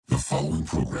Following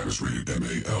program is rated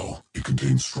MAL. It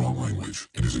contains strong language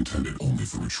and is intended only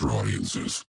for mature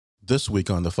audiences. This week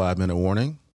on the 5-Minute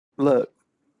Warning. Look,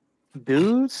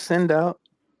 dudes send out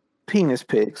penis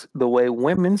pics the way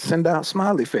women send out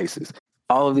smiley faces.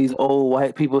 All of these old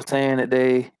white people saying that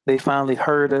they finally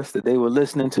heard us, that they were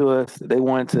listening to us, that they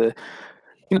wanted to,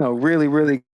 really,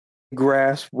 really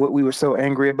grasp what we were so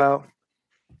angry about.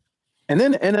 And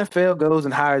then the NFL goes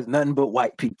and hires nothing but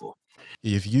white people.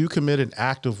 If you commit an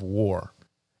act of war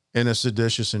in a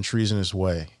seditious and treasonous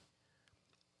way,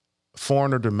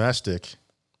 foreign or domestic,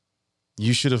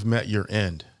 you should have met your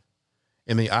end.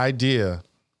 And the idea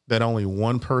that only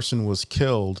one person was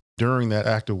killed during that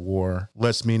act of war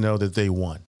lets me know that they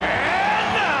won.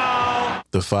 And now,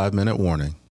 the 5-Minute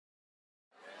Warning.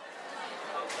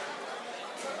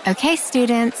 Okay,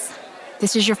 students,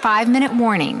 this is your 5-minute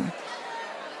warning.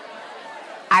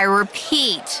 I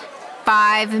repeat,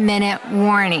 5-minute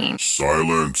warning.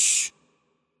 Silence.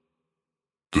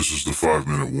 This is the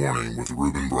 5-Minute Warning with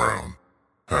Ruben Brown,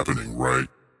 happening right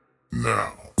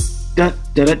now. Dun,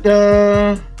 dun, dun,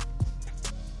 dun.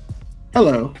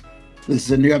 Hello, this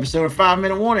is a new episode of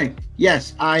 5-Minute Warning.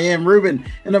 Yes, I am Ruben,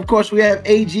 and of course we have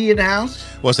AG in the house.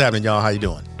 What's happening, y'all? How you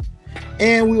doing?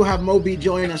 And we will have Moby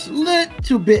join us a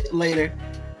little bit later.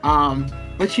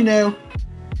 But I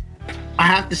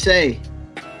have to say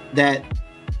that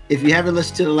if you haven't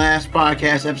listened to the last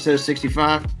podcast, episode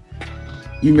 65,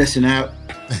 you're missing out.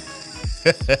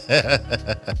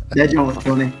 That joint was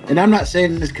funny. And I'm not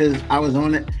saying this because I was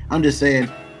on it. I'm just saying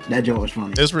that joint was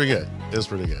funny. It's pretty good. It's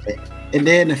pretty good. And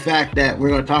then the fact that we're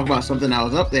going to talk about something that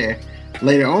was up there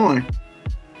later on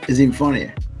is even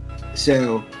funnier.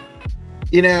 So,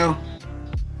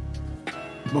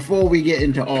 before we get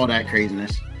into all that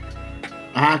craziness,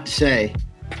 I have to say,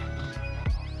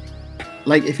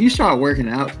 if you start working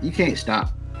out, you can't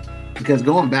stop because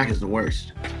going back is the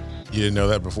worst. You didn't know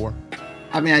that before?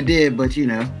 I mean, I did, but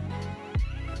I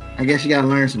guess you got to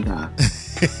learn sometime.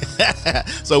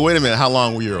 So wait a minute, how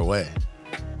long were you away?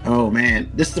 Oh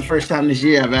man, this is the first time this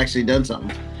year I've actually done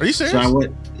something. Are you serious?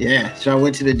 So I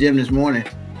went to the gym this morning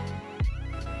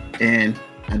and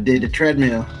I did the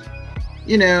treadmill,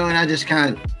 and I just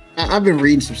I've been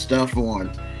reading some stuff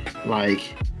on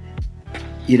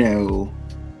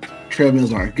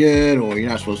treadmills aren't good, or you're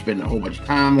not supposed to spend a whole bunch of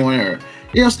time on it,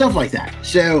 or stuff like that.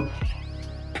 So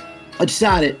I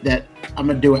decided that I'm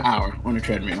gonna do an hour on the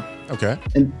treadmill. Okay.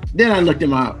 And then I looked at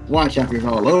my watch after it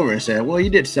was all over and said, well, you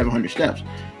did 700 steps.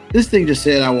 This thing just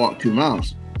said I walked 2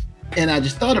 miles. And I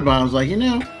just thought about it. I was like,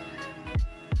 did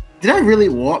I really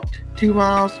walk 2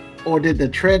 miles, or did the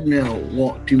treadmill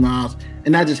walk 2 miles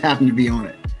and I just happened to be on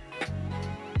it?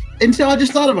 And so I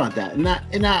just thought about that. And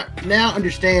I now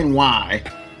understand why,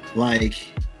 I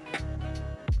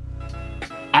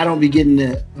don't be getting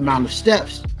the amount of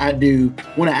steps I do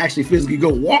when I actually physically go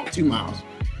walk 2 miles.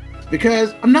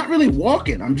 Because I'm not really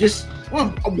walking. I'm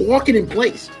walking in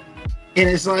place. And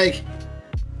it's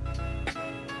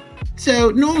so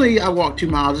normally I walk 2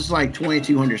 miles, it's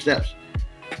 2,200 steps.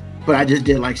 But I just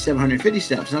did 750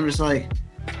 steps. And I'm just man,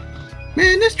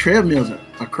 this treadmill's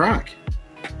a crock.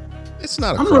 It's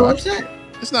not a crock. I'm real upset.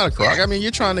 It's not a crock. I mean,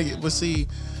 you're trying to see,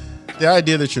 the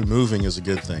idea that you're moving is a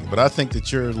good thing. But I think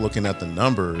that you're looking at the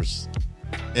numbers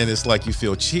and it's like you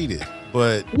feel cheated.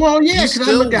 But because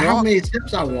I look at how many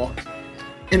steps I walk,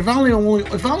 and if I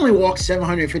only walk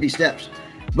 750 steps,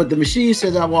 but the machine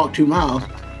says I walked 2 miles,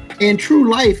 in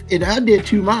true life, if I did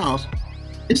 2 miles,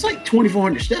 it's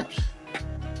 2,400 steps.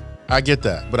 I get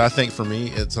that, but I think for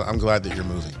me, I'm glad that you're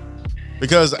moving,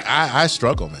 because I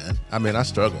struggle, man. I mean, I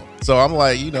struggle, so I'm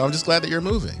I'm just glad that you're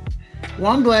moving.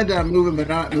 Well, I'm glad that I'm moving, but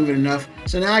not moving enough.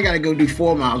 So now I got to go do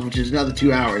 4 miles, which is another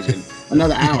 2 hours and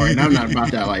another hour, and I'm not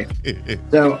about that life.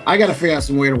 So I got to figure out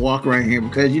some way to walk around here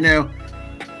because,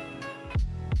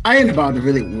 I ain't about to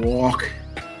really walk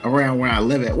around where I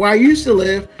live at. Where I used to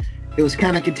live, it was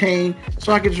kind of contained,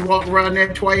 so I could just walk around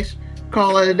there twice,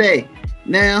 call it a day.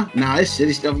 Now, there's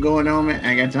city stuff going on, man.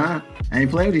 I ain't got time. I ain't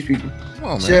playing with these people. Oh,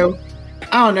 man. So,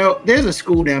 I don't know. There's a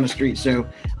school down the street, so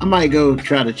I might go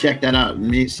try to check that out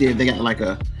and see if they got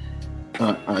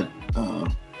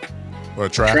or a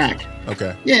track.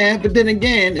 Okay. Yeah, but then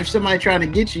again, if somebody trying to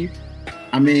get you,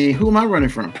 who am I running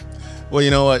from? Well, you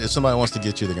know what? If somebody wants to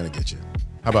get you, they're gonna get you.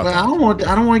 How about that? I don't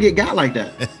want to get got like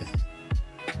that.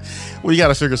 Well, you got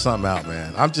to figure something out,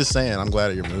 man. I'm just saying, I'm glad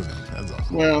that you're moving. That's all.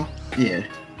 Well, yeah.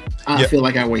 I feel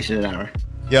like I wasted an hour.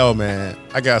 Yo, man,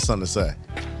 I got something to say.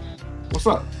 What's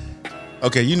up?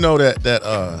 Okay,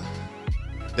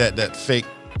 that fake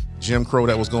Jim Crow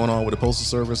that was going on with the Postal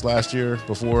Service last year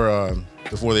before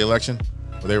the election,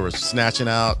 where they were snatching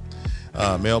out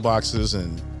mailboxes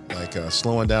and like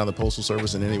slowing down the postal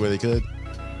service in any way they could?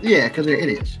 Yeah, because they're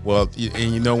idiots. Well,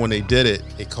 and you know, when they did it,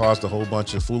 it caused a whole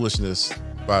bunch of foolishness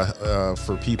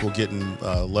for people getting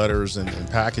letters and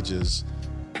packages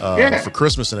for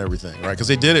Christmas and everything, right? Because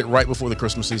they did it right before the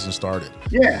Christmas season started.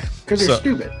 Yeah, because they're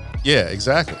stupid. Yeah,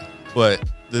 exactly. But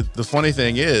the funny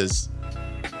thing is,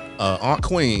 Aunt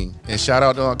Queen, and shout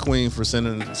out to Aunt Queen for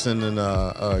sending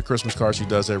a Christmas card she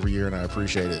does every year, and I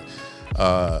appreciate it.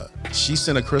 She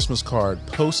sent a Christmas card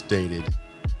post-dated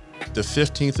the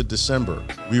 15th of December.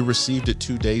 We received it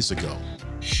 2 days ago.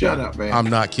 Shut up, man. I'm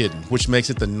not kidding. Which makes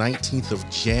it the 19th of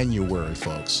January,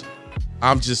 folks.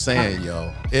 I'm just saying,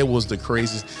 yo, it was the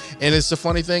craziest. And it's a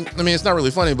funny thing. I mean, it's not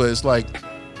really funny, but it's like,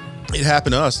 it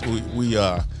happened to us.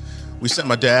 We sent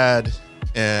my dad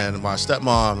and my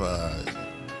stepmom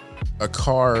a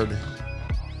card.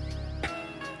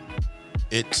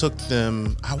 It took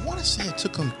them, I want to say it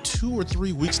took them 2 or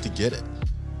 3 weeks to get it.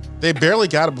 They barely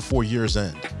got it before year's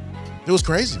end. It was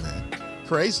crazy, man.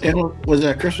 Crazy. And was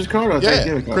that a Christmas card or a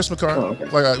Thanksgiving card? Christmas card. Oh, okay.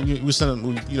 Like we send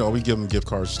them, we give them gift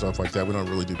cards and stuff like that. We don't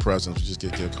really do presents. We just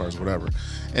get gift cards, whatever.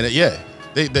 And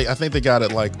they I think they got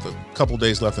it like a couple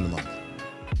days left in the month.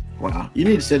 Wow. You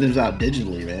need to send them out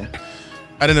digitally, man.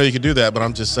 I didn't know you could do that, but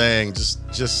I'm just saying,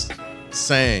 just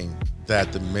saying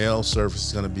that the mail service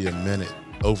is going to be a minute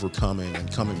overcoming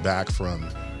and coming back from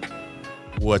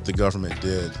what the government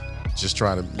did, just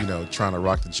trying to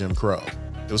rock the Jim Crow.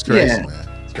 It was crazy, man.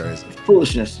 It's crazy.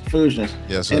 Foolishness.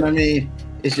 Yes, sir. And I mean,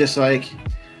 it's just like,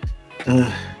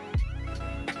 I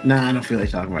don't feel like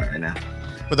talking about it right now.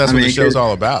 But that's what the show's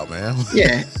all about, man.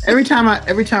 Yeah. Every time I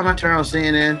turn on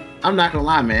CNN, I'm not gonna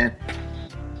lie, man.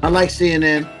 I like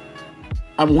CNN.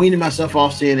 I'm weaning myself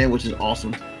off CNN, which is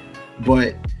awesome.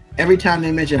 But every time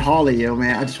they mention Hawley, yo,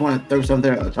 man, I just want to throw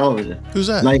something on the television. Who's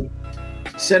that? Like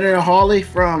Senator Hawley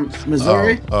from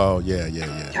Missouri. Oh, yeah.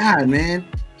 God, man,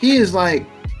 he is like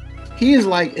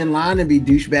in line to be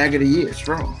douchebag of the year,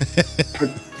 strong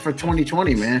for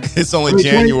 2020, man. It's only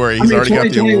January. He's already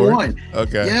got the award.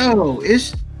 Okay. Yo,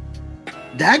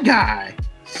 that guy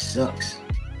sucks.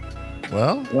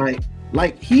 Well,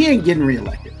 like he ain't getting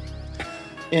reelected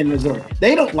in Missouri.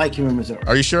 They don't like him in Missouri.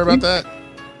 Are you sure about that?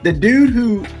 The dude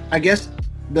who, I guess,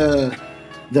 the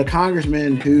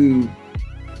congressman who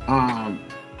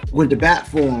went to bat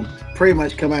for him pretty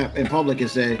much come out in public and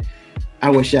say, I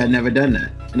wish I'd never done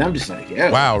that. And I'm just like, yeah.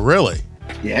 Wow, really?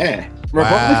 Yeah.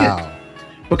 Republican. Wow.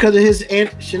 Because of his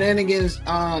shenanigans,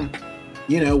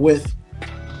 with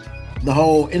the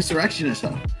whole insurrection and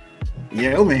stuff.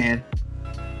 Yeah, man.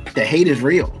 The hate is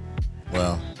real.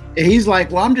 Well. And he's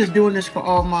like, well, I'm just doing this for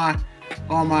all my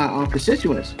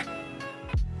constituents.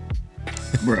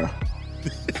 Bruh.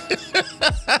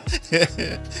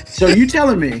 So you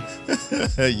telling me?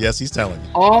 Yes, he's telling you.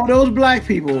 All those black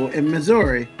people in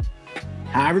Missouri,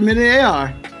 however many they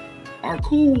are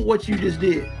cool with what you just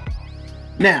did.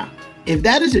 Now, if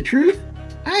that is the truth,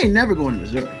 I ain't never going to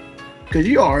Missouri because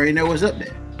you already know what's up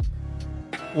there.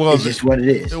 Well, it's just what it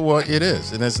is. Well, it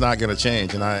is, and it's not going to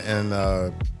change.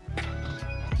 And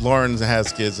Lauren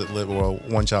has kids that live. Well,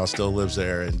 one child still lives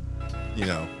there, and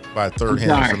by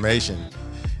third-hand information,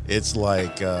 it's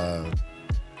like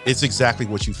it's exactly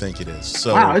what you think it is.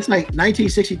 So wow, it's like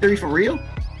 1963 for real.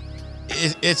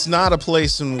 It's not a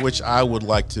place in which I would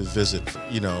like to visit,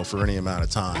 for any amount of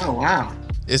time. Oh wow.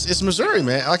 It's Missouri,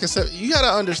 man. Like I said, you got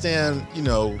to understand,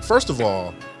 first of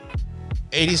all,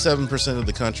 87% of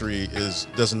the country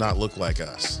does not look like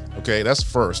us. Okay, that's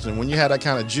first. And when you have that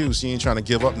kind of juice, you ain't trying to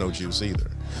give up no juice either.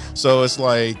 So it's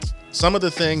like some of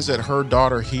the things that her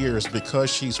daughter hears because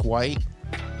she's white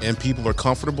and people are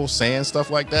comfortable saying stuff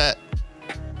like that.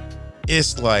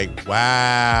 It's like,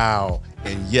 wow.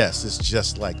 And yes, it's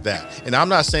just like that. And I'm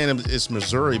not saying it's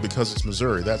Missouri because it's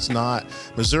Missouri.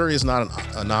 Missouri is not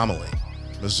an anomaly.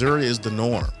 Missouri is the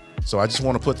norm. So I just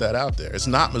want to put that out there. It's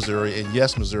not Missouri. And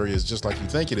yes, Missouri is just like you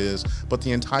think it is, but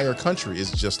the entire country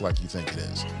is just like you think it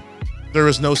is. There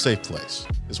is no safe place,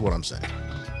 is what I'm saying.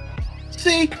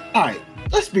 See, all right,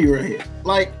 let's be real here.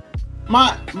 Like,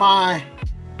 my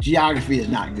geography is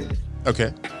not good.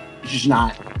 Okay. It's just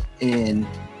not, and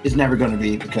it's never going to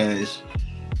be because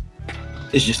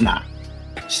it's just not.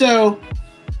 So,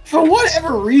 for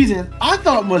whatever reason, I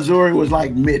thought Missouri was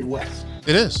like Midwest.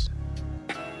 It is.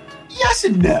 Yes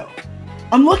and no.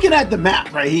 I'm looking at the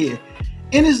map right here,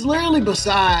 and it's literally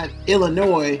beside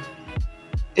Illinois,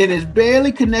 and it's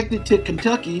barely connected to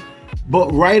Kentucky,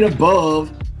 but right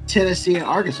above Tennessee and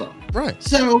Arkansas. Right.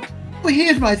 So, but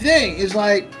here's my thing: is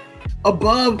like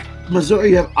above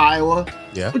Missouri, you have Iowa.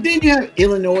 Yeah. But then you have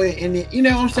Illinois, and you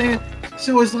know what I'm saying.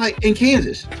 So it's like in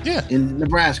Kansas. Yeah. In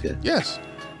Nebraska. Yes.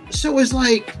 So it's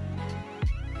like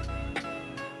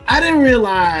I didn't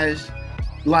realize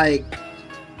like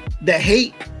the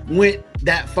hate went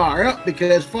that far up,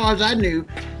 because as far as I knew,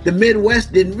 the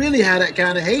Midwest didn't really have that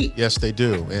kind of hate. Yes, they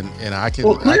do, and I can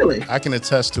clearly I can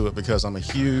attest to it because I'm a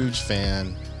huge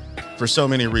fan for so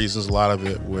many reasons. A lot of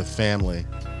it with family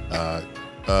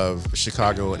of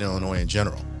Chicago and Illinois in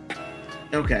general.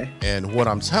 Okay. And what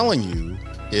I'm telling you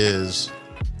is,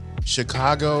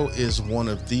 Chicago is one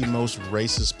of the most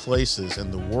racist places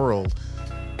in the world.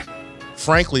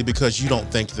 Frankly, because you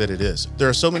don't think that it is. There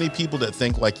are so many people that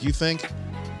think like you think,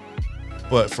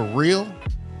 but for real,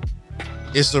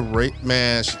 it's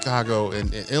man, Chicago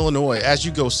and Illinois. As you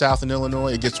go south in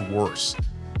Illinois, it gets worse.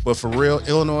 But for real,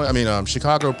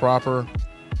 Chicago proper,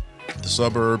 the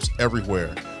suburbs,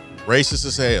 everywhere, racist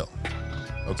as hell.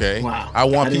 Okay. Wow. I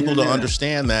want people to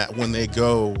understand that when they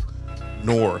go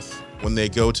north, when they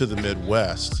go to the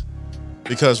Midwest,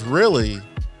 because really,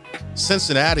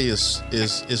 Cincinnati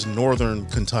is northern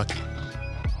Kentucky.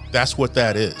 That's what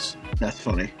that is. That's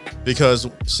funny. Because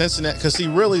Cincinnati, because see,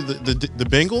 really, the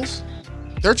Bengals,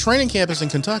 their training camp is in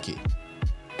Kentucky.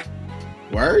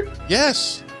 Word?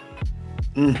 Yes.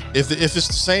 If it's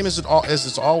the same as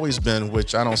it's always been,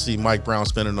 which I don't see Mike Brown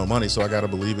spending no money, so I got to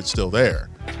believe it's still there.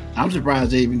 I'm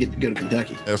surprised they even get to go to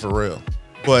Kentucky. Yeah, for real.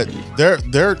 But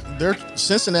they're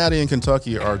Cincinnati and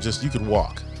Kentucky are just, you could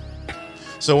walk.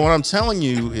 So what I'm telling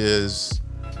you is,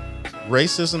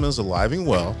 racism is alive and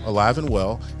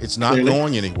well. It's not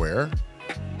going anywhere.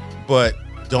 But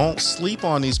don't sleep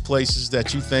on these places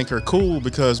that you think are cool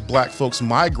because black folks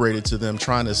migrated to them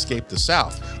trying to escape the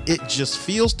South. It just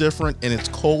feels different and it's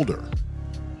colder.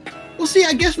 Well, see,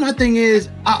 I guess my thing is,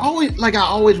 I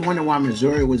always wonder why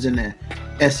Missouri was in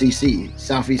the SEC,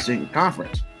 Southeastern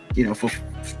Conference, for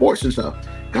sports and stuff.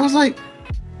 I was like,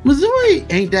 Missouri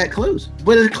ain't that close,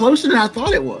 but it's closer than I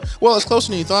thought it was. Well, it's closer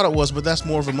than you thought it was, but that's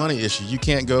more of a money issue. You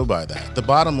can't go by that. The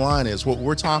bottom line is, what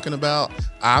we're talking about,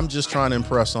 I'm just trying to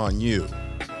impress on you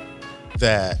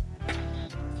that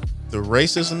the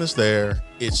racism is there.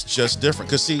 It's just different.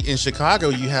 Because see, in Chicago,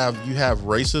 you have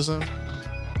racism,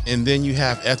 and then you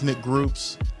have ethnic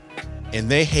groups, and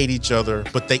they hate each other,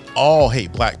 but they all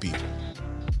hate black people.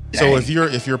 Dang. So if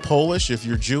you're Polish, if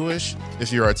you're Jewish,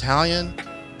 if you're Italian,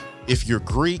 if you're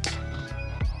Greek,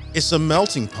 it's a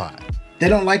melting pot. They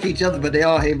don't like each other, but they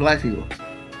all hate black people.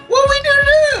 What we do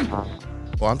to them?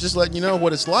 Well, I'm just letting you know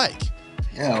what it's like.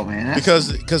 Yo, man. Because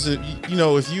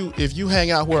if you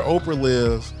hang out where Oprah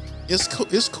live, it's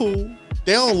cool.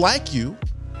 They don't like you,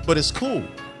 but it's cool.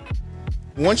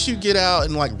 Once you get out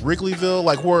in like Wrigleyville,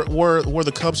 like where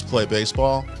the Cubs play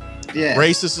baseball, yeah,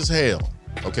 racist as hell.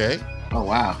 Okay. Oh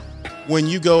wow. When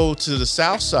you go to the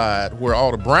South Side where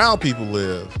all the brown people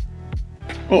live.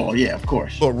 Oh yeah, of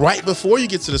course. But right before you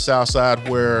get to the South Side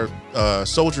where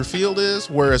Soldier Field is,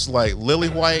 where it's like lily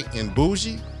white and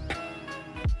bougie,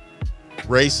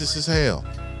 racist as hell.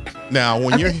 Now,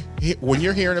 when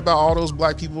you're hearing about all those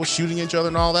black people shooting each other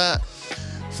and all that,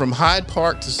 from Hyde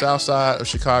Park to South Side of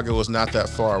Chicago is not that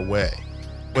far away,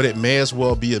 but it may as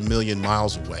well be 1,000,000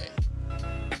 miles away.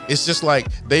 It's just like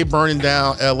they burning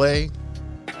down L.A.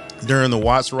 during the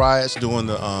Watts riots, doing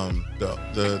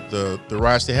the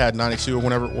riots they had in '92 or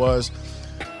whenever it was.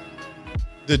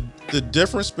 The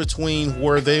difference between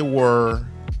where they were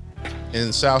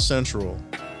in South Central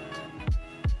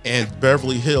and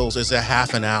Beverly Hills is a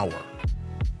half an hour.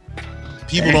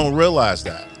 People don't realize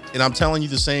that. And I'm telling you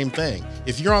the same thing.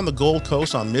 If you're on the Gold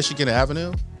Coast on Michigan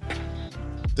Avenue,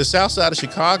 the South Side of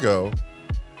Chicago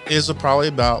is probably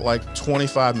about like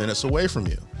 25 minutes away from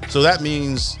you. So that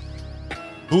means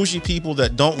bougie people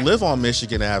that don't live on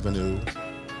Michigan Avenue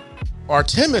are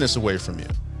 10 minutes away from you.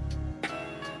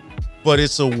 But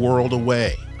it's a world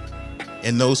away.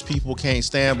 And those people can't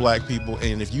stand black people.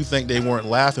 And if you think they weren't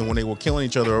laughing when they were killing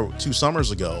each other 2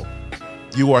 summers ago,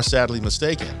 you are sadly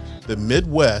mistaken. The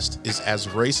Midwest is as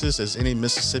racist as any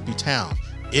Mississippi town.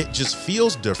 It just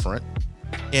feels different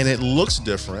and it looks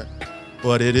different,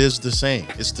 but it is the same.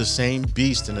 It's the same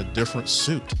beast in a different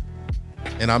suit.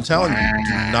 And I'm telling you,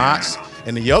 do not.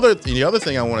 And the other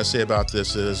thing I want to say about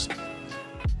this is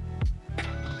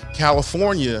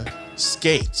California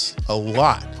skates a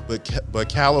lot, but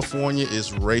California is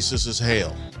racist as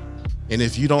hell. And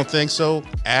if you don't think so,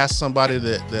 ask somebody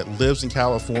that lives in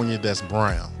California that's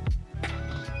brown.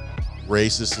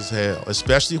 Racist as hell,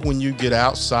 especially when you get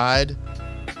outside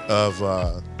of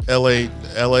LA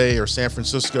or San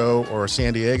Francisco or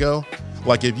San Diego.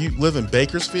 Like if you live in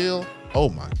Bakersfield, oh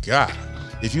my God.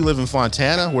 If you live in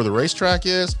Fontana where the racetrack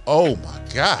is, oh my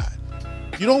God.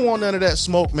 You don't want none of that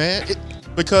smoke, man,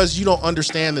 because you don't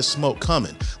understand the smoke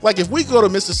coming. Like if we go to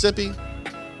Mississippi,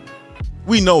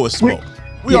 we know it's smoke.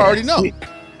 We already know.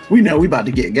 we know we about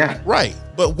to get got. Right.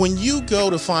 But when you go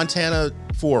to Fontana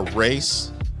for a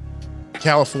race,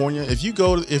 California, if you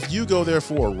go there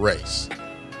for a race,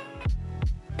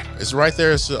 it's right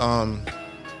there. It's I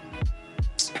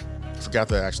forgot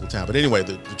the actual town, but anyway,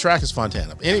 the track is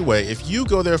Fontana. Anyway, if you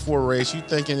go there for a race, you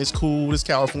thinking it's cool, it's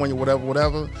California,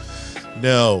 whatever.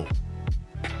 No.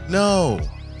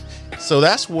 So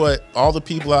that's what all the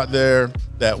people out there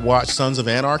that watch Sons of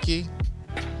Anarchy,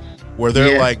 where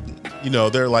they're like,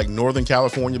 they're like Northern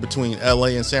California between LA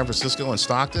and San Francisco and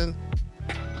Stockton,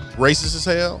 racist as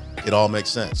hell. It all makes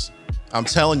sense. I'm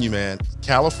telling you, man,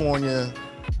 California,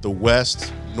 the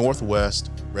West,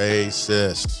 Northwest,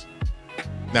 racist.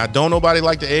 Now, don't nobody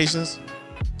like the Asians.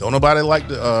 Don't nobody like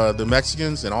the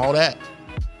Mexicans and all that.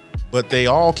 But they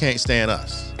all can't stand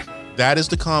us. That is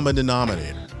the common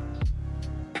denominator.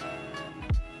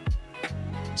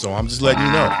 So I'm just letting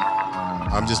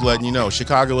you know.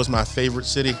 Chicago is my favorite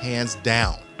city, hands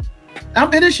down. I've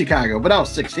been in Chicago, but I was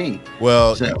 16.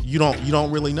 Well, so. you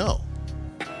don't really know.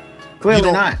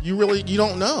 Clearly not. You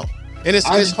don't know. And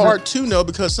it's hard to know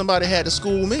because somebody had to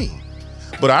school me.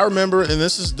 But I remember, and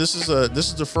this is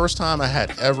the first time I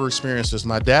had ever experienced this.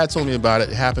 My dad told me about it.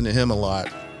 It happened to him a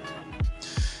lot.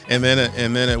 And then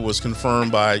it was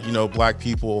confirmed by, black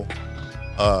people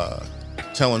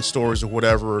telling stories or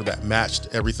whatever that matched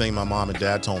everything my mom and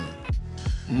dad told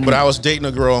me. But I was dating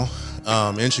a girl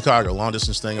in Chicago, long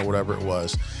distance thing or whatever it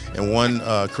was. And one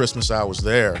Christmas I was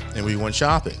there and we went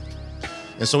shopping.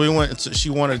 And so she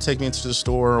wanted to take me into the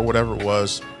store or whatever it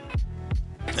was.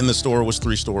 And the store was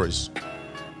 3 stories.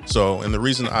 So, and the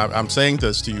reason I'm saying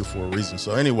this to you for a reason.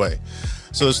 So anyway,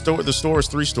 so the store is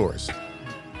 3 stories.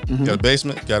 Mm-hmm. Got a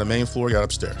basement, got a main floor, got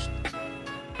upstairs.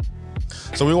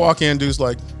 So we walk in, dude's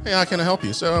like, hey, how can I help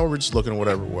you? So we're just looking at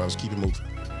whatever it was, keep it moving.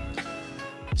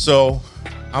 So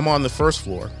I'm on the first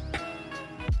floor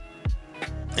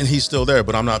and he's still there,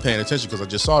 but I'm not paying attention because I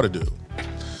just saw the dude.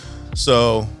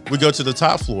 So we go to the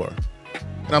top floor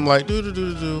and I'm like,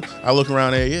 do. I look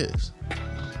around, there he is.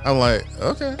 I'm like,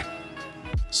 okay.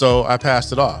 So I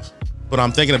passed it off, but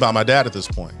I'm thinking about my dad at this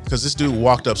point because this dude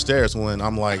walked upstairs when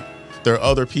I'm like, there are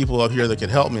other people up here that could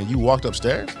help me. And you walked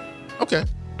upstairs? Okay.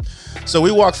 So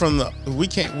we walked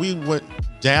we went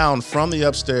down from the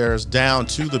upstairs down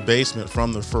to the basement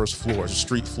from the first floor, the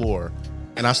street floor.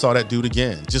 And I saw that dude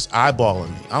again, just eyeballing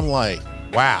me. I'm like,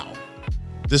 wow,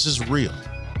 this is real.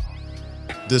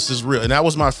 This is real. And that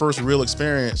was my first real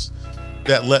experience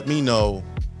that let me know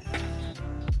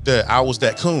that I was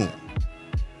that coon.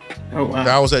 Oh, wow.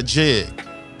 That I was that jig.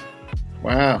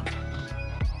 Wow.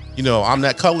 I'm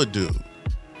that colored dude.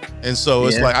 And so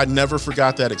it's like, I never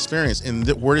forgot that experience. And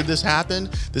where did this happen?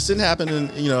 This didn't happen in,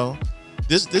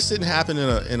 this didn't happen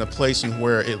in a place in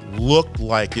where it looked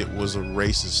like it was a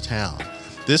racist town.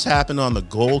 This happened on the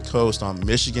Gold Coast on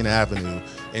Michigan Avenue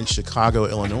in Chicago,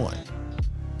 Illinois.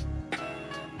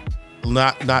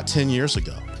 Not 10 years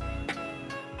ago.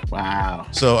 Wow.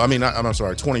 So, I'm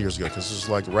sorry, 20 years ago, because this is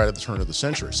like right at the turn of the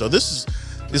century. So this is,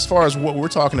 as far as what we're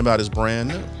talking about, is brand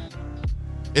new.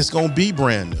 It's going to be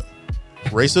brand new.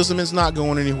 Racism is not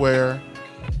going anywhere.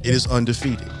 It is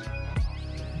undefeated.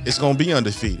 It's going to be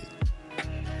undefeated.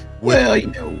 Well, I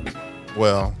don't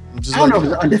know if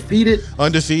it's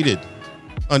undefeated.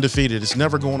 Undefeated. It's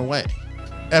never going away.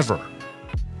 Ever.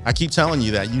 I keep telling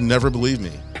you that. You never believe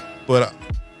me. But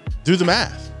do the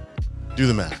math.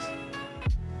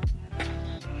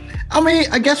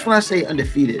 I guess when I say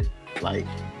undefeated, like,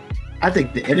 I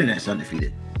think the internet's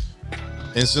undefeated.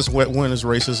 And since when is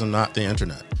racism not the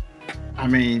internet?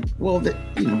 Before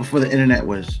the internet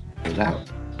was out.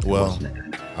 Well,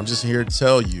 I'm just here to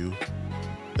tell you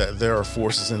that there are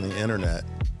forces in the internet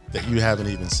that you haven't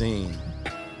even seen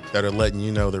that are letting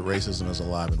you know that racism is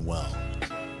alive and well.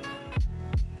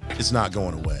 It's not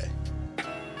going away.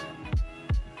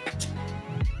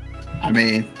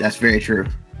 That's very true,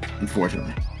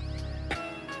 unfortunately.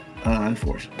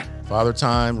 Father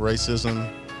time,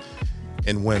 racism,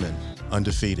 and women,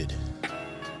 undefeated.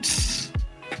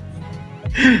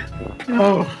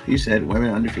 Oh, you said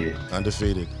women undefeated.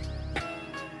 Undefeated.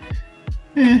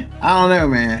 I don't know,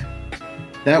 man.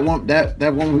 That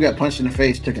woman who got punched in the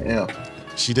face took an L.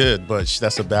 She did, but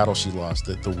that's a battle she lost.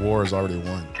 The war is already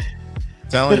won.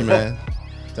 Telling you, man.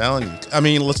 Telling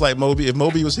you. Looks like Moby. If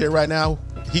Moby was here right now,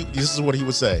 this is what he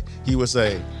would say. He would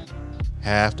say,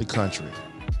 half the country.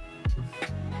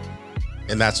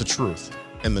 And that's the truth.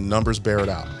 And the numbers bear it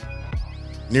out.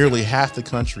 Nearly half the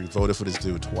country voted for this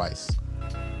dude twice.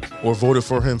 Or voted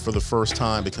for him for the first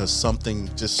time because something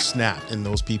just snapped and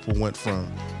those people went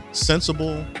from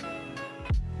sensible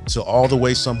to all the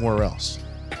way somewhere else.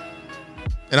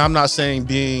 And I'm not saying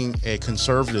being a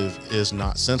conservative is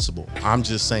not sensible. I'm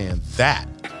just saying that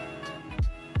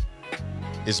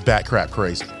is bat crap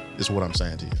crazy, is what I'm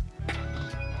saying to you.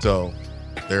 So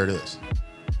there it is.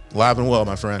 Live and well,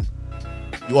 my friend.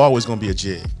 You're always going to be a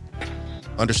jig.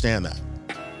 Understand that.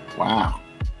 Wow.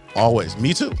 Always.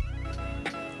 Me too.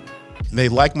 They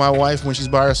like my wife when she's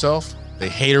by herself. They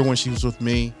hate her when she's with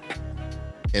me.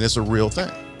 And it's a real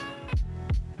thing.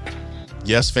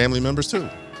 Yes, family members too.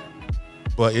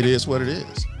 But it is what it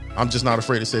is. I'm just not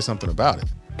afraid to say something about it.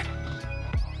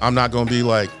 I'm not going to be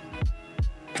like,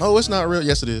 oh, it's not real.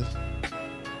 Yes, it is.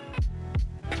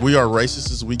 We are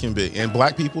racist as we can be. And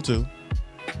black people too.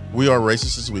 We are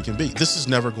racist as we can be. This is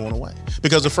never going away.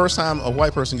 Because the first time a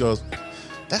white person goes,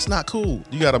 that's not cool,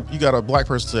 you got a black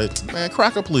person say, man,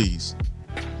 cracker, please.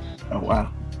 Oh,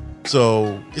 wow.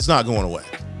 So it's not going away.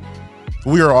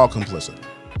 We are all complicit.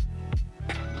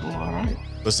 Oh, all right.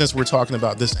 But since we're talking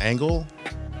about this angle,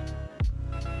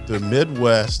 the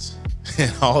Midwest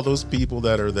and all those people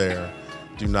that are there,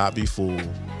 do not be fooled.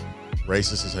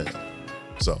 Racist as hell.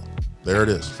 So there it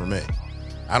is for me.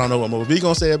 I don't know what Mo B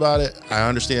gonna say about it. I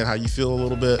understand how you feel a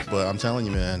little bit, but I'm telling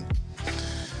you, man.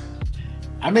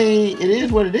 I mean, it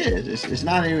is what it is. It's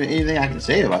not even anything I can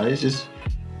say about it. It's just,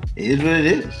 it is what it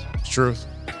is. It's truth.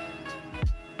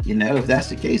 You know, if that's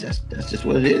the case, that's just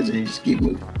what it is, and you just keep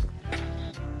moving.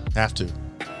 Have to.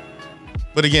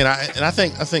 But again, I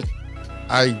think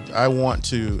I want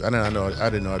to. I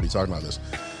didn't know I'd be talking about this.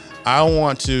 I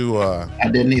want to. I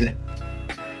didn't either.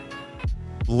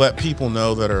 Let people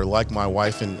know that are like my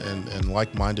wife and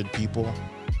like-minded people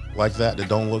like that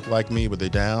don't look like me, but they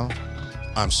down.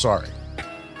 I'm sorry.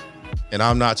 And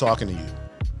I'm not talking to you.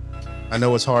 I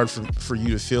know it's hard for you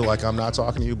to feel like I'm not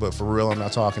talking to you, but for real, I'm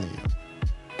not talking to you.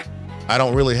 I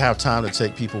don't really have time to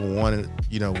take people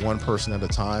one person at a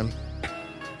time.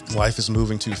 Life is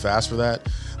moving too fast for that.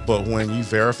 But when you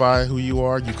verify who you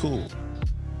are, you cool.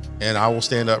 And I will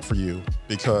stand up for you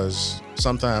because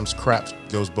sometimes crap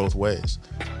goes both ways.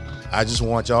 I just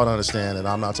want y'all to understand that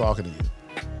I'm not talking to you.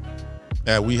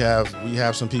 And we have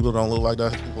some people that don't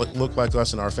look like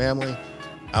us in our family.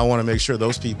 I want to make sure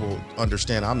those people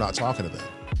understand I'm not talking to them.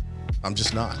 I'm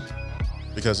just not.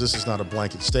 Because this is not a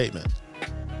blanket statement.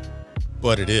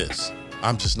 But it is.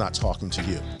 I'm just not talking to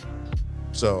you.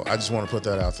 So I just want to put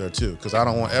that out there too, because I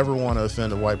don't ever want to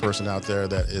offend a white person out there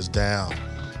that is down,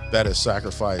 that is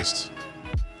sacrificed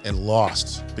and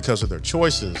lost because of their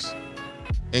choices,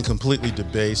 and completely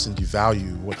debase and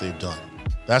devalue what they've done.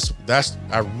 That's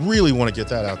I really want to get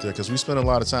that out there, because we spend a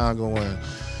lot of time going,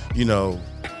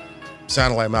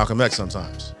 sounding like Malcolm X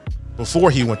sometimes before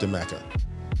he went to Mecca.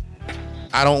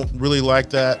 I don't really like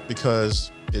that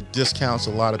because it discounts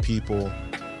a lot of people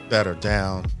that are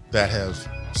down, that have,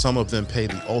 some of them pay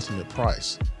the ultimate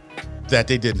price that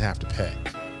they didn't have to pay.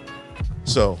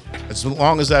 So as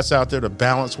long as that's out there to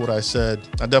balance what I said,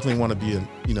 I definitely want to be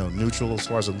neutral as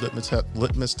far as the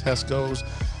litmus test goes.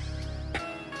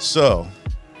 So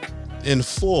in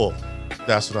full,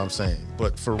 that's what I'm saying.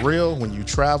 But for real, when you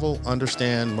travel,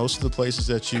 understand most of the places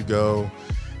that you go,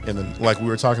 and like we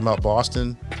were talking about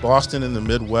Boston and the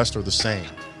Midwest are the same.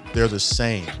 They're the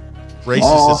same.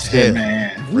 Racist as hell.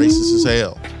 Man. Racist as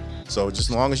hell. So just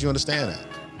as long as you understand that.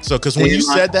 So, because when you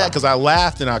said that, because I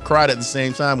laughed and I cried at the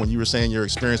same time when you were saying your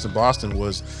experience in Boston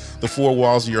was the four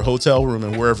walls of your hotel room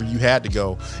and wherever you had to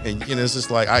go. And it's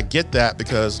just like, I get that,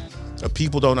 because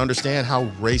people don't understand how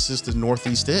racist the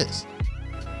Northeast is.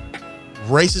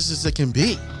 Racist as it can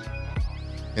be.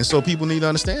 And so people need to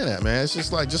understand that, man. It's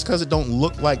just like, just because it don't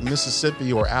look like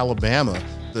Mississippi or Alabama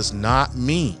does not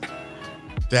mean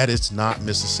that it's not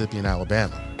Mississippi and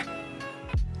Alabama.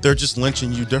 They're just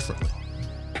lynching you differently.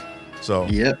 So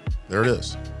yep, there it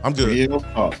is. I'm good.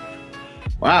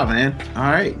 Wow, man.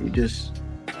 All right.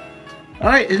 All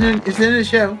right. It's in the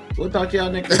show. We'll talk to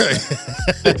y'all next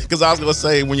week. Because I was going to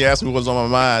say, when you asked me what was on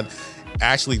my mind,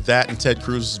 actually that and Ted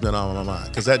Cruz has been on my mind.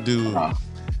 Because that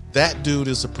dude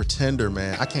is a pretender,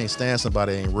 man. I can't stand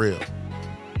somebody ain't real.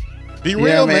 Be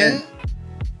real, man.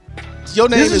 Your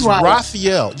name is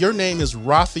Rafael. Your name is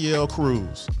Rafael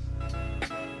Cruz.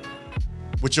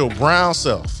 With your brown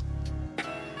self.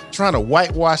 Trying to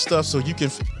whitewash stuff so you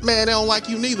can, man, they don't like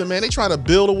you neither, man. They trying to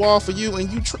build a wall for you, and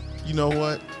you know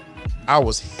what? I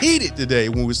was heated today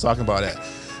when we was talking about that,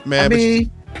 man.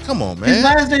 Come on, man. His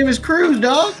last name is Cruz,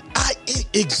 dog.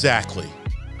 Exactly.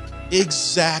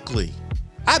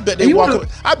 I bet they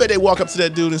walk up to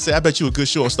that dude and say, "I bet you a good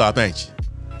shortstop, ain't you?"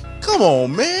 Come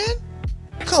on, man.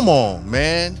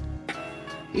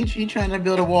 He trying to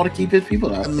build a wall to keep his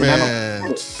people out.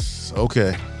 Man,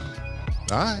 okay,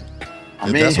 all right.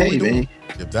 If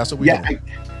that's what we do.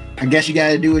 I guess you got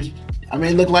to do what I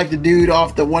mean, look like the dude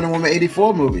off the Wonder Woman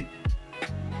 84 movie.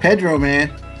 Pedro, man.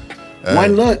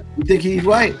 One look, you think he's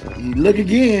white. You look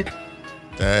again.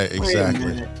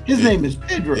 Exactly. His name is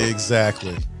Pedro.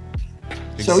 Exactly.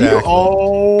 So you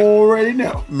already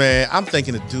know. Man, I'm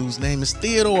thinking the dude's name is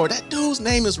Theodore. That dude's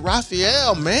name is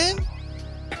Raphael, man.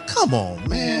 Come on,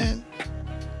 man.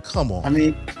 Come on. I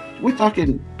mean, we're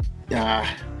talking.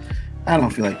 I don't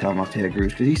feel like talking about Ted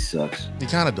Cruz because he sucks. He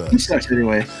kind of does. He sucks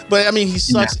anyway. But I mean, he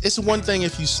sucks. Yeah. It's one thing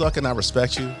if you suck and I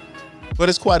respect you, but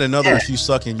it's quite another if you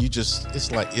suck and you just,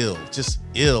 it's like ill. Just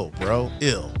ill, bro.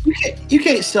 Ill. You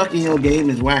can't suck in your game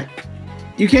as whack.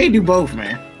 You can't do both,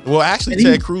 man. Well, actually,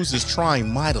 Ted Cruz is trying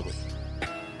mightily.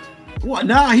 Well,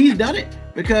 no, he's done it.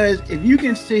 Because if you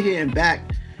can sit here and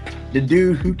back the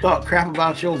dude who talked crap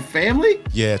about your family.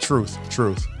 Yeah, truth.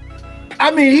 I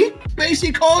mean, he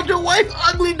basically called your wife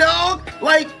ugly, dog.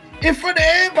 Like, in front of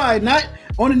everybody, not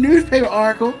on a newspaper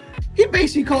article. He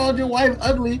basically called your wife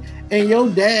ugly and your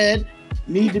dad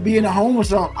need to be in a home or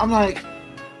something. I'm like,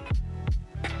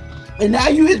 and now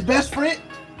you his best friend?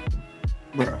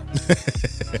 Bro.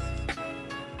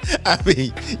 I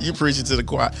mean, you preaching to the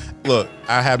choir. Look,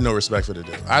 I have no respect for the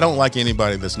dude. I don't like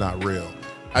anybody that's not real.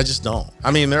 I just don't.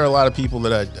 I mean, there are a lot of people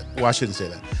that I shouldn't say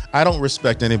that. I don't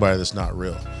respect anybody that's not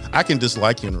real. I can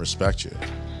dislike you and respect you.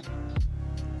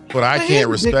 But I can't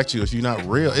respect you if you're not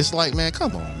real. It's like, man,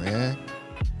 come on, man.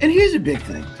 And here's a big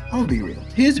thing. I'll be real.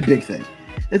 Here's a big thing.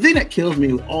 The thing that kills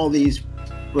me with all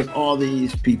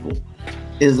these people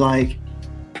is like,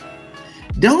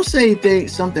 don't say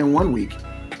something one week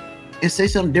and say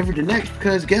something different the next,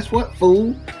 because guess what,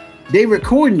 fool? They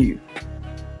recording you.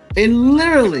 And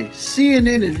literally,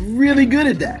 CNN is really good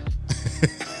at that.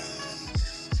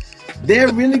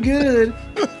 They're really good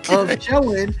of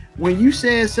showing when you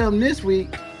said something this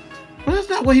week, but that's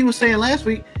not what he was saying last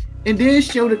week, and then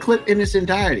show the clip in its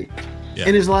entirety. Yeah.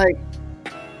 And it's like,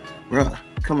 bruh,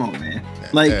 come on, man.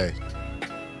 Like,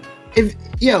 if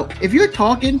you're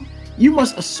talking, you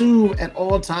must assume at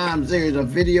all times there's a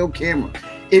video camera.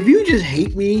 If you just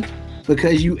hate me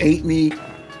because you ate me,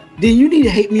 then you need to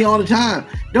hate me all the time.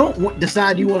 Don't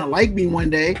decide you want to like me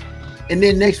one day and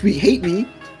then next week hate me,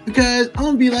 because I'm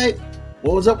going to be like,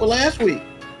 what was up with last week?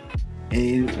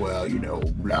 And, well,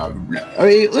 blah, blah, blah. I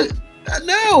mean, look,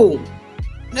 no.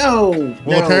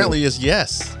 Well, apparently it's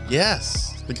yes,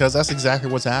 because that's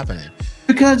exactly what's happening.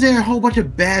 Because there are a whole bunch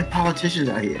of bad politicians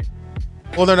out here.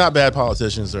 Well, they're not bad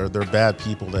politicians. They're bad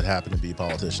people that happen to be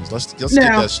politicians. Let's get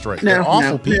that straight. They're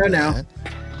awful people, man.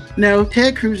 No,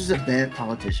 Ted Cruz is a bad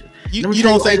politician. You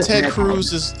don't think Ted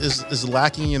Cruz is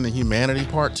lacking in the humanity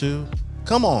part too?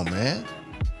 Come on, man.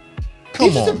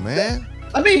 Come on, man.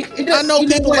 I mean, I know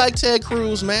people like Ted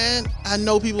Cruz, man. I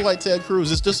know people like Ted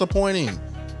Cruz. It's disappointing.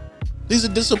 He's a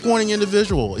disappointing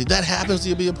individual. That happens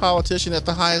to be a politician at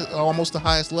the highest, almost the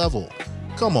highest level.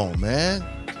 Come on, man.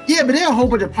 Yeah, but there are a whole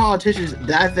bunch of politicians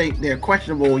that I think they're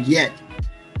questionable, yet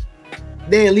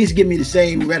they at least give me the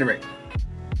same rhetoric.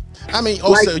 I mean,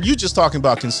 also, you just talking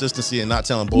about consistency and not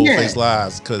telling bold-faced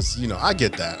lies, because I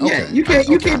get that. Okay. Yeah,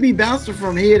 you can't be bouncing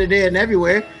from here to there and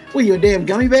everywhere. What, you a damn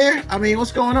gummy bear? I mean,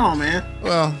 what's going on, man?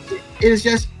 Well, it's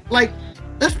just like,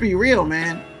 let's be real,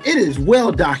 man. It is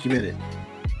well documented.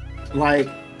 Like,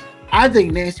 I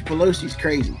think Nancy Pelosi's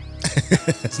crazy.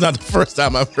 It's not the first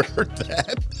time I've heard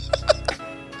that.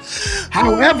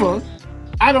 However,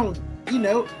 I don't,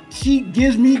 she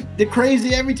gives me the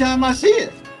crazy every time I see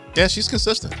it. Yeah, she's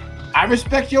consistent. I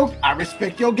respect your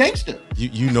gangster.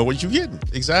 You know what you're getting.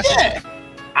 Exactly. Yeah.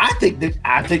 I think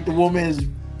the woman is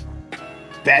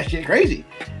batshit crazy.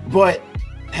 But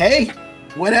hey,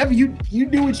 whatever, you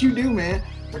do what you do, man.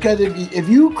 Because if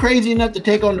you crazy enough to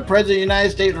take on the president of the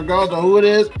United States, regardless of who it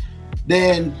is,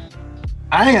 then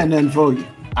I ain't got nothing for you.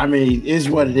 I mean, it's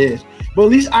what it is. But at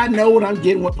least I know what I'm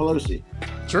getting with Pelosi.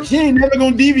 Sure. She ain't never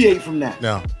gonna deviate from that.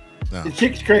 No. The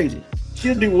chick's crazy.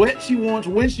 She'll do what she wants,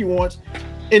 when she wants,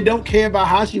 and don't care about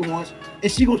how she wants. And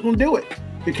she's gonna do it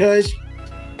because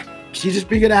she's the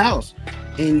Speaker of the House.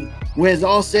 And when it's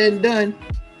all said and done,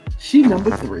 she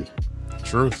number 3.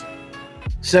 Truth.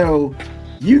 So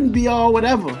you can be all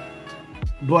whatever,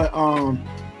 but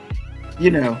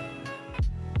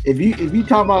if you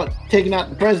talk about taking out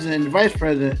the president and the vice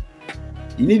president,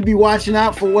 you need to be watching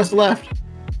out for what's left.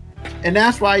 And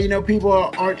that's why people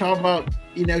aren't talking about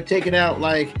taking out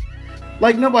like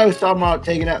nobody was talking about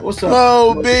taking out. What's up?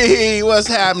 Mo B, what's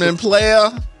happening, player?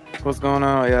 What's going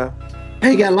on, yeah?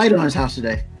 Hey, he got a light on his house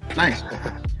today. Nice.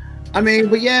 I mean,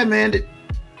 but yeah, man.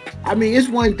 It's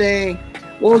one thing.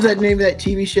 What was that name of that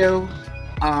TV show?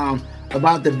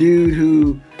 About the dude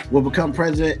who will become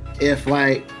president if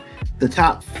like the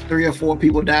top 3 or 4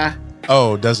 people die.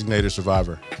 Oh, Designated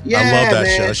Survivor. Yeah, I love that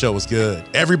man. show. That show was good.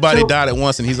 Everybody died at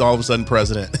once, and he's all of a sudden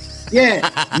president. Yeah,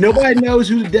 nobody knows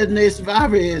who the designated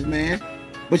survivor is, man.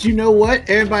 But you know what?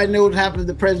 Everybody knows what happened to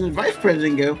the president and vice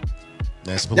president go.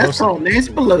 Nancy Pelosi. That's called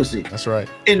Nancy Pelosi. That's right.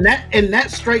 And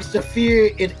that strikes the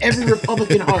fear in every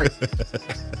Republican heart.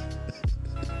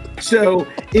 So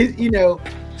it's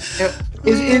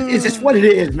just what it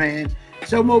is, man.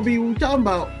 So Moby, we're talking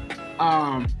about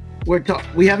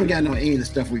we haven't gotten on any of the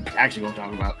stuff we actually gonna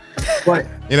talk about. But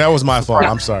that was my fault.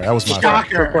 I'm sorry. That was my fault.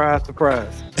 Surprise,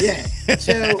 surprise. Yeah.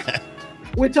 So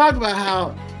we're talking about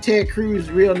how Ted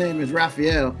Cruz's real name is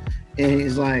Raphael, and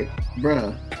he's like,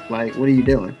 bruh, like, what are you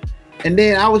doing? And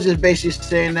then I was just basically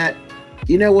saying that,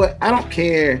 you know what? I don't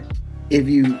care if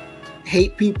you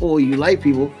hate people or you like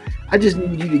people. I just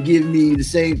need you to give me the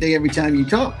same thing every time you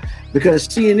talk, because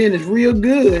CNN is real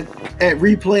good at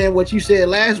replaying what you said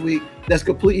last week that's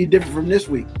completely different from this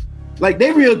week. Like,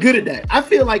 they real good at that. I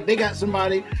feel like they got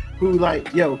somebody who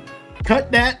like, yo,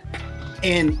 cut that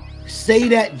and say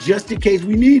that just in case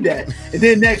we need that. And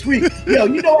then next week, yo,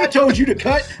 you know I told you to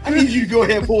cut? I need you to go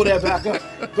ahead and pull that back up.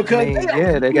 Because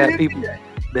they got people.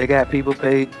 They got people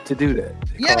paid to do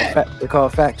that. They call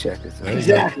fact checkers.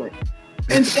 Exactly.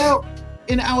 And so,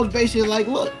 and I was basically like,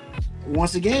 look,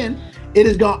 once again,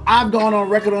 I've gone on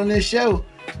record on this show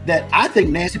that I think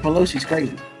Nancy Pelosi's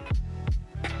crazy.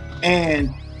 And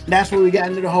that's where we got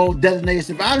into the whole designated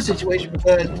survivor situation,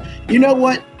 because you know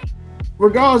what?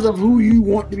 Regardless of who you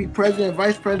want to be president,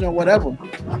 vice president, or whatever,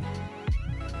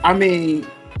 I mean,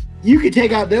 you could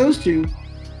take out those two,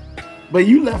 but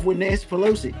you left with Nancy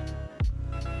Pelosi.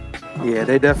 Yeah,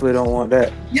 they definitely don't want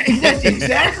that. Yeah,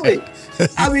 exactly.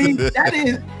 I mean,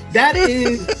 that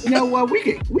is, you know what? We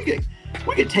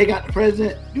could take out the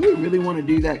president. Do we really want to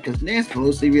do that? Because Nancy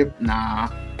Pelosi, nah,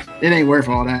 it ain't worth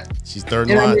all that. She's third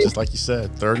in line, just like you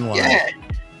said, third in line. Yeah.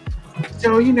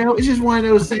 So, it's just one of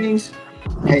those things.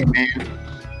 Hey, man,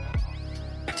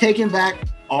 taking back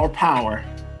our power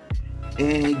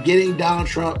and getting Donald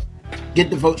Trump, get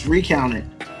the votes recounted,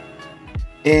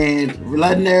 and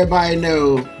letting everybody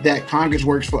know that Congress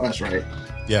works for us, right?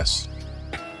 Yes.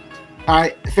 All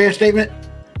right, fair statement?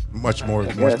 Much more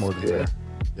than fair.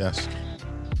 Yes.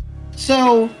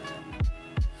 So,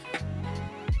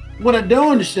 what I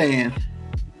don't understand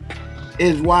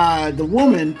is why the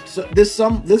woman, this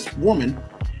woman,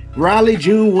 Riley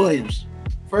June Williams.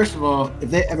 First of all,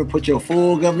 if they ever put your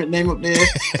full government name up there,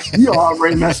 you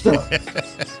already messed up.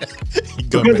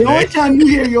 Because the only time you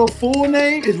hear your full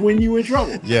name is when you in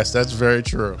trouble. Yes, that's very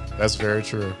true. That's very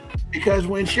true. Because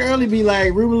when Shirley be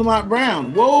like, Ruben Lamont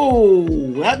Brown, whoa,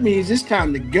 that means it's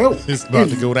time to go. It's about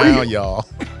to go down, y'all.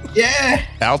 Yeah.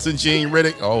 Alton Gene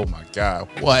Riddick. Oh my God.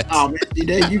 What? Oh man,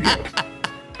 there you go.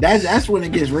 That's when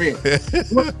it gets real.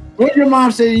 What did your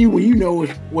mom say to you when you know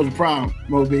was a problem,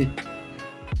 Moby?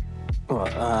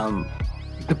 Well,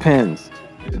 depends.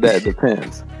 That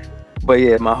depends. But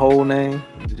yeah, my whole name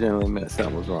generally meant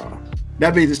something was wrong.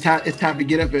 That means it's time to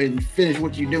get up and finish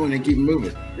what you're doing and keep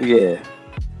moving. Yeah.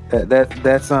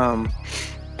 That's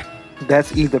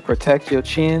either protect your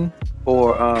chin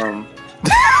or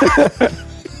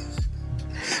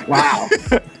Wow.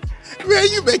 Man,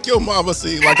 you make your mama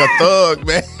seem like a thug,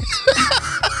 man.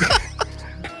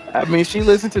 I mean, she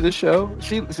listened to the show.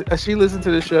 She listened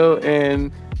to the show,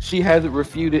 and she hasn't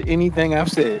refuted anything I've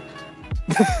said.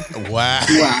 Wow.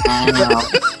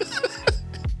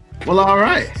 Well, all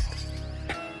right.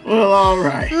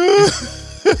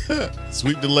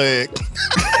 Sweep the leg.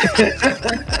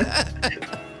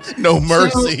 No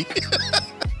mercy.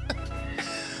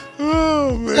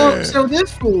 Oh man. So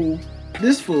this fool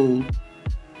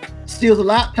steals a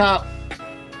laptop.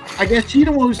 I guess she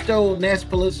the one who stole Nancy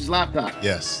Pelosi's laptop.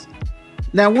 Yes.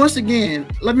 Now, once again,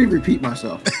 let me repeat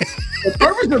myself. The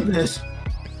purpose of this,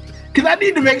 because I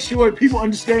need to make sure people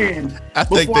understand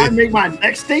before I make my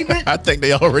next statement. I think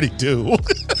they already do.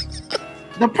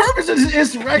 The purpose of this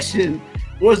insurrection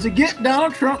was to get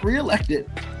Donald Trump reelected,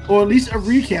 or at least a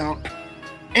recount,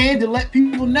 and to let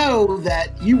people know that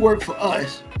you work for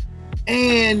us,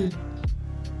 and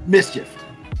mischief.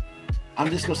 I'm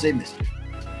just going to say mischief.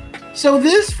 So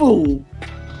this fool,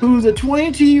 who's a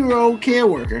 22-year-old care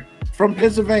worker from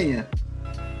Pennsylvania,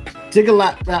 took a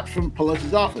laptop from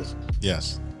Pelosi's office.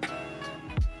 Yes.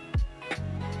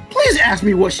 Please ask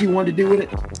me what she wanted to do with it.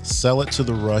 Sell it to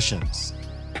the Russians.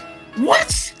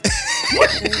 What? What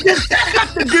does that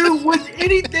have to do with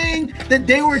anything that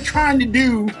they were trying to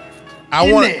do? I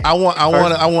want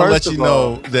to let you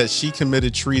know that she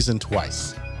committed treason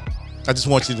twice. I just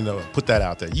want you to know. Put that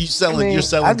out there. You're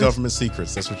selling government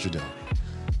secrets. That's what you're doing.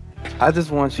 I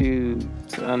just want you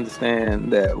to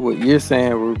understand that what you're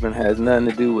saying, Ruben, has nothing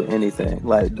to do with anything.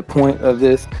 Like, the point of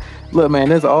this, look, man,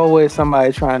 there's always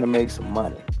somebody trying to make some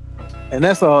money. And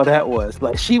that's all that was.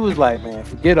 Like, she was like, man,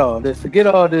 forget all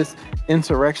this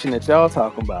insurrection that y'all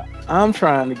talking about. I'm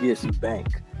trying to get some bank.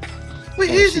 But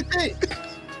here's the thing.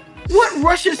 What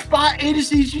Russian spy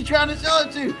agency is she trying to sell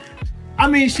it to? I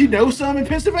mean, she knows some in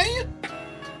Pennsylvania?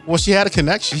 Well, she had a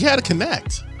connection. She had to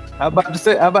connect. I about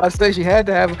to say she had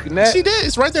to have a connect. She did.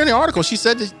 It's right there in the article. She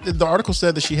said that the article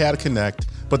said that she had a connect,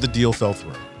 but the deal fell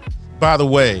through. By the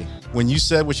way, when you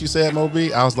said what you said,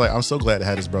 Moby, I was like, I'm so glad to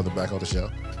have his brother back on the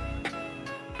show.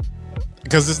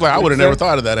 Because it's like, I would have never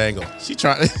thought of that angle. She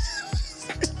trying to...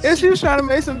 Yeah, she was trying to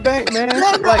make some bank, man.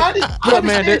 Look,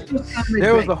 man,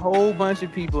 there was a whole bunch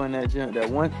of people in that gym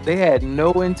that they had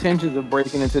no intentions of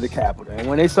breaking into the Capitol. And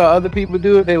when they saw other people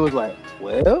do it, they was like,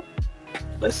 well,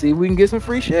 let's see if we can get some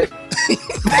free shit.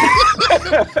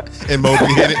 And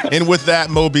with that,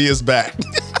 Moby is back.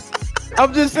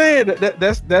 I'm just saying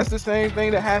that's the same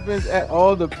thing that happens at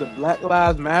all the Black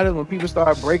Lives Matter. When people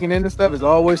start breaking into stuff, it's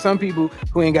always some people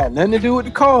who ain't got nothing to do with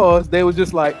the cause. They were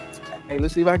just like, hey,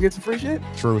 let's see if I can get some free shit.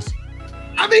 Truth.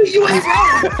 I mean, you ain't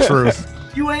wrong. Truth.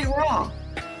 You ain't wrong.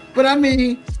 But I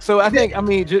mean... So I think,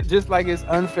 just like it's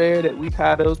unfair that we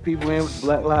tie those people in with the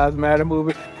Black Lives Matter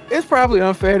movement, it's probably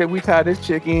unfair that we tie this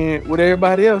chick in with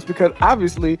everybody else, because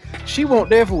obviously she wasn't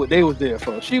there for what they was there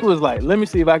for. She was like, let me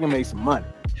see if I can make some money.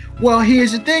 Well,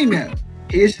 here's the thing now.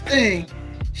 Here's the thing.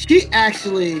 She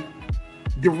actually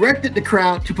directed the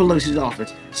crowd to Pelosi's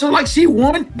office. So, like, she,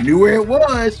 one, knew where it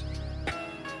was.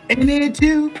 And then,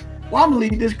 two, well, I'm going to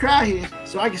leave this crowd here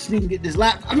so I can sneak and get this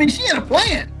laptop. I mean, she had a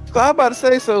plan. So I'm about to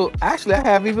say, so actually I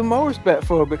have even more respect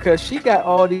for her because she got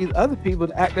all these other people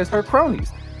to act as her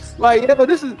cronies. Like, yo,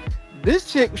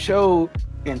 this chick showed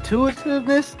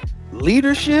intuitiveness,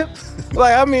 leadership.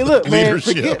 Like, I mean, look, man,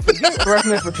 forget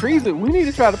reference for treason. We need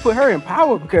to try to put her in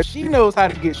power because she knows how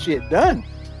to get shit done.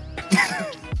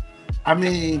 I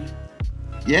mean,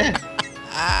 yeah.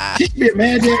 She should be a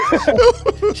manager.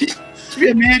 She should be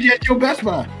a manager at your Best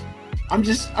Buy. I'm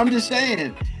just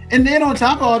saying. And then on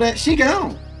top of all that, she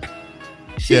gone.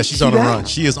 She's on the run.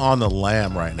 She is on the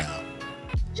lam right now.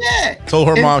 Yeah. Told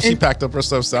her mom she packed up her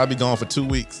stuff, so I'll be gone for 2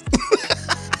 weeks.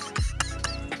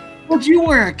 But you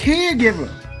were a caregiver.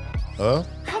 Huh?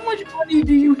 How much money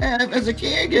do you have as a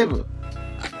caregiver?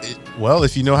 Well,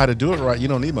 if you know how to do it right, you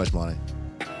don't need much money.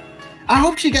 I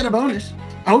hope she got a bonus.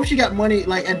 I hope she got money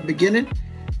like at the beginning.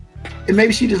 And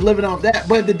maybe she just living off that.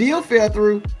 But if the deal fell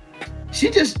through, she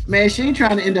ain't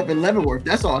trying to end up in Leavenworth.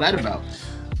 That's all that about.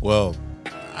 Well,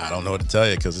 I don't know what to tell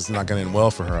you because it's not going to end well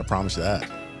for her. I promise you that.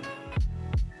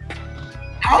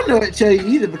 I don't know what to tell you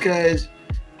either because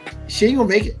she ain't going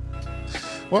to make it.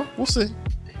 Well, we'll see.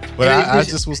 But I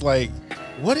just was like,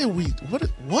 what?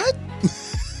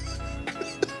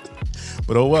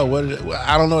 But oh well,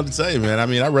 I don't know what to tell you, man. I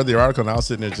mean, I read the article and I was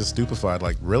sitting there just stupefied.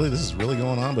 Like, really? This is really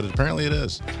going on? But apparently it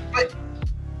is.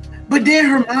 But then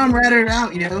her mom ratted her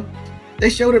out, you know. They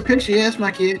showed her picture. Yes,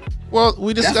 my kid. Well,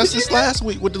 we discussed this last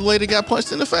week with the lady got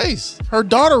punched in the face. Her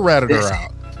daughter ratted her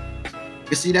out.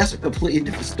 You see, that's a completely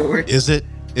different story. Is it?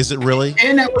 Is it really?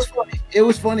 And that was funny. It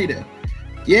was funny though.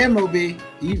 Yeah, Moby,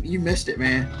 you missed it,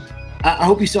 man. I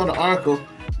hope you saw the article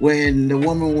when the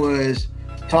woman was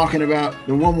talking about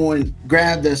the woman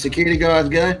grabbed the security guard's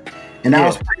gun, and I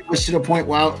was pretty much to the point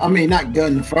where not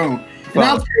gun, the phone. And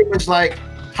I was pretty much like,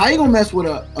 how you gonna mess with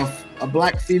a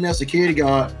black female security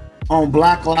guard on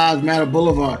Black Lives Matter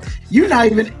Boulevard?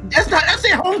 That's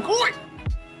their home court.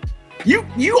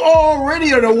 You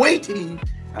already are the away team.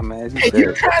 And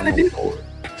you're trying to do it.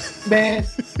 Man,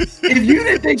 if you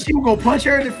didn't think she was gonna punch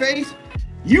her in the face,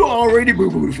 you already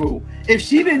boo-boo the fool. If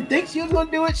she didn't think she was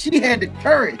gonna do it, she had the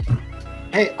courage.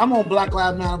 Hey, I'm on Black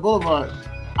Lives Matter Boulevard.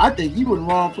 I think you were in the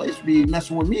wrong place to be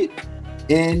messing with me.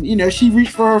 And she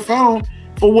reached for her phone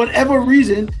for whatever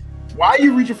reason. Why are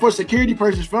you reaching for a security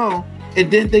person's phone and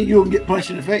didn't think you would get punched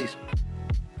in the face?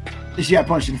 And she got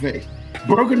punched in the face.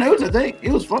 Broke her nose, I think.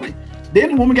 It was funny. Then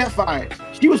the woman got fired.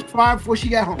 She was fired before she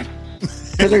got home.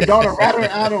 Because her daughter ratted her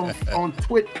out on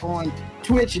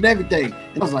Twitch and everything.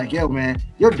 And I was like, yo, man,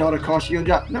 your daughter cost you your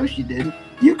job. No, she didn't.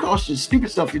 You cost your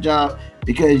stupid stuff your job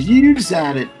because you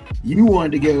decided you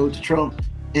wanted to go to Trump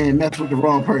and mess with the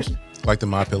wrong person. Like the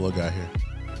MyPillow guy here.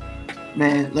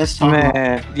 Man, let's talk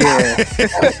about yeah.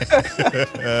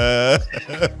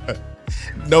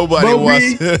 Nobody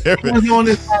was on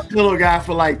this MyPillow guy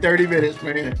for like 30 minutes,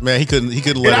 man. Man, he couldn't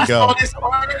let it go. I saw this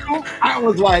article. I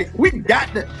was like, we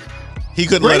got to. He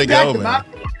couldn't let it go, man.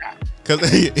 Because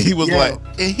he was Yeah. like,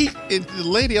 and the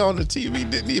lady on the TV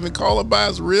didn't even call him by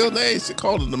his real name. She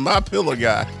called him the My Pillow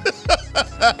guy.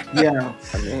 Yeah.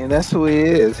 I mean, that's who he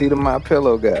is. He the My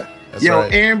Pillow guy. That's Yo,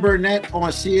 right. Aaron Burnett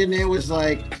on CNN was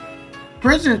like,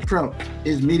 President Trump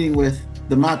is meeting with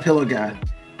the My Pillow guy.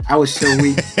 I was so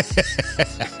weak.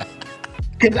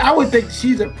 Because I would think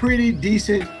she's a pretty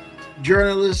decent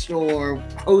journalist or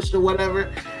host or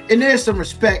whatever. And there's some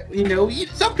respect, you know.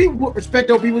 Some people put respect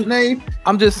on people's name.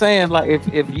 I'm just saying, like,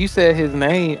 if you said his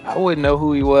name, I wouldn't know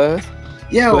who he was.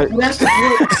 Yo, But- that's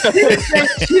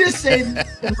she didn't say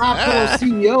the My Pillow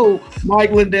CEO,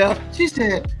 Mike Lindell. She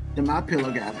said the My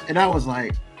Pillow guy. And I was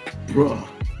like, bruh.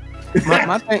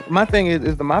 My thing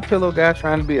is the My Pillow guy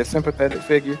trying to be a sympathetic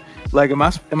figure? Like, am I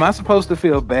supposed to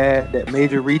feel bad that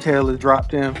major retailers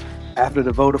dropped him after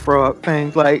the voter fraud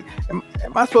thing? Like, am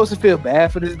I supposed to feel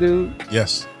bad for this dude?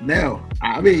 Yes. No,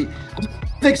 I mean,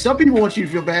 I think some people want you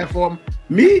to feel bad for them.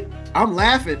 Me, I'm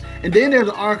laughing. And then there's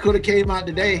an article that came out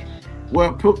today where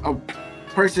a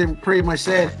person pretty much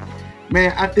said,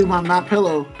 man, I threw my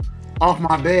pillow off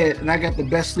my bed and I got the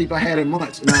best sleep I had in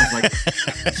months. And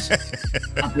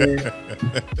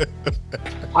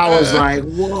I was like,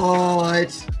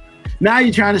 what? Now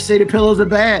you're trying to say the pillows are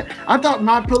bad. I thought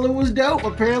My Pillow was dope.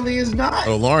 Apparently it's not.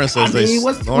 Oh, Lauren says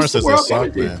what's Lauren the says they world suck,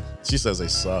 gonna do? man. She says they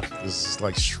suck. This is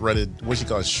like shredded. What she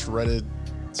calls shredded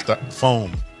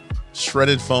foam.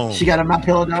 Shredded foam. She got a My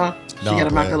Pillow, dog? She got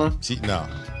a My man. Pillow?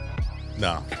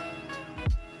 No.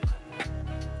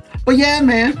 But yeah,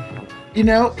 man, you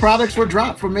know, products were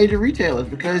dropped from major retailers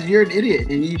because you're an idiot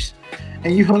and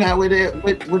you hung out with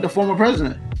the former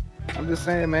president. I'm just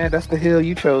saying, man, that's the hill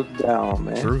you chose to die on,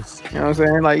 man. Truth. You know what I'm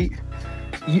saying? Like,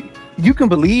 you can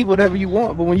believe whatever you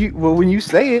want, but when you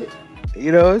say it,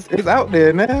 you know, it's out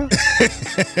there now.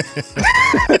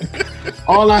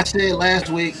 All I said last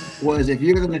week was, if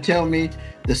you're going to tell me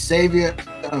the savior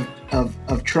of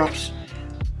Trump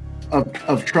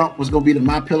was going to be the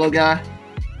My Pillow guy,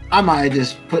 I might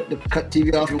just cut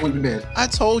TV off and went to bed. I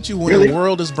told you, when Really? the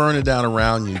world is burning down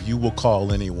around you, you will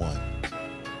call anyone.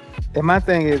 And my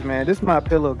thing is, man, this My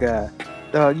Pillow guy,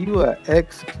 dog, you are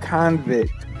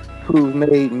ex-convict who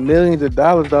made millions of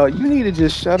dollars, dog. You need to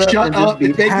just shut up and just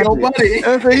be take happy. your money. You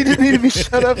know what I'm saying? You just need to be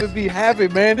shut up and be happy,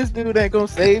 man. This dude ain't gonna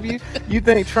save you. You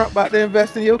think Trump about to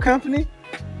invest in your company?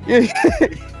 Yeah.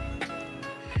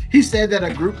 He said that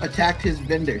a group attacked his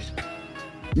vendors.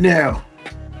 No.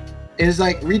 It's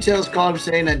like retailers called him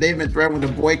saying that they've been threatened with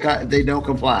a boycott if they don't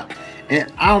comply.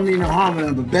 And I don't mean no harm to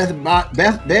them, but Bed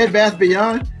Bath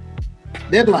Beyond,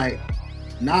 they're like,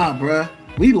 nah, bruh,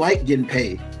 we like getting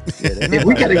paid. If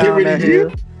we gotta get rid of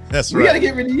you, That's we gotta right.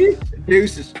 get rid of you.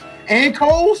 Deuces. And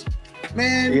Kohl's,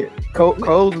 man. Yeah,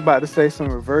 Cole's about to say some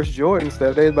reverse Jordan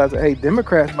stuff. They about to say, hey,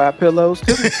 Democrats buy pillows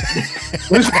too.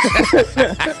 Like,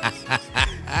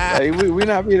 we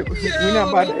not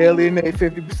about to alienate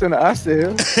 50% of our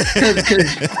sales.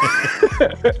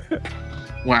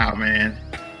 Wow, man.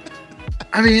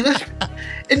 I mean,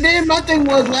 and then my thing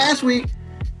was last week,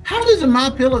 how does the My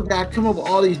Pillow guy come up with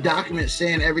all these documents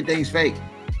saying everything's fake?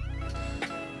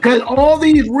 Because all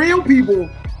these real people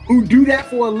who do that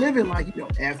for a living, like, you know,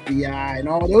 FBI and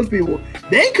all those people,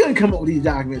 they couldn't come up with these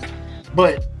documents.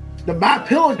 But the My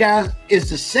Pillow guy is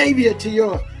the savior to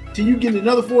you getting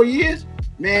another 4 years.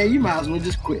 Man, you might as well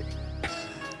just quit.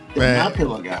 The Man. My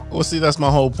Pillow guy. Well, see, that's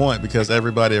my whole point, because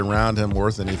everybody around him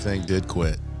worth anything did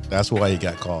quit. That's why he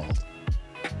got called.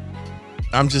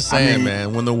 I'm just saying,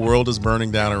 man, when the world is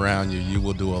burning down around you, you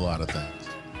will do a lot of things.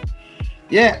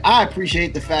 Yeah, I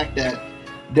appreciate the fact that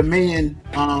Dominion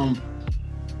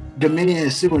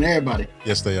is suing everybody.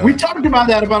 Yes, they are. We talked about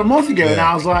that about a month ago, and Yeah,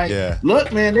 I was like, yeah.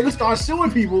 look, man, they're gonna start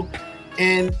suing people,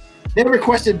 and they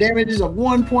requested damages of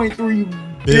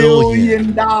 $1.3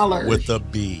 billion With a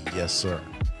B. Yes, sir.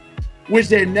 which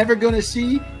they're never gonna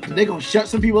see. They're gonna shut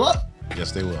some people up,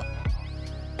 Yes, they will.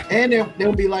 and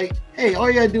they'll be like, hey, all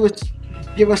you gotta do is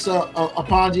give us a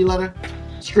apology letter,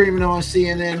 streaming on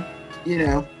CNN, you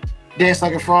know, dance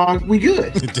like a frog, we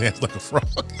good. Dance like a frog.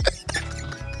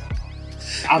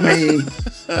 I mean,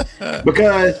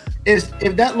 because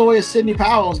if that lawyer Sidney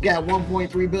Powell's got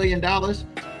 $1.3 billion,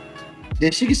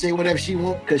 then she can say whatever she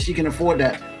wants because she can afford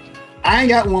that. I ain't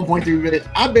got 1.3 billion.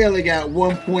 I barely got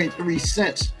 1.3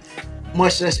 cents,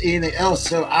 much less anything else.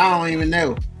 So I don't even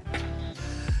know.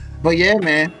 But yeah,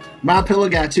 man, My Pillow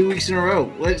got 2 weeks in a row.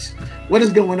 What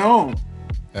is going on?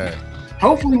 Hey,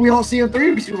 Hopefully we don't see him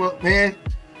 3 weeks in a row, man.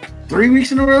 3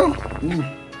 weeks in a row. Ooh.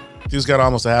 he's got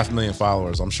almost 500,000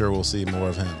 followers. I'm sure we'll see more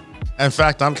of him. In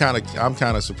fact, I'm kind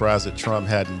of surprised that Trump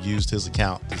hadn't used his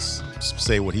account to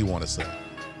say what he wanted to say.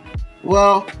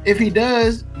 Well, if he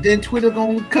does, then Twitter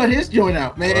gonna cut his joint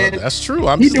out, man. Well, that's true.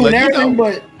 I'm He's just doing letting you everything, know.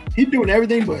 but he's doing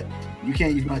everything, but you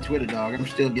can't use my Twitter, dog. I'm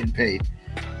still getting paid.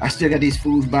 I still got these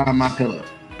fools buying my pillow.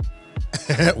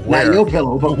 Where? Not your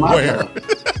pillow, but my Where? pillow.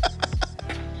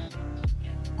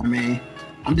 I mean,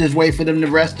 I'm just waiting for them to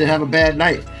rest to have a bad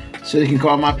night so they can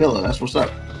call my pillow. That's what's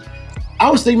up. I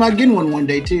was thinking about getting one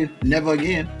day too. Never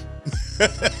again.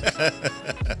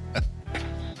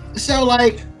 So,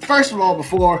 like, first of all,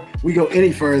 before we go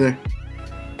any further,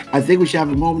 I think we should have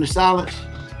a moment of silence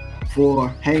for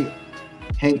Hank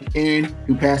Aaron,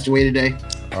 who passed away today.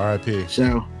 R.I.P.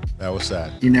 So, That was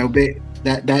sad. you know,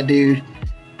 that dude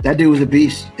was a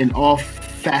beast in all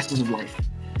facets of life.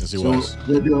 Yes, he So was.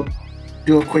 we'll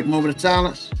do a quick moment of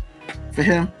silence for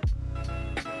him.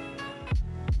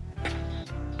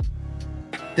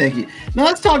 Thank you. Now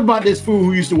let's talk about this fool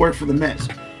who used to work for the Mets.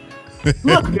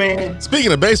 Look, man.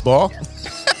 Speaking of baseball,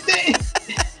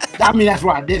 I mean, that's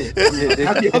why I did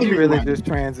it. Did you really just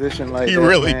transition like He that,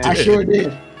 really man? I sure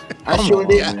did. I Come sure on,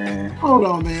 did. man. Hold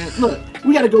on, man. Look,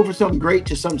 we got to go from something great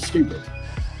to something stupid.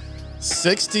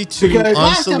 62 Because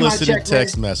last time I unsolicited checked,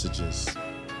 text messages.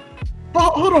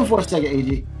 But hold on for a second,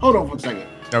 AG. Hold on for a second.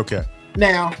 Okay.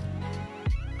 Now,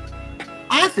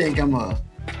 I think I'm a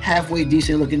halfway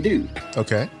decent looking dude.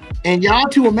 Okay. And y'all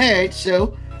two are married,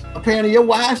 so apparently your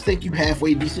wives think you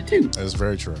halfway decent too. That's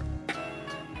very true.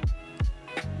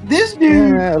 This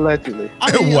dude, Yeah, allegedly.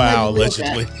 I mean, Wow,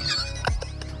 allegedly. allegedly.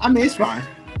 I mean, it's fine.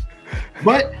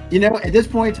 But, you know, at this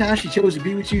point in time, she chose to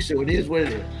be with you, so it is what it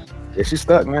is. Yeah, she's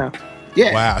stuck now.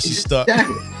 Yeah. Wow, she's stuck.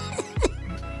 Exactly.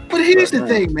 But here's the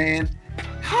thing, man.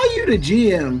 How you the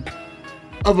GM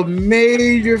of a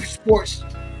major sports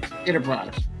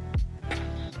enterprise?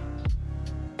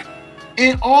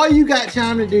 And all you got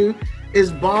time to do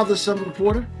is bother some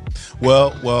reporter?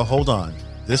 Well, hold on.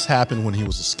 This happened when he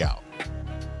was a scout.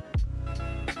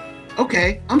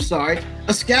 Okay, I'm sorry.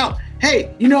 A scout.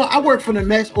 Hey, you know, I work for the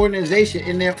Mets organization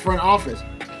in their front office.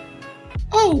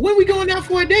 Oh, when we going out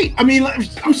for a date? I mean,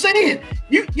 I'm saying,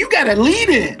 you got a lead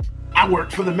in. I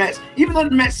work for the Mets. Even though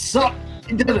the Mets suck,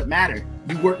 it doesn't matter.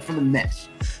 You work for the Mets.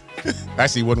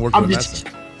 Actually, he wasn't working I'm on just,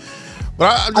 that.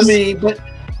 But I mean, but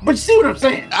you see what I'm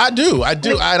saying? I do.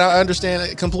 I understand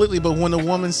it completely. But when a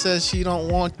woman says she don't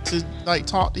want to like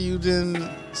talk to you, then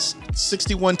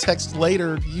 61 texts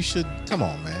later, you should come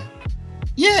on, man.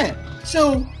 Yeah.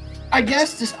 So I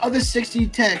guess this other 60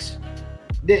 texts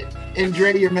that, and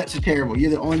Dre, your Mets are terrible.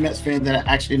 You're the only Mets fan that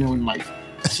I actually know in life.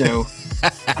 So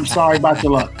I'm sorry about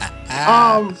your luck.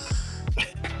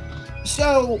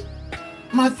 So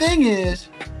my thing is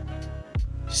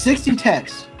 60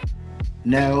 texts.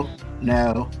 No,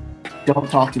 don't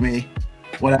talk to me.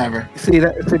 Whatever. See,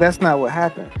 that's not what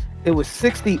happened. It was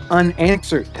 60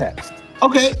 unanswered texts.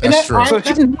 Okay, That's and true. all So right,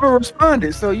 she never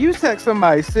responded. So you text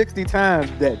somebody 60 times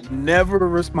that never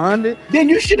responded. then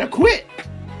you should have quit.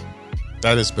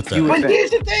 That is pathetic. You would But think.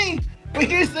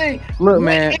 here's the thing. Look, When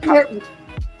man, in your-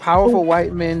 Powerful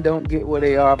white men don't get where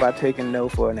they are by taking no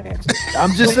for an answer.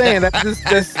 I'm just saying that's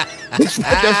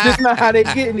just not how they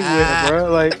get anywhere,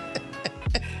 bro. Like,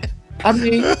 I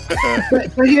mean,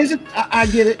 but here's I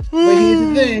get it.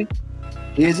 But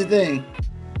here's the thing.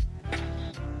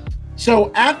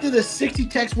 So after the 60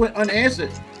 texts went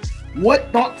unanswered,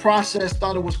 what thought process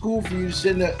thought it was cool for you to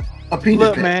send a penis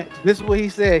look, pic? man, this is what he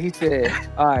said. He said,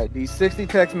 "All right, these 60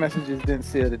 text messages didn't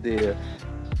seal the deal.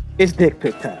 It's dick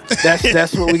pic time.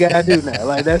 That's what we gotta do now.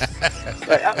 Like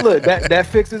look, that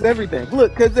fixes everything.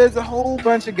 Look, because there's a whole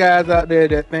bunch of guys out there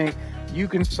that think you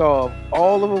can solve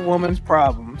all of a woman's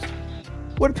problems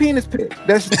with a penis pic.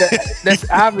 That's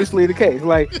obviously the case.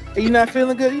 Like, are you not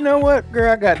feeling good? You know what,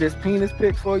 girl? I got this penis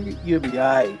pic for you. You'll be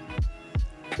all right.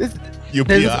 You'll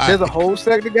be all There's a right. whole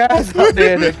set of guys out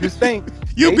there that just think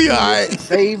You'll they be can all right.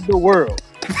 save the world.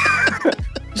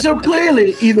 So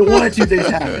clearly, either one or two things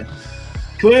happened.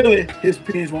 Clearly, his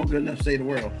penis won't good enough to save the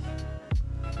world.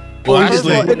 Well, First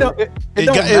of actually, all, it don't it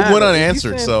matter. went If you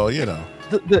unanswered, send- so you know.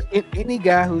 any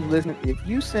guy who's listening, if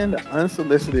you send an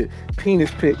unsolicited penis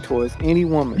pic towards any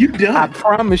woman, You done. I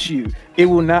promise you, it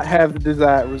will not have the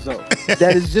desired result.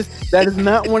 That is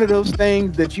not one of those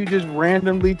things that you just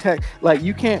randomly text. Like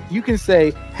you can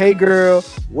say, "Hey girl,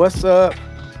 what's up?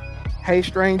 Hey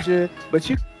stranger," but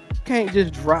you can't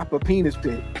just drop a penis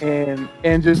pic and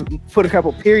just put a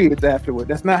couple periods afterward.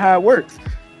 That's not how it works.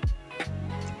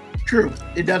 True,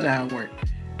 it doesn't how it works.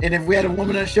 And if we had a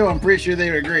woman on the show, I'm pretty sure they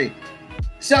would agree.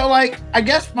 So, like, I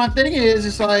guess my thing is,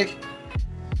 it's like,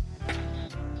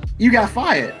 you got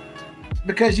fired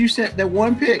because you sent that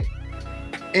one pic.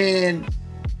 And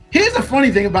here's the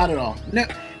funny thing about it all. Now,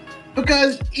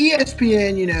 because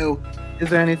ESPN, you know, Is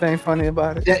there anything funny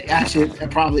about it? That actually, it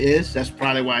probably is. That's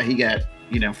probably why he got,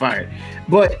 fired.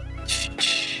 But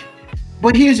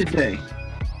here's the thing.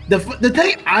 The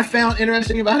thing I found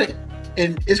interesting about it,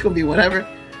 and it's gonna be whatever.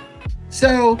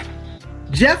 So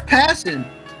Jeff Passan,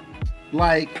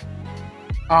 got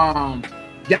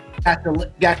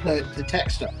the tech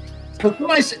stuff. So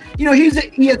somebody said, he's an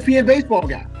ESPN baseball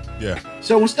guy. Yeah.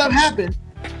 So when stuff happened,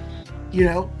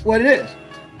 what it is.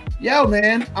 Yo,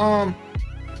 man,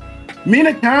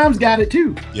 Mina Kimes got it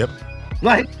too. Yep.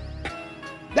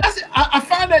 That's I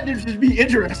find that to just be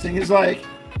interesting. It's like,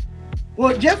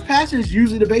 well, Jeff Passan is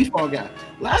usually the baseball guy.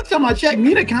 Last time I checked,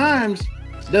 Mina Kimes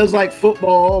does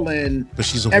football but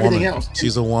she's a everything woman. else.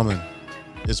 She's a woman.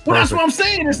 It's perfect. Well, that's what I'm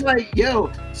saying. It's like,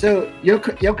 yo, so your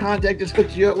contact just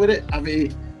hooked you up with it. I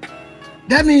mean,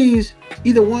 that means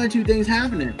either one or two things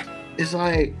happening. It's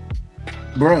like,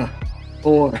 bruh,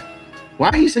 or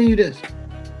why he sending you this?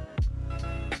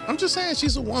 I'm just saying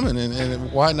she's a woman,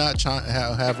 and why not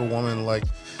have a woman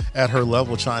at her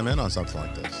level chime in on something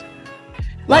like this?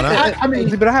 I mean,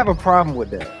 but I have a problem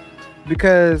with that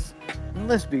because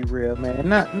let's be real, man.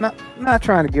 Not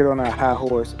trying to get on our high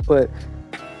horse, but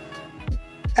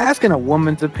asking a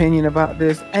woman's opinion about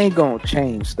this ain't gonna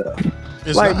change stuff.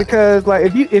 It's not. Because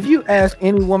if you ask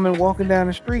any woman walking down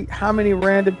the street, how many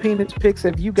random penis pics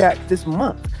have you got this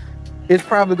month? It's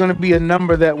probably going to be a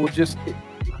number that will just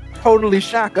totally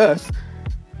shock us.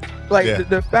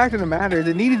 The fact of the matter is,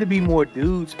 it needed to be more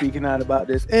dudes speaking out about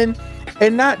this, and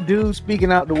not dudes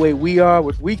speaking out the way we are,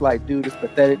 which we dude, it's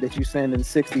pathetic that you send in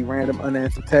 60 random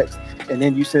unanswered texts and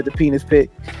then you send the penis pic.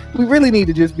 We really need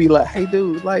to just be like, hey,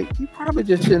 dude, you probably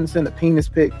just shouldn't send a penis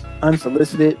pic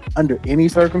unsolicited under any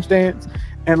circumstance,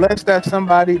 unless that's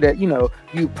somebody that you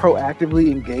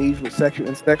proactively engage with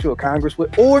sexual congress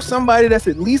with, or somebody that's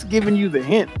at least giving you the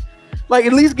hint.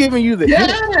 At least giving you the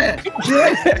hint.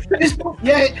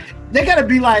 They gotta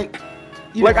be I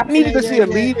needed to see a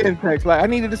lead-in text. I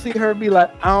needed to see her be like,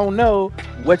 I don't know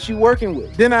what you working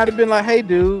with. Then I'd have been like, hey,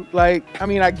 dude, I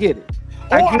get it.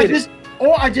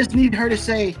 I just need her to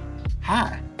say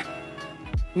hi.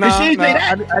 No, I need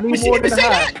more than a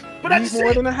hi. But I need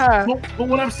more than a hi. But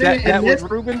what I'm saying that was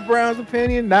Ruben Brown's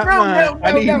opinion, not mine.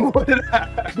 I need more than a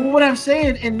hi. But what I'm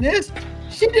saying in this,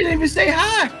 she didn't even say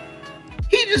hi.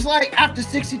 He just after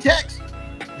 60 texts,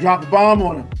 drop a bomb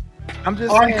on him. I'm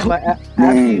just saying,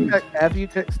 after you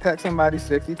text somebody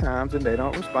 60 times and they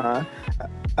don't respond,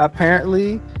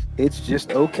 apparently it's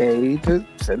just okay to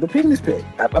send a penis pic.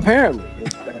 Apparently,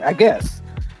 I guess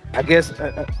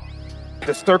the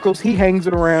circles he hangs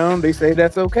it around, they say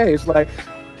that's okay. It's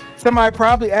somebody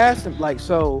probably asked him,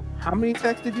 so how many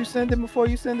texts did you send him before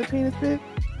you send the penis pic?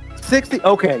 60?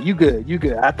 Okay, you good.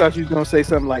 I thought you was going to say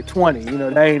something like 20.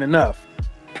 That ain't enough.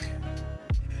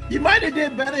 You might have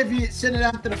did better if you sent it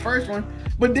after the first one.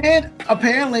 But then,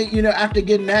 apparently, after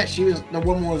getting that, the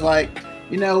woman was like,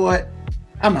 you know what?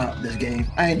 I'm out of this game.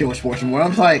 I ain't doing sports anymore.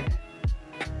 I'm like,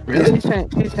 really? She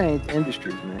changed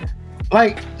industries, man.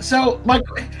 I'm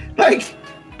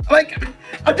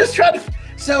just trying to...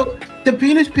 So, the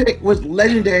penis pic was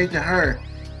legendary to her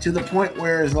to the point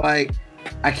where it's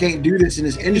I can't do this in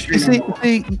this industry anymore.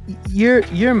 See,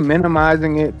 you're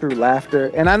minimizing it through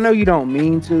laughter, and I know you don't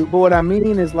mean to, but what I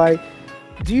mean is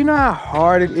do you know how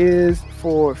hard it is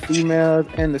for females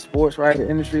in the sports writer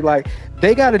industry?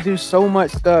 They got to do so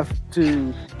much stuff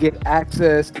to get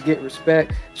access, to get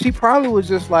respect. She probably was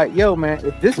just yo, man,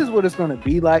 if this is what it's going to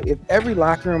be if every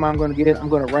locker room I'm going to get, I'm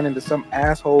going to run into some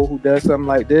asshole who does something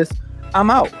like this, I'm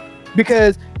out.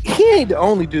 Because he ain't the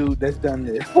only dude that's done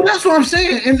this. Well, that's what I'm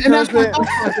saying. And that's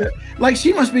what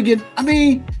she must be getting. I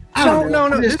mean, I don't know.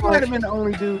 No. This might have been the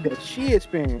only dude that she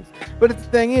experienced. But the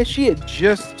thing is, she had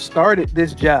just started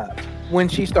this job when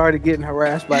she started getting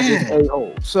harassed by this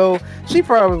a-hole. So she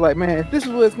probably was like, man, if this is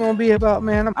what it's going to be about,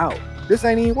 man, I'm out. This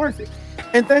ain't even worth it.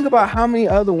 And think about how many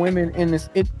other women in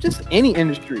just any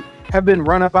industry have been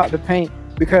run up out the paint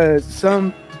because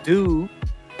some dude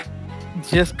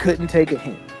just couldn't take a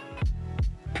hint.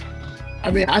 I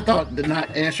mean, I thought the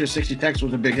not answer 60 texts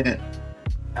was a big hit.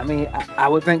 I mean, I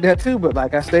would think that too, but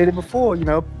like I stated before,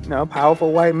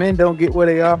 powerful white men don't get where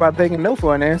they are by taking no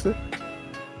for an answer.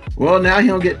 Well, now he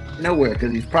don't get nowhere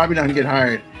because he's probably not gonna get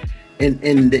hired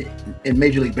in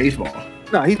Major League Baseball.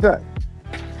 No, he's not.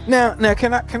 Now,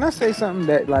 can I say something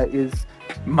that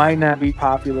might not be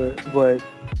popular, but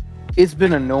it's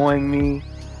been annoying me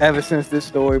ever since this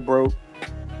story broke.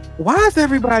 Why is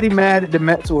everybody mad at the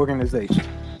Mets organization?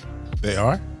 They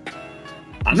are?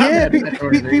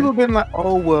 People have been like,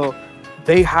 oh, well,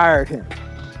 they hired him.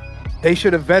 They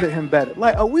should have vetted him better.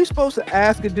 Are we supposed to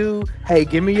ask a dude, hey,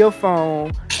 give me your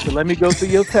phone. So let me go through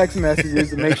your text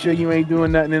messages and make sure you ain't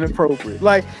doing nothing inappropriate.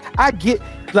 Like, I get,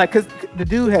 like, because the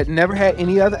dude had never had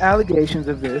any other allegations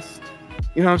of this.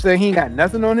 You know what I'm saying? He ain't got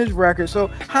nothing on his record. So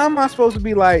how am I supposed to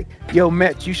be like, yo,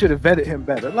 Mets, you should have vetted him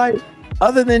better? Like,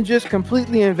 other than just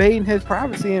completely invading his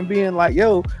privacy and being like,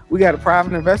 yo, we got a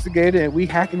private investigator and we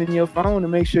hacking in your phone to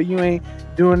make sure you ain't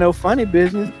doing no funny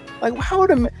business. Like, how would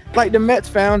the Mets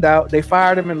found out, they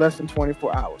fired him in less than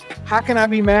 24 hours. How can I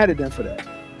be mad at them for that?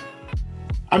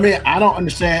 I mean, I don't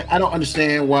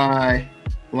understand why,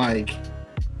 like,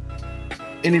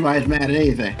 anybody's mad at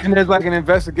anything. And there's like an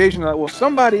investigation like, well,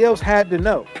 somebody else had to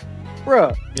know.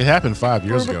 Bruh. It happened 5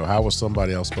 years ago. How was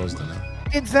somebody else supposed to know?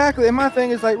 Exactly. And my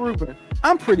thing is like, Ruben,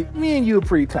 me and you are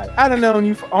pretty tight. I've known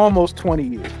you for almost 20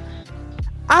 years.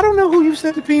 I don't know who you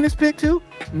sent the penis pic to,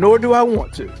 nor do I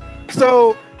want to.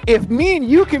 So if me and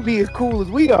you can be as cool as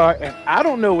we are, and I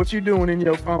don't know what you're doing in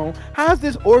your phone, how's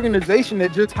this organization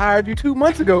that just hired you 2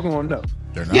 months ago going to know?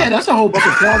 They're not. Yeah, that's a whole bunch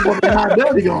of plausible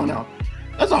deniability going on.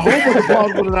 That's a whole bunch of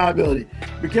plausible deniability.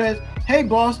 Because, hey,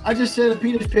 boss, I just sent a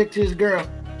penis pic to his girl,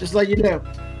 just like you know.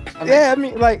 I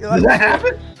mean, like does that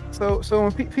happen? So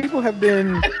when people have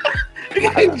been,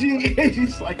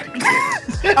 He's like,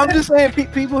 I'm just saying,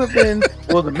 people have been.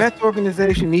 Well, the Mets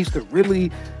organization needs to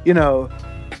really,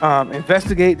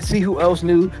 investigate to see who else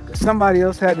knew. Because somebody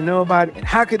else had to know about it, and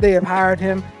how could they have hired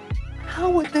him?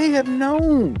 How would they have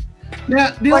known?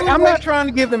 Now, I'm not trying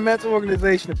to give the Mets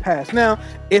organization a pass. Now,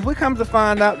 if we come to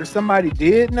find out that somebody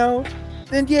did know,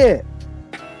 then yeah,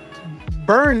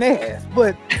 burn their ass.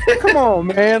 But come on,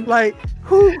 man, like.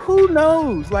 Who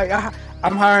knows? Like,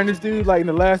 I'm hiring this dude like in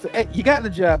the last. Hey, you got the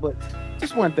job, but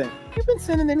just one thing: you've been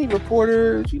sending any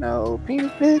reporters,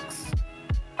 penis pics,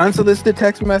 unsolicited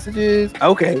text messages?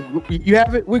 Okay, you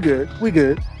have it. We're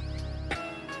good.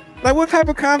 Like, what type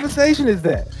of conversation is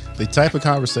that? The type of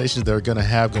conversations they're going to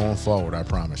have going forward. I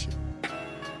promise you.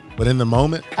 But in the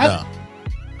moment, no.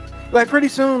 Like, pretty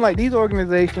soon, like these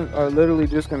organizations are literally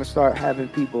just going to start having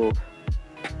people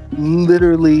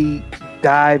literally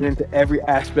dive into every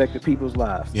aspect of people's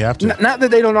lives. You have to. Not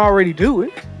that they don't already do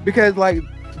it, because like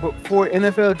before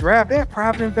NFL draft, they have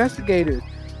private investigators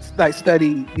like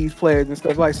study these players and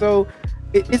stuff like. So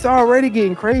it's already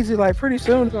getting crazy. Like pretty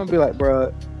soon it's gonna be like,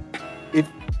 bro, if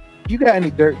you got any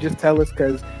dirt, just tell us,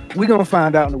 because we're gonna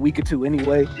find out in a week or two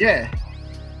anyway. Yeah,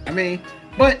 I mean,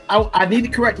 but I need to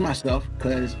correct myself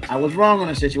because I was wrong on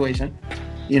the situation.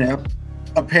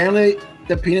 Apparently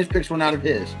the penis pics were not of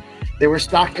his. They were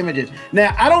stock images.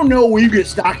 Now, I don't know where you get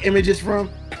stock images from.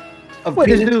 What,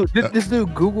 this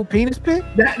dude Google penis pic?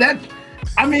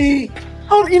 I mean...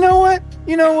 Oh, you know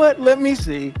what? Let me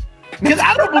see. Because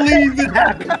I don't believe this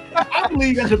happened. I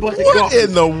believe that's a bunch of What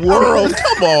in the world?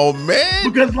 Come on,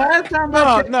 man. Because last time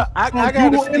I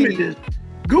got Google Images,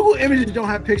 Google Images don't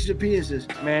have pictures of penises.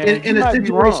 Man, in a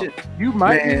situation. You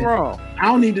might be wrong. I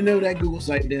don't need to know that Google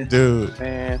site then. Dude.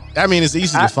 Man. I mean, it's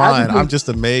easy to find. I'm just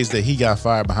amazed that he got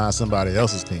fired behind somebody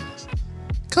else's penis.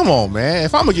 Come on, man.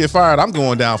 If I'm going to get fired, I'm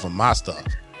going down for my stuff.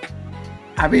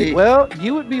 I mean... Well,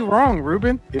 you would be wrong,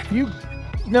 Ruben. If you...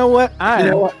 You know what?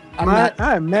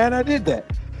 I'm mad I did that.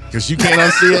 Because you can't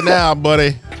unsee it now,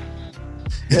 buddy.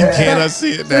 You can't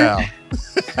unsee it now.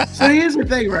 So here's the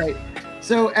thing, right?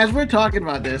 So as we're talking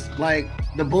about this, like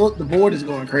the board is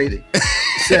going crazy.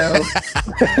 So,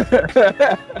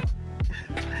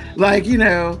 like,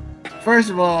 first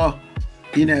of all,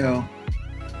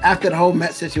 after the whole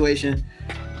Mets situation,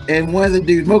 and one of the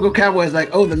dudes, Moco Cowboy, is like,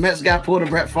 oh, the Mets got pulled to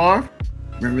Brett Favre.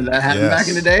 Remember that happened back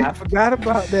in the day? I forgot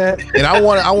about that. And I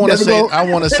want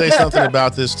to say something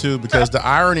about this too, because the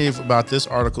irony about this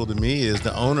article to me is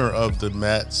the owner of the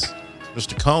Mets,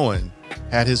 Mr. Cohen,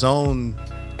 had his own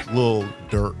little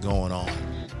dirt going on.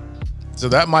 So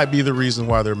that might be the reason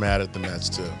why they're mad at the Mets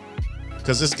too.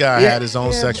 Because this guy had his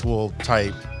own sexual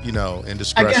type,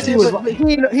 indiscretion. I guess he was.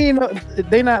 He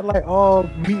they not like all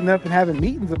meeting up and having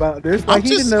meetings about this. Like, he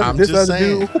didn't know this other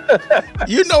dude.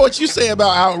 You know what you say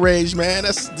about outrage, man.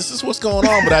 This is what's going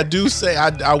on. But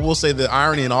I will say the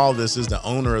irony in all this is the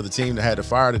owner of the team that had to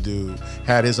fire the dude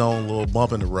had his own little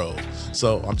bump in the road.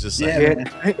 So I'm just saying.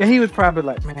 Yeah, and he was probably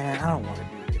like, man, I don't want to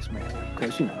do this, man,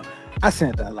 because I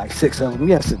sent out like 6 of them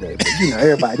yesterday, but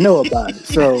everybody know about it,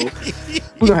 so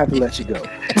we're gonna have to let you go.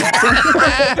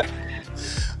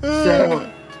 So,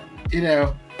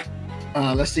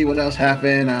 let's see what else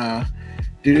happened.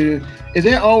 Is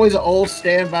there always an old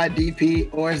standby DP,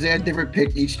 or is there a different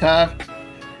pick each time?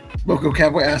 Moco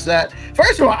Cowboy asked that.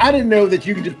 First of all, I didn't know that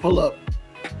you could just pull up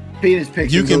penis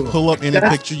pictures. You can pull up any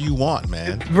picture you want,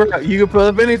 man. You can pull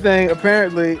up anything,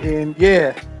 apparently, and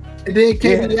yeah. And then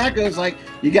KB Yako is like,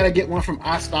 you got to get one from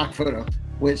iStock Photo.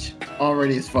 which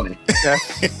already is funny.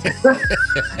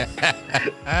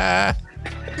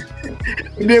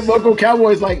 And then Local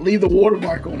Cowboys like leave the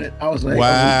watermark on it. I was like,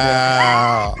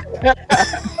 wow.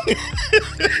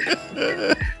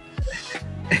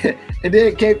 And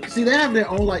then see, they have their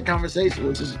own like conversation,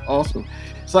 which is awesome.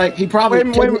 It's like he probably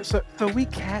Wait a minute. So we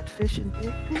catfishing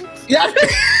dick pics? Yeah.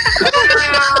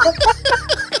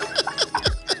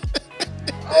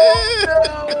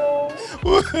 Oh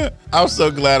no! I'm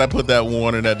so glad I put that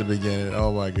warning at the beginning.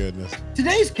 Oh my goodness.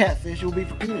 Today's catfish will be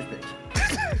for penis pics.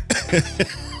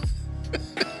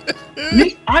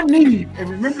 And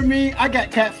remember me, I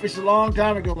got catfish a long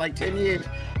time ago, like 10 years.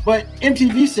 But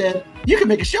MTV said, you can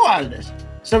make a show out of this.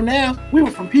 So now we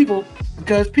went from people,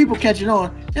 because people catching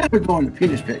on, now we're going to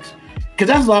penis pics. Because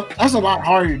that's a lot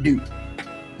harder to do.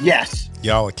 Yes.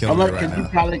 Y'all are killing me right now.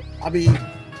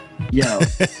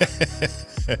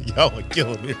 Y'all are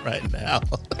killing me right now.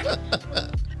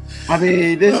 I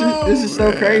mean, this is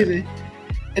so crazy.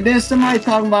 And then somebody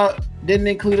talking about didn't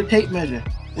include a tape measure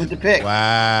with the pic.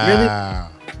 Wow. Really?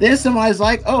 Then somebody's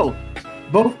like, oh,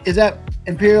 both is that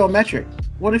imperial metric?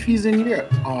 What if he's in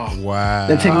Europe? Oh, wow.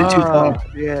 They're taking it too far.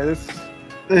 Yeah, this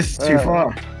is too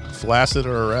far. Flaccid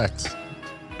or erect?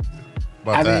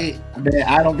 I mean,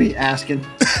 I don't be asking.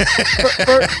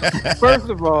 First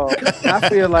of all, I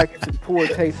feel like it's in poor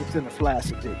taste. It's in a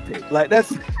flaccid dick pic. Like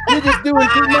you're just doing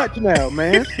too much now,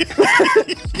 man.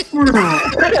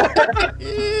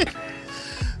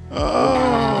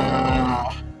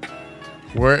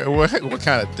 What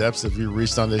kind of depths have you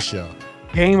reached on this show?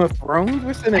 Game of Thrones?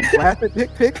 We're sending flaccid dick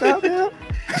pics out there?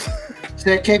 So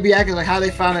it can't be acting like how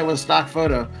they found it was a stock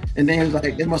photo. And then it was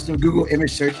like, they must have Google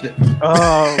image searched it.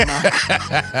 Oh,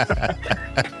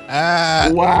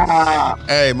 my. Wow.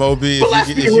 Hey, Moby,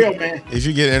 man. If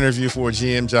you get an interview for a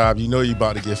GM job, you know you're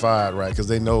about to get fired, right? Because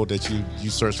they know that you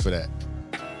searched for that.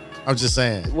 I'm just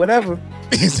saying. Whatever.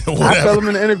 Whatever. I tell them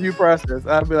in the interview process,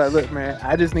 I'll be like, look, man,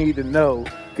 I just need to know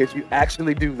because you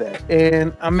actually do that.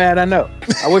 And I'm mad I know.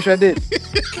 I wish I didn't.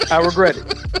 I regret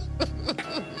it.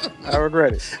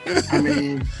 I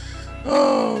mean,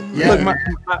 yeah.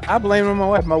 Look, I blame it on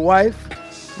my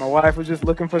wife. My wife was just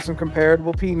looking for some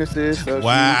comparable penises. So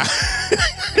wow.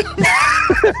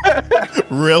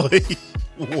 Really?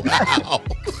 Wow.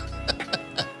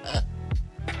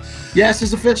 Yes,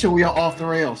 it's official. We are off the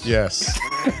rails. Yes.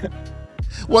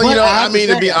 Well,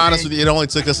 to be honest with you, it only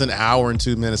took us an hour and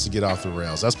 2 minutes to get off the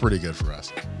rails. That's pretty good for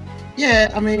us.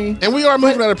 Yeah, I mean, and we are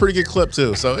moving at a pretty good clip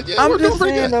too. So yeah, I'm just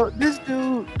saying though, this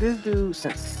dude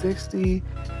sent 60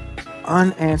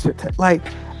 unanswered like,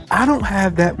 I don't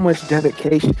have that much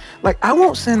dedication. Like, I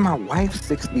won't send my wife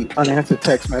 60 unanswered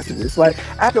text messages. Like,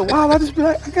 after a while, I just be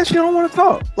like, I guess you don't want to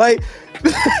talk. Like,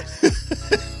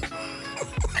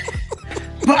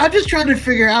 but I just trying to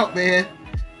figure out, man.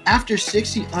 After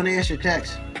 60 unanswered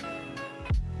texts,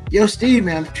 yo, Steve,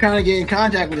 man, I'm trying to get in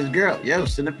contact with this girl. Yo,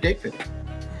 send up a dick pic.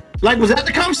 Like, was that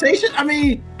the conversation? I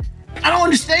mean, I don't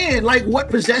understand. Like,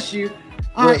 what possessed you?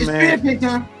 All right, it's penis pic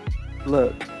time.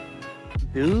 Look,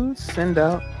 dudes send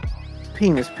out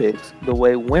penis pics the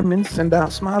way women send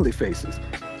out smiley faces.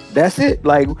 That's it.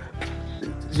 Like,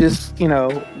 just,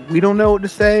 we don't know what to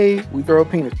say. We throw a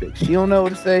penis pic. She don't know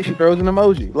what to say. She throws an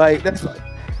emoji. Like, that's like,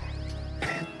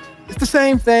 it's the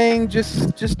same thing,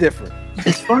 just different.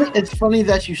 It's funny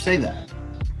that you say that,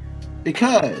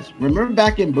 because remember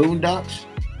back in Boondocks,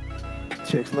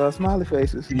 chicks love smiley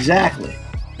faces. Exactly.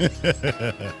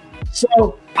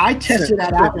 So I tested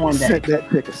that out one day. Sent that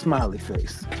pic a smiley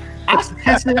face. I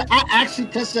actually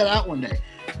tested it out one day.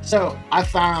 So I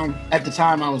found, at the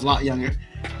time I was a lot younger,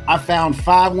 I found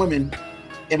 5 women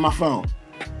in my phone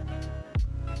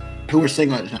who were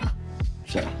single at the time.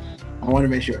 So I wanted to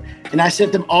make sure. And I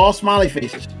sent them all smiley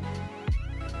faces.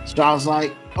 So I was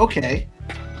like, okay,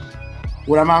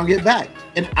 what am I going to get back?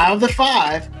 And out of the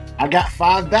 5, I got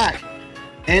 5 back.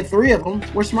 And 3 of them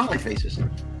were smiley faces.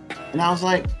 And I was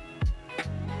like,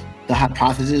 the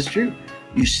hypothesis is true.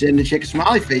 You send the chick a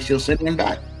smiley face, she'll send one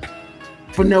back.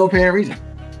 For no apparent reason.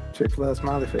 Chicks love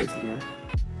smiley faces, man.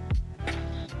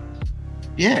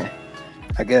 Yeah.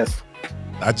 I guess.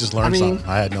 I just learned something.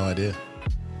 I had no idea.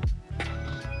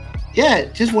 Yeah,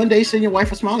 just one day send your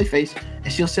wife a smiley face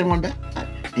and she'll send one back.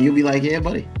 And you'll be like, yeah,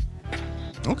 buddy.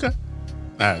 Okay.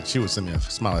 She would send me a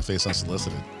smiley face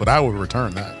unsolicited, but I would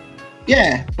return that.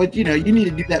 Yeah, but you need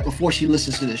to do that before she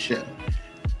listens to this show,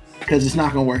 because it's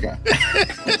not going to work out.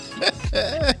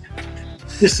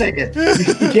 Just saying,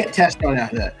 you can't test on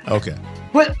after that. Okay.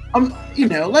 But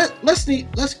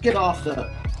let's get off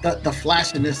the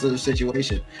flashiness of the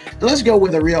situation. Let's go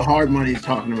where the real hard money is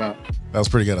talking about. That was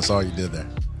pretty good. I saw you did there.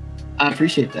 I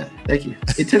appreciate that. Thank you.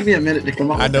 It took me a minute to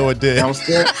come up. I know it did. I was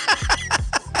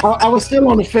still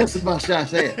on the fence about what I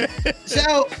said.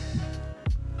 So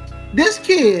this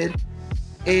kid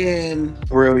and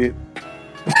Brilliant.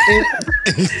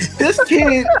 this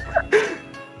kid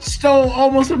stole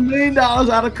almost $1 million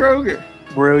out of Kroger.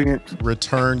 Brilliant.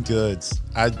 Return goods.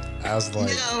 I was like,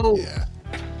 Yo. yeah.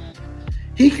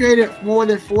 He created more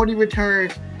than 40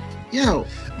 returns. Yo,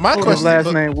 My His question, last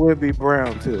but- name would be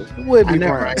Brown too. It would I be know,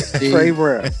 Brown. right? Trey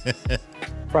Brown.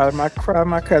 Probably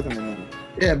my cousin in there.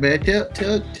 yeah, man.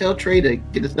 Tell Trey to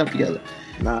get his stuff together.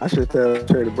 Nah, I should tell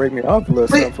Trey to break me off a little Wait,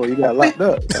 something before you got locked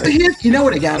up. But you know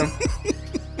what? It got him.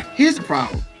 Here's the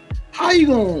problem. How are you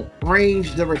gonna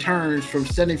range the returns from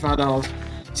 $75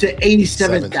 to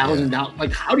 $87,000?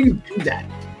 Like, how do you do that?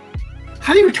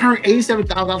 How do you return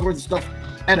 $87,000 worth of stuff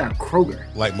at a Kroger?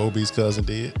 like Moby's cousin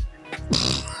did.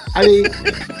 I mean,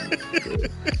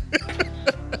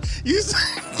 You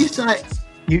like,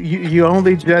 You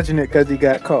only judging it because he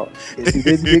got caught. If he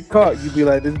didn't get caught, you'd be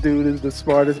like, this dude is the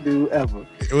smartest dude ever.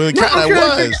 well, it no, kind of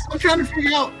was. I'm trying to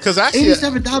figure out Because actually,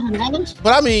 $87,000.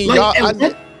 but I mean, Like, y'all, and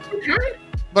what return?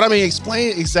 but I mean,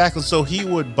 explain exactly. So he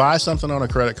would buy something on a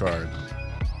credit card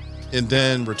and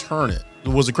then return it.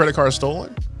 Was the credit card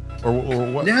stolen, or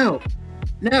what? No.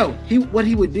 What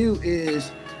he would do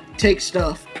is take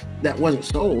stuff that wasn't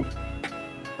sold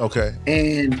Okay.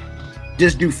 and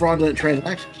just do fraudulent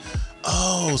transactions.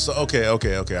 Oh, so okay.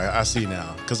 I see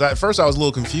now. Because at first I was a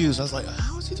little confused. I was like,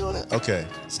 how is he doing that? Okay,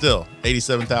 still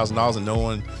 $87,000, and no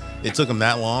one. It took him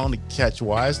that long to catch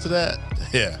wise to that.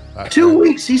 Yeah. 2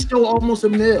 weeks, he stole almost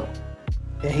 $1 million.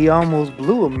 And he almost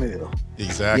blew $1 million.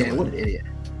 Exactly. Yeah, what an idiot.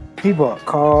 He bought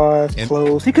cars, And-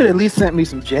 clothes. He could at least sent me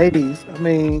some JDs. I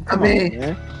mean, come on,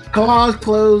 man. Cars,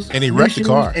 clothes, And he wrecked the shoes,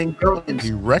 car. and guns.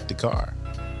 He wrecked the car.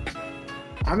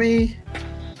 I mean,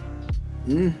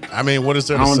 I mean, what is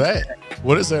there to say?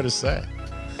 What is there to say?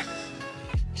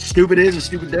 stupid is and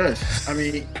stupid does. I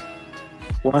mean,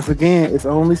 Once again, it's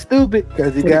only stupid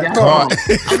because he got got caught. caught.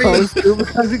 It's only stupid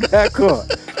because he got caught.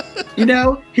 you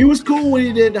know, he was cool when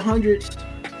he did the hundreds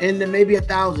and then maybe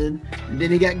 1,000, and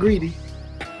then he got greedy.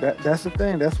 That's the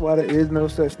thing. That's why there is no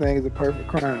such thing as a perfect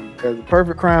crime. Because a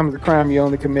perfect crime is a crime you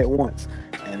only commit once.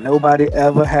 And nobody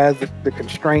ever has the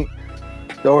constraint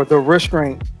or the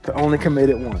restraint to only commit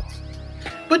it once.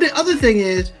 But the other thing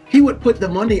is, he would put the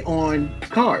money on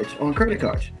cards, on credit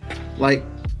cards. Like,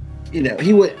 you know,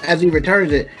 he would, as he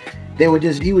returns it,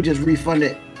 he would just refund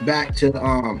it back to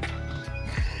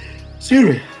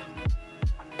excuse me,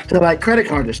 to like credit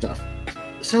cards and stuff.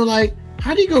 So like,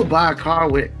 how do you go buy a car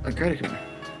with a credit card?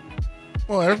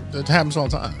 Well, it happens all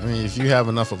the time. I mean, if you have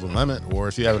enough of a limit, or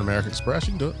if you have an American Express,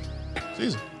 you can do it. It's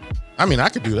easy. I mean, I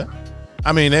could do that.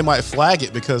 I mean, they might flag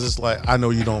it because it's like, I know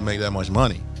you don't make that much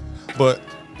money, but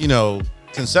you know,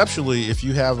 conceptually, if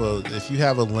you have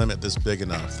a limit that's big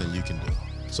enough, then you can do it.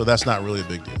 So that's not really a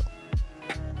big deal.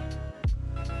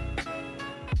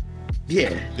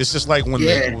 Yeah. It's just like when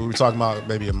Yeah. we were talking about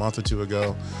maybe a month or two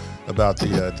ago about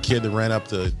the kid that ran up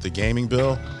the gaming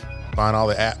bill, buying all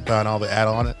the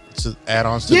add-ons to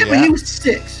Yeah, the but app. he was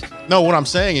 6. No, what I'm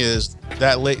saying is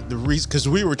that the reason, because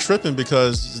we were tripping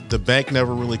because the bank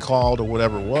never really called or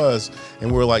whatever it was,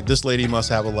 and we were like, this lady must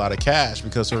have a lot of cash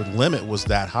because her limit was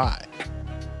that high.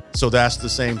 So that's the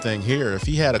same thing here. If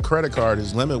he had a credit card,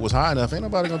 his limit was high enough, ain't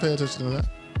nobody gonna pay attention to that.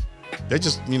 They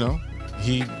just, you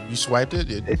swiped it.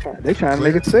 They trying to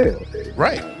make it sell.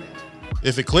 Right.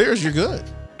 If it clears, you're good.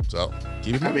 So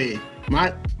keep it I moving.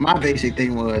 mean, my basic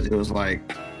thing was like,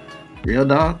 real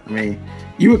dog. I mean,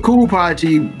 you were cool probably till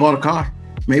you bought a car.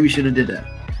 Maybe you should have did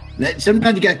that.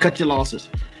 Sometimes you got to cut your losses.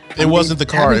 It wasn't the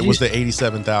car. haven't It was you- the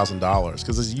 $87,000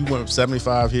 because you went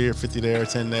 75 here, 50 there,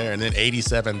 10 there, and then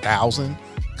 87,000.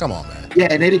 Come on, man. Yeah,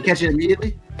 and they didn't catch it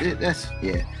immediately. That's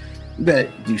yeah. You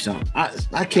better do something.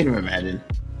 I can't even imagine.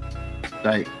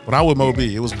 Like, When I was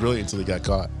Moby, it was brilliant until he got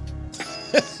caught.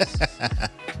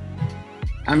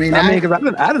 I mean,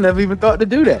 Because I never even thought to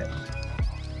do that.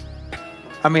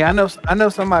 I mean, I know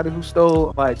somebody who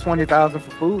stole like 20,000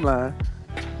 for Food Line,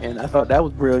 and I thought that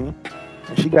was brilliant,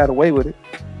 and she got away with it.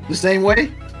 the same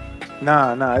way.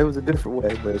 Nah, it was a different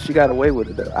way, but she got away with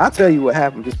it though. I'll tell you what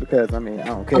happened just because I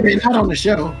don't care. I mean, not on the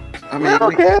show. I mean, I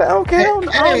don't care. I don't care.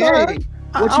 Hey,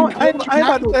 I ain't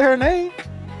about to say her name.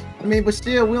 I mean, but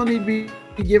still, we don't need to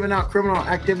be giving out criminal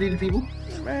activity to people.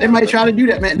 Man, They might try to do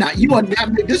that, man. Now you want to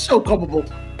make this so culpable.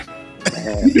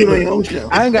 man, You do it on your own show.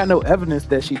 I ain't got no evidence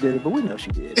that she did it, but we know she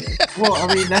did it. Well,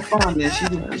 I mean, that's fine, man.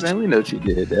 She Man, we know she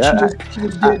did it. she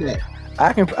just did that.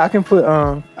 I can put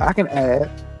I can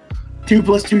add 2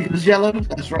 + 2 equals yellow.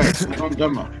 That's right. That's what I'm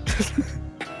talking about.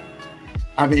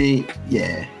 I mean,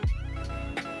 yeah.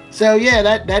 So yeah,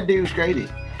 that dude's crazy.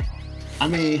 I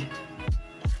mean,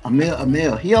 a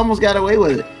meal. He almost got away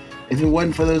with it if it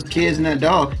wasn't for those kids and that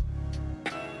dog.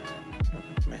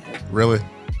 Really?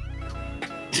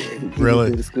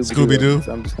 Really? Scooby Doo?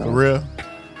 For real?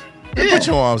 Yeah. Put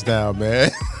your arms down,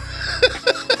 man.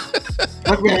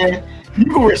 Okay, you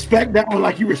can respect that one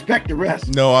like you respect the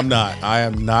rest. No, I'm not. I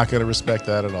am not going to respect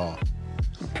that at all.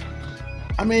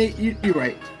 I mean, you're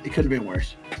right. It could have been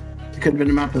worse. It could have been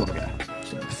the My Pillow guy.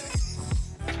 So.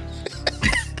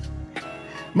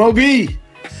 Mo B,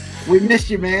 we missed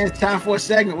you, man. It's time for a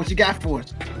segment. What you got for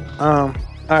us? All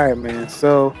right, man.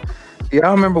 So,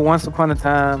 y'all remember once upon a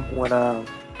time when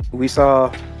we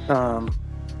saw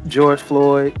George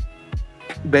Floyd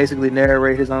basically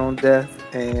narrate his own death,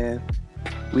 and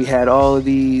we had all of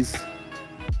these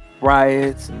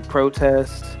riots and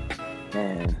protests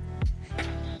and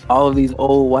all of these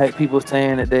old white people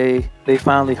saying that they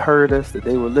finally heard us, that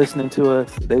they were listening to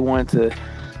us, that they wanted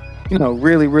to,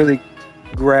 really, really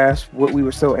grasp what we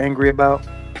were so angry about.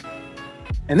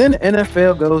 And then the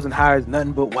NFL goes and hires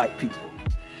nothing but white people.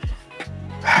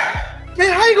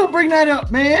 Man, how you gonna bring that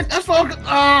up, man? That's all.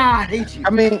 I hate you.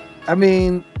 I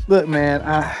mean, look, man,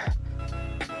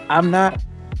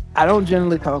 I don't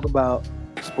generally talk about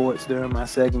sports during my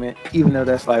segment, even though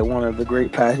that's like one of the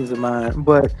great passions of mine.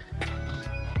 But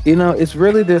it's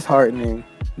really disheartening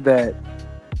that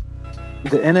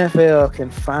the NFL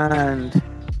can find.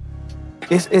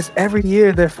 It's every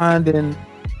year they're finding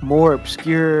more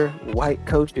obscure white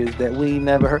coaches that we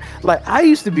never heard. Like, I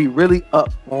used to be really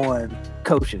up on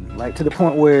coaching, like to the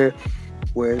point where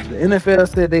the NFL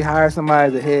said they hired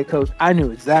somebody as a head coach. I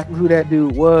knew exactly who that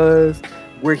dude was,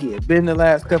 where he had been the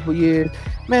last couple of years.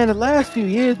 Man, the last few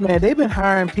years, man, they've been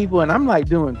hiring people, and I'm like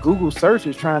doing Google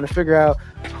searches trying to figure out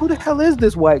who the hell is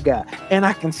this white guy. And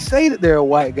I can say that they're a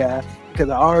white guy because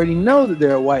I already know that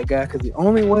they're a white guy, because the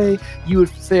only way you would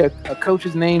say a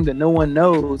coach's name that no one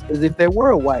knows is if they were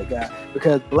a white guy,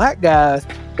 because black guys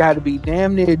got to be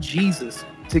damn near Jesus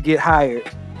to get hired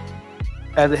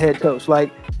as a head coach.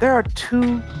 Like, there are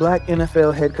 2 black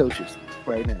NFL head coaches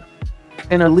right now.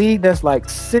 In a league that's like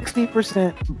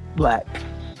 60% black,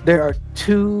 there are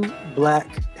 2 black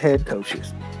head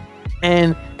coaches.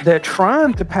 And they're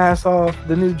trying to pass off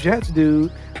the new Jets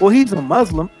dude. Well, he's a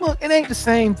Muslim. Look, it ain't the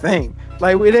same thing.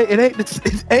 Like, it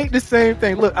ain't the same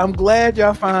thing. Look, I'm glad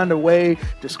y'all find a way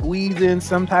to squeeze in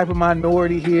some type of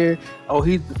minority here. Oh,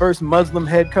 he's the first Muslim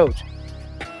head coach.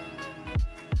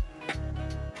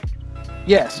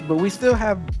 Yes, but we still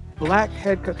have black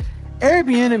head coach. Eric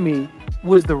Bieniemy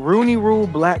was the Rooney Rule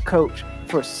black coach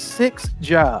for 6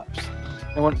 jobs.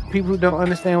 And when people who don't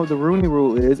understand what the Rooney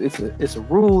Rule is, it's a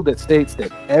rule that states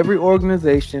that every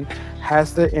organization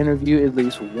has to interview at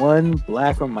least one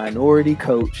black or minority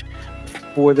coach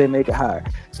before they make a hire.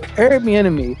 So Eric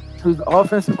Bieniemy, who's the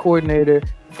offensive coordinator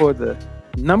for the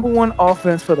 #1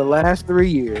 offense for the last 3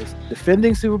 years,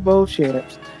 defending Super Bowl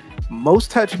champs,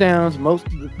 most touchdowns, most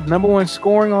 #1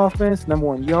 scoring offense,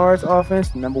 #1 yards offense,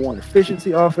 #1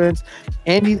 efficiency offense,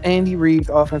 and he's Andy Reid's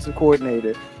offensive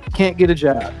coordinator, can't get a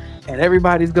job. And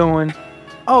everybody's going,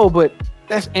 oh, but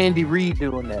that's Andy Reid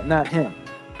doing that, not him.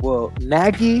 Well,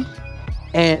 Nagy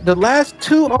and the last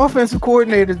 2 offensive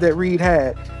coordinators that Reid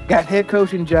had got head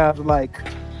coaching jobs like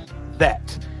that.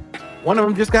 One of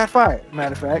them just got fired,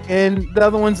 matter of fact, and the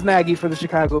other one's Nagy for the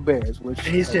Chicago Bears, which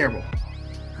he's terrible.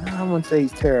 I wouldn't say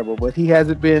he's terrible, but he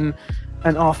hasn't been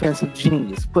an offensive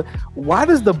genius. But why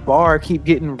does the bar keep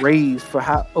getting raised for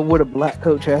what a black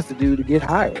coach has to do to get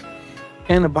hired?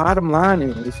 And the bottom line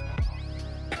is,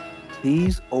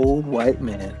 these old white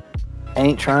men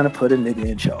ain't trying to put a nigga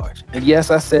in charge. And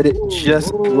yes, I said it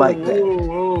just like that.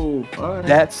 Right.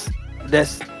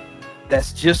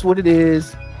 That's just what it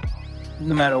is.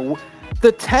 No matter what.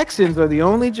 The Texans are the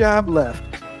only job left,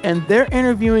 and they're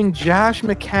interviewing Josh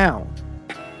McCown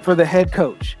for the head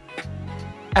coach,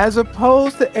 as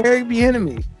opposed to Eric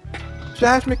Bieniemy.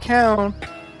 Josh McCown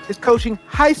is coaching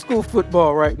high school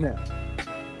football right now.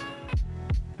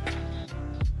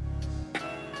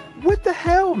 What the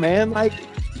hell, man? Like,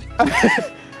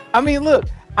 I mean, look,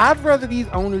 I'd rather these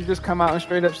owners just come out and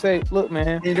straight up say, look,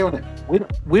 man, ain't doing it.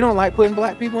 We don't like putting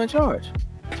black people in charge.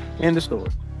 End of story.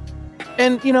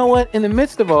 And you know what? In the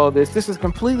midst of all this is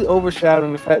completely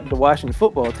overshadowing the fact that the Washington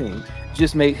football team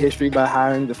just made history by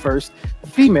hiring the first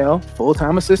female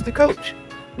full-time assistant coach,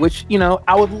 which,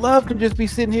 I would love to just be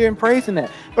sitting here and praising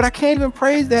that. But I can't even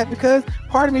praise that because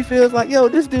part of me feels like, yo,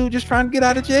 this dude just trying to get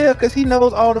out of jail because he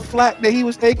knows all the flack that he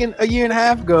was taking a year and a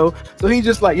half ago. So he's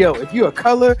just like, yo, if you're a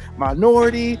color,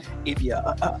 minority, if you're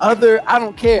other, I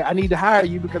don't care. I need to hire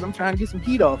you because I'm trying to get some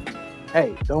heat off you.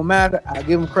 Hey, don't matter. I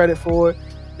give him credit for it.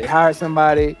 They hired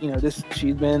somebody.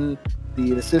 She's been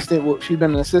the assistant. She's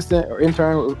been an assistant or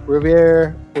intern with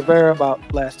Rivera about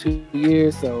last 2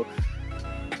 years. So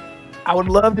I would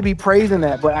love to be praising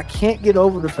that, but I can't get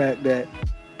over the fact that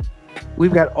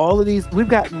we've got all of these. We've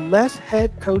got less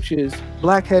head coaches,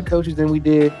 black head coaches, than we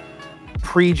did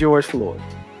pre-George Floyd.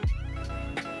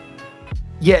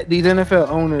 Yet these NFL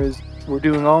owners were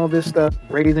doing all this stuff,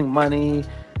 raising money,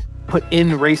 put in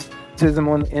racism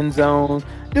on the end zone,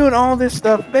 doing all this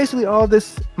stuff, basically all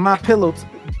this my pillow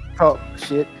talk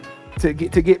shit to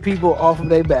get people off of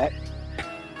their back.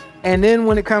 And then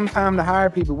when it comes time to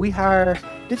hire people, we hire.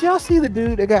 Did y'all see the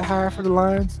dude that got hired for the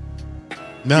Lions?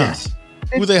 No. Yes.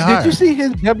 Who they hired? Did you see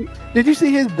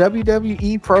his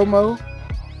WWE promo?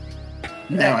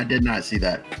 No, I did not see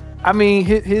that. I mean,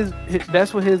 his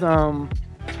that's what his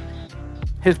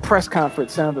press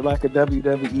conference sounded like, a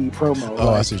WWE promo. Oh,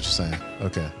 I see what you're saying.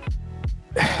 Okay.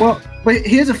 Well, but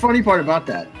here's the funny part about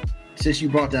that. Since you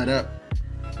brought that up,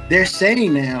 they're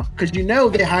saying now, because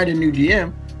they hired a new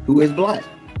GM who is black,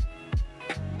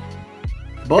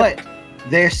 but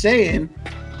they're saying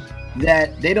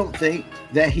that they don't think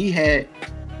that he had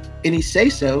any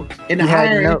say-so in the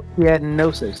hiring. He had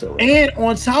no say-so. And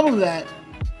on top of that,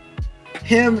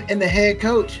 him and the head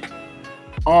coach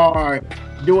are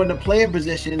doing the player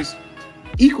positions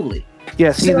equally.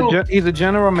 Yes, he's a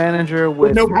general manager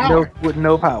with no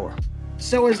power.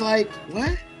 So it's like,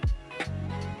 what?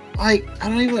 Like, I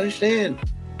don't even understand.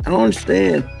 I don't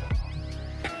understand.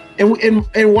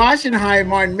 And Washington hired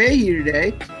Martin Mayhew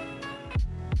today.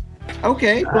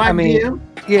 Okay, black GM.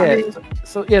 Yeah.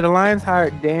 So the Lions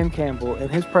hired Dan Campbell,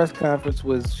 and his press conference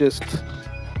was just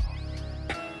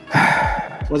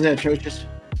wasn't that atrocious?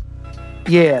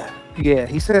 Yeah.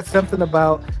 He said something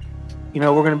about, we're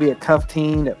going to be a tough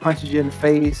team that punches you in the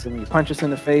face, and when you punch us in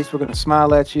the face, we're going to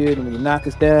smile at you, and when you knock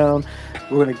us down,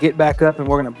 we're going to get back up and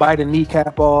we're going to bite a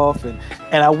kneecap off. And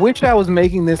I wish I was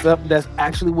making this up. That's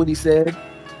actually what he said.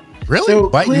 Really? So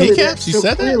bite kneecaps? You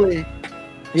said that?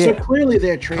 Yeah. So clearly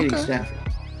they're trading Stafford.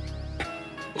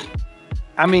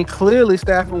 I mean, clearly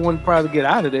Stafford wouldn't probably get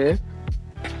out of there.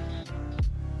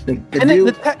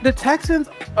 The Texans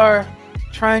are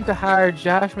trying to hire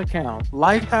Josh McCown,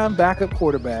 lifetime backup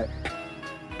quarterback,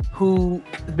 who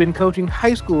has been coaching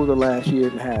high school the last year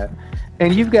and a half.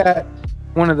 And you've got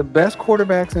one of the best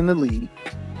quarterbacks in the league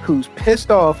who's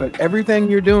pissed off at everything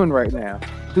you're doing right now,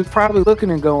 who's probably looking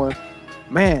and going,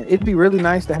 man, it'd be really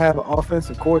nice to have an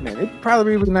offensive coordinator. It'd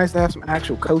probably be really nice to have some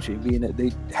actual coaching, being that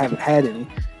they haven't had any.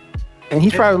 And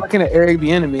he's probably looking at Eric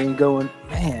Bieniemy and going,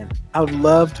 man, I would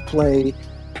love to play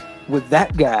with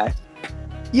that guy.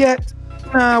 Yet,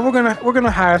 nah, we're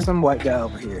gonna hire some white guy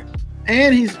over here.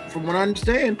 And he's, from what I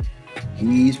understand,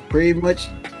 he's pretty much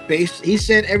he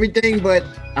said everything but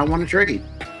I want to trade.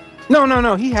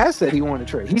 No. He has said he wanted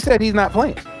to trade. He said he's not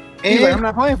playing. He's like, I'm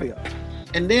not playing for y'all.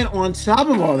 And then on top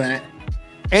of all that,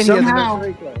 and somehow,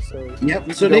 he has no trade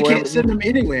clause, so they can't send him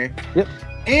anywhere. Yep.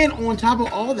 And on top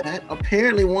of all that,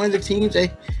 apparently one of the teams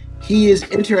that he is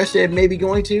interested in maybe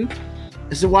going to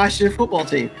is the Washington football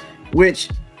team, which,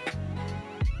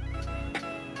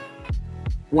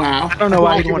 wow. I don't know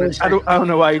why he'd want to. I don't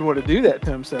know why he'd want to do that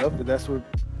to himself, but that's where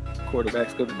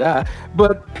quarterbacks go to die.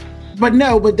 But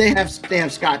they have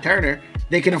Scott Turner.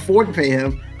 They can afford to pay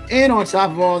him. And on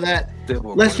top of all that,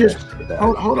 let's just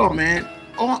hold on, man.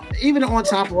 Even on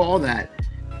top of all that,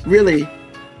 really,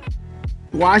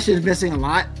 Washington's missing a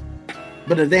lot.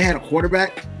 But if they had a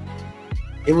quarterback,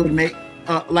 it would make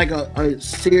like a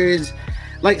serious,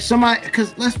 like somebody.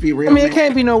 Because let's be real. I mean, it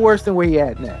can't be no worse than where he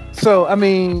at now. So I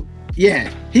mean,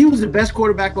 yeah, he was the best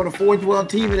quarterback on a 4-12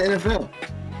 team in the NFL.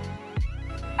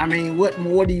 I mean, what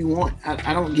more do you want?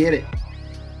 I don't get it.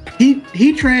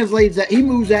 He translates that. He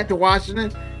moves that to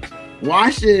Washington.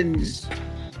 Washington's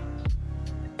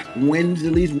wins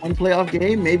at least one playoff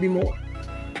game, maybe more.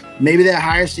 Maybe they're a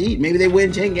higher seed. Maybe they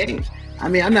win 10 games. I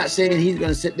mean, I'm not saying he's going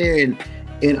to sit there and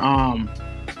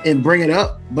bring it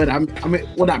up, but I mean,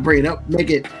 well, not bring it up,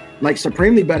 make it like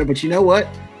supremely better. But you know what?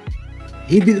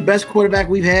 He'd be the best quarterback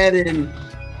we've had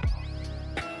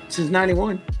since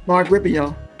 '91. Mark Rippon,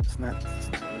 y'all. It's not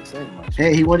saying much.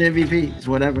 Hey, he won MVP. It's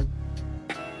whatever.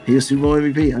 He was Super Bowl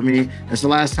MVP. I mean, that's the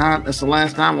last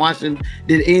time Washington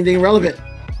did anything relevant.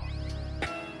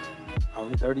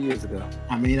 Only 30 years ago.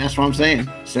 I mean, that's what I'm saying.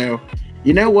 So,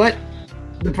 you know what?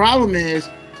 The problem is,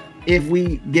 if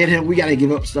we get him, we got to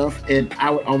give up stuff, and I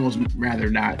would almost rather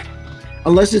not,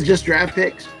 unless it's just draft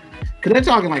picks, because they're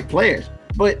talking like players.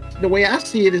 But the way I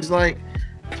see it is like,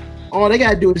 all they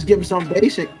got to do is give him something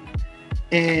basic,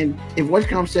 and if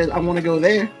Westcom says I want to go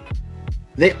there,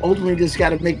 they ultimately just got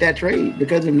to make that trade,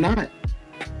 because if not,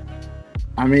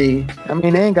 I mean,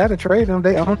 they ain't got to trade him.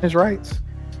 They own his rights.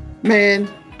 man,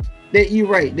 you're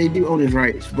right. They do own his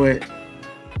rights, but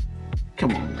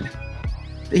come on, man.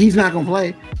 He's not gonna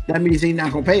play. That means he's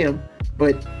not gonna pay him.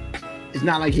 But it's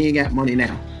not like he ain't got money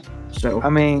now. So I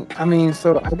mean,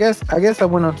 so I guess I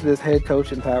went on to this head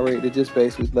coaching tirade to just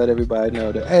basically let everybody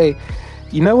know that, hey,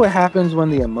 you know what happens when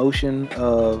the emotion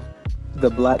of the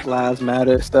Black Lives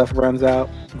Matter stuff runs out?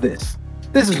 This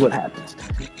is what happens.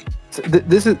 So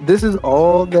this is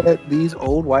all that these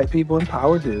old white people in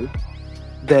power do.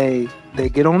 They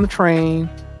get on the train.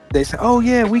 They say, "Oh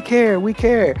yeah, we care,"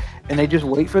 and they just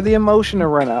wait for the emotion to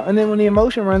run out. And then when the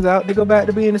emotion runs out, they go back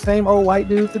to being the same old white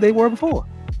dudes that they were before.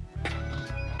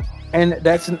 And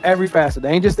that's in every facet. They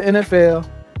ain't just the NFL.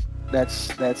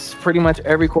 That's pretty much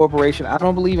every corporation. I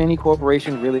don't believe any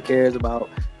corporation really cares about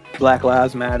Black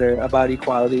Lives Matter, about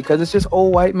equality, because it's just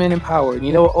old white men in power. And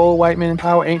you know what old white men in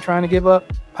power ain't trying to give up?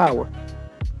 Power.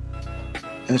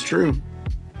 that's true.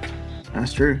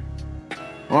 That's true.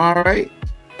 Well, all right.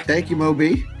 Thank you,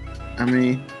 Moby. I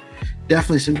mean,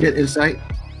 definitely some good insight.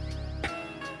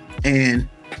 And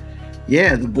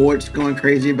yeah, the board's going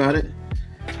crazy about it.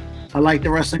 I like the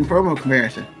wrestling promo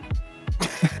comparison.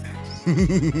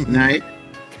 Night.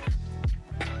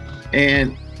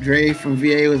 And Dre from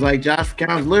VA was like, Josh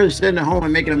McCown's literally sitting at home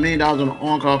and making $1 million on an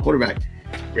on-call quarterback.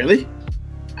 Really?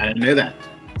 I didn't know that.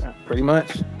 Pretty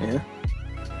much, yeah.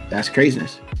 That's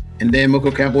craziness. And then Moco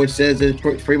Cowboy says that it's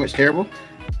pretty much terrible.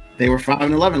 They were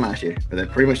 5-11 last year, but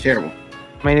that's pretty much terrible.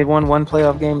 I mean, they've won one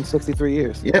playoff game in 63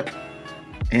 years. Yep.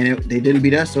 And they didn't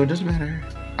beat us, so it doesn't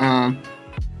matter.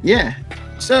 Yeah.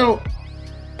 So,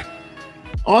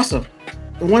 awesome.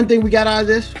 The one thing we got out of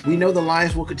this, we know the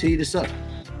Lions will continue to suck.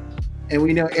 And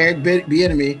we know Eric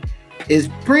Bieniemy is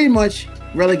pretty much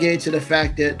relegated to the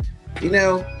fact that, you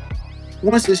know,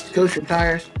 once this coach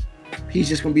retires, he's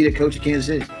just going to be the coach of Kansas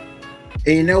City.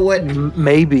 And you know what?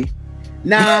 Maybe.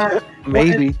 Nah.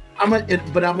 Maybe.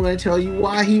 But I'm going to tell you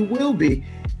why he will be.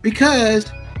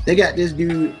 Because they got this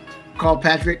dude called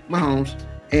Patrick Mahomes.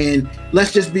 And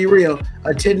let's just be real.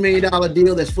 A $10 million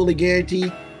deal that's fully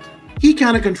guaranteed. He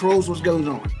kind of controls what goes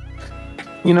on.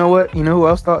 You know what? You know who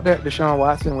else thought that? Deshaun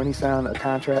Watson, when he signed a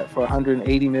contract for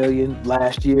 $180 million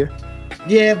last year.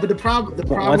 Yeah, but the problem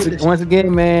once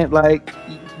again, man, like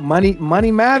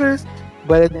money matters,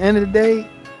 but at the end of the day,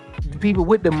 the people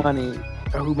with the money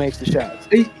are who makes the shots.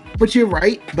 But you're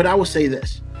right. But I will say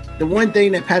this: the one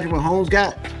thing that Patrick Mahomes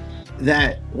got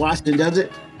that Watson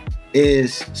doesn't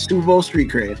is Super Bowl street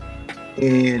cred,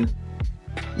 and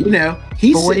you know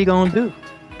what he gonna do?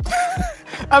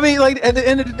 I mean, like at the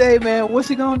end of the day, man, what's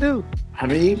he gonna do? I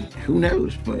mean, who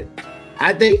knows? But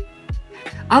I think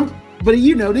But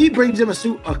you know, he brings him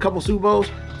a couple Super Bowls.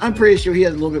 I'm pretty sure he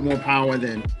has a little bit more power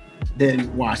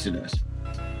than Watson does.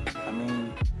 I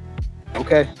mean,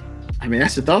 okay. I mean,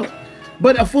 that's the thought.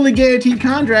 But a fully guaranteed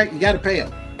contract, you got to pay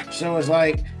him. So it's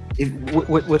like,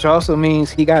 which also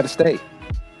means he got to stay.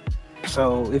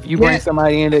 So if you bring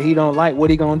somebody in that he don't like,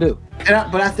 what he gonna do?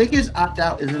 But I think his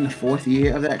opt-out is in the 4th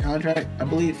year of that contract. I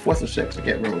believe 4th or 6th. I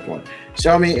can't remember which one.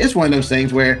 So I mean, it's one of those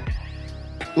things where,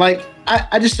 like,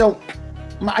 I just don't.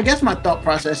 I guess my thought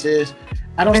process is,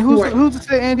 I don't. And who's to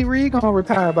say Andy Reid gonna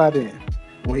retire by then?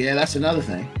 Well, yeah, that's another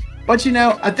thing. But you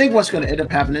know, I think what's going to end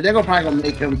up happening, they're probably going to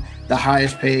make him the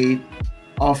highest paid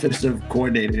offensive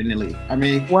coordinator in the league. I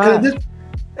mean,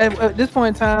 at this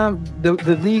point in time, the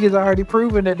league has already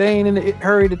proven that they ain't in a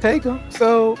hurry to take him.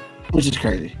 So, which is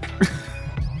crazy.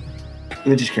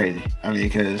 Which is crazy. I mean,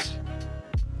 because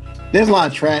there's a lot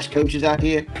of trash coaches out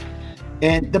here,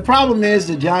 and the problem is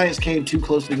the Giants came too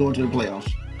close to going to the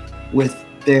playoffs with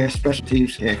their special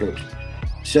teams head coach.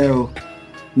 So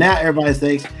now everybody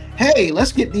thinks, hey,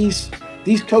 let's get these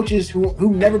coaches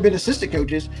who've never been assistant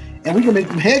coaches, and we can make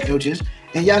them head coaches,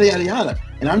 and yada yada yada.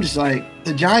 And I'm just like,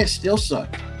 the Giants still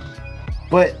suck,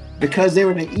 but because they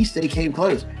were in the East, they came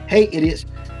close. Hey, idiots,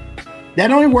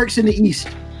 that only works in the East,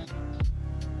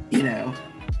 you know.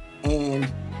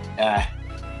 And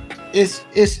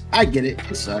it's I get it,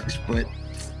 it sucks, but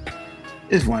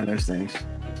it's one of those things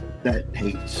that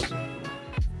hates.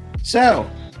 So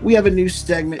we have a new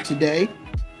segment today.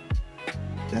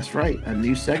 That's right, a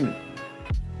new segment.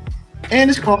 And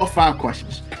it's called 5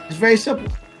 Questions. It's very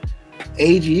simple.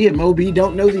 AG and Moby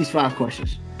don't know these 5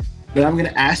 questions, but I'm going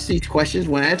to ask these questions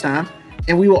one at a time,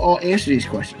 and we will all answer these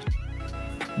questions.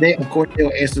 Of course,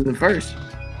 they'll answer them first,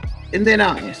 and then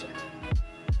I'll answer.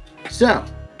 So,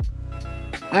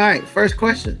 all right, first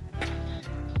question.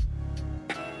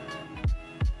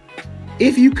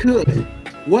 If you could,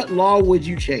 what law would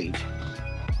you change?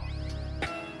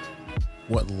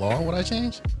 What law would I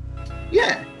change?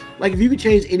 Yeah, like if you could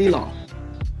change any law.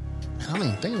 Man, I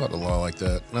mean, think about the law like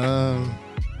that.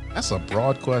 That's a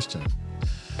broad question.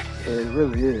 It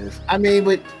really is. I mean,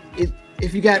 but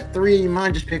if you got three in your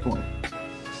mind, just pick one.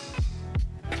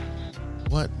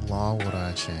 What law would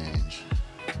I change?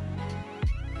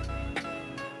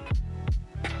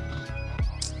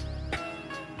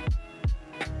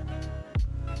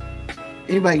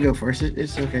 Anybody can go first.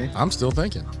 It's okay. I'm still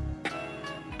thinking.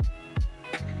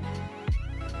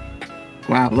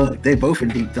 Wow, look, they both in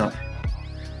deep thought.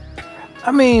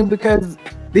 I mean, because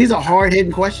These are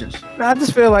hard-hitting questions. I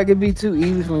just feel like it'd be too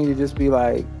easy for me to just be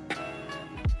like,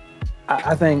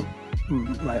 I think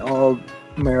like all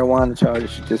marijuana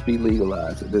charges should just be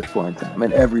legalized at this point in time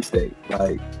in every state.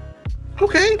 Like,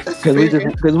 Okay, that's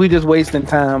because we just wasting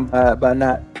time by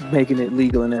not making it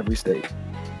legal in every state.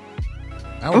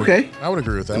 I would, Okay. I would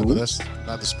agree with that, but that's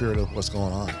not the spirit of what's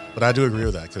going on. But I do agree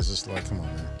with that because it's like, come on,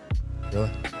 man.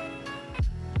 Really?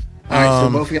 All right, so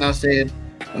both of y'all said,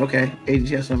 okay. AG,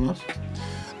 you have something else?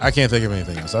 I can't think of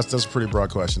anything else. That's a pretty broad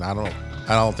question. I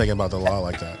don't think about the law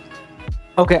like that.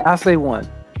 Okay, I'll say one.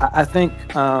 I think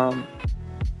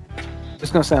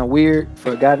it's gonna sound weird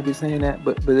for a guy to be saying that,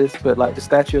 but like the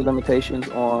statute of limitations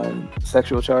on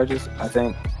sexual charges, I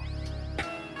think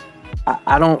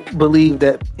I don't believe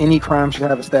that any crime should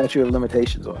have a statute of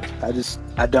limitations on it.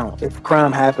 I don't. If a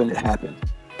crime happened, it happened.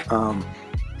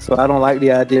 So I don't like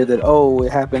the idea that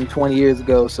it happened 20 years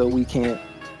ago, so we can't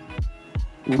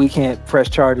press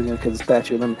charges in because the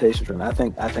statute of limitations run. I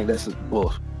think that's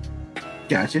bull.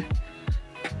 Gotcha.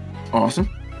 Awesome.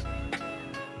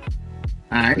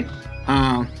 All right.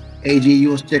 AG, you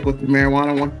will stick with the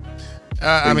marijuana one?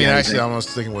 I mean, actually, I'm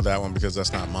sticking with that one because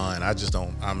that's not mine. I just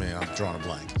don't. I mean, I'm drawing a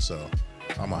blank, so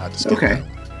I'm gonna have to skip that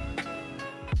one.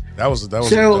 That was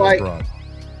broad.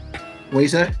 What you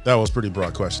say? That was a pretty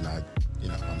broad question. I'm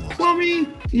lost. Well, I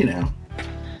mean,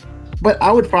 but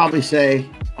I would probably say,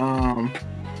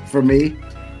 for me,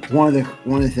 one of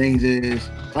the things is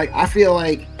like I feel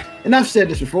like, and I've said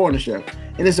this before on the show,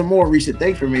 and it's a more recent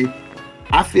thing for me.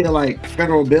 I feel like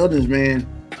federal buildings, man.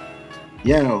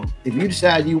 If you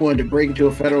decide you wanted to break into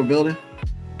a federal building,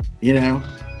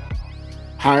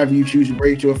 however you choose to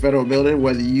break into a federal building,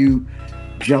 whether you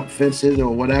jump fences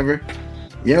or whatever,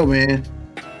 man,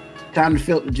 time to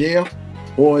fill the jail,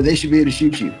 or they should be able to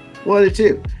shoot you. One of the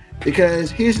two. Because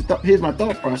here's my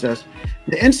thought process.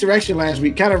 The insurrection last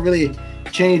week kind of really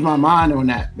changed my mind on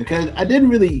that because I didn't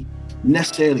really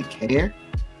necessarily care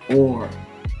or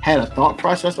had a thought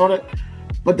process on it.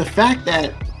 But the fact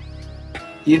that,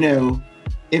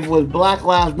 if it was Black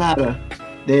Lives Matter,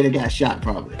 they'd have got shot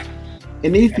probably.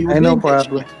 And these people ain't no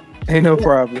problem. Ain't no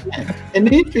problem. And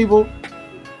these people,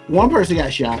 one person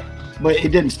got shot, but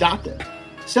it didn't stop them.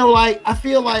 So I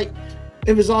feel like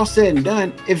if it's all said and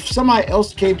done, if somebody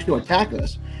else came to attack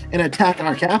us and attack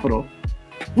our capital,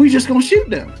 we just gonna shoot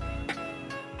them.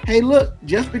 Hey, look,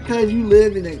 just because you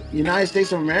live in the United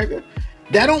States of America,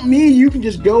 that don't mean you can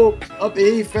just go up in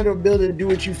any federal building and do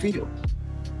what you feel.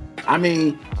 I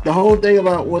mean, the whole thing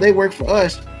about, they work for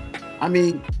us. I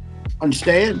mean,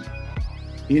 understand,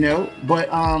 but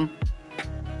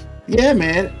yeah,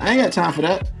 man, I ain't got time for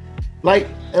that. Like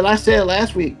I said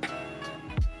last week,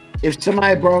 if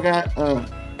somebody broke out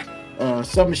a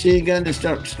submachine gun to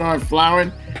start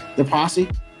flowering the posse,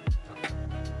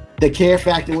 the care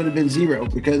factor would have been zero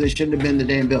because they shouldn't have been in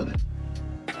the damn building.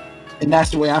 And that's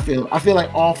the way I feel. I feel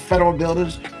like all federal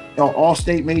buildings or all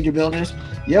state major buildings,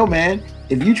 man,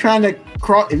 if you trying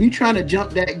to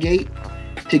jump that gate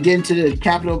to get into the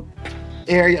capital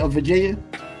area of Virginia,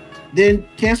 then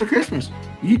cancel Christmas.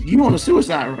 You on a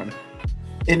suicide run,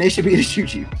 and they should be able to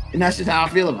shoot you. And that's just how I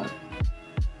feel about it.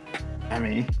 I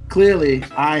mean, clearly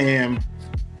I am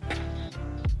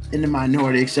in the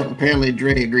minority, except apparently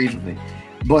Dre agrees with me.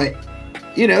 But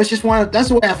it's just that's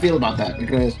the way I feel about that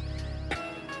because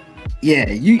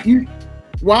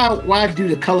why do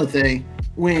the color thing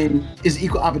when it's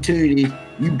equal opportunity?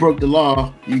 You broke the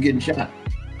law, you getting shot.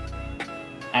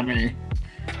 I mean,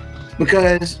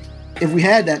 because if we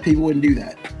had that, people wouldn't do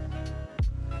that.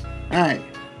 All right.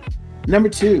 Number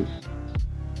 2.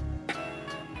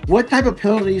 What type of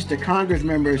penalties to Congress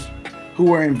members who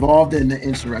were involved in the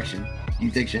insurrection you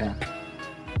think should happen?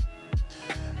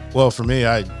 Well, for me,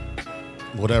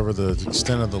 whatever the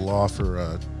extent of the law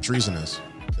for treason is,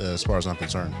 as far as I'm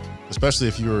concerned, especially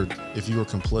if you were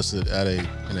complicit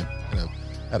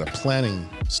at a planning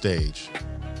stage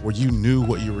where you knew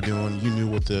what you were doing, you knew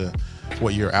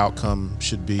what your outcome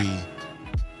should be.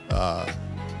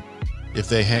 If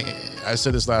they I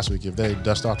said this last week, if they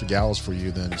dust off the gallows for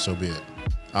you, then so be it.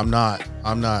 I'm not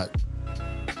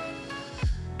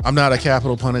a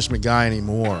capital punishment guy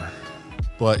anymore,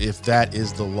 But if that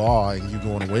is the law and you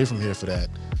going away from here for that,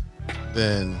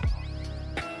 then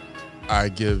I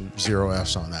give 0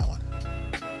 F's on that one.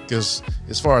 Because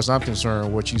as far as I'm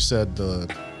concerned, what you said,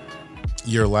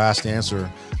 your last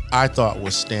answer, I thought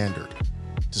was standard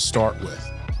to start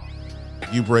with.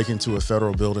 You break into a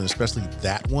federal building, especially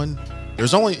that one,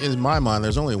 there's only, in my mind,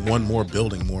 there's only one more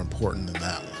building more important than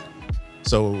that one.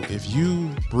 So if you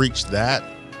breach that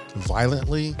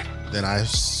violently, then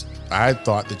I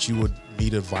thought that you would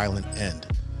meet a violent end.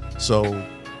 So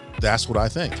that's what I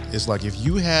think. It's like, if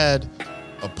you had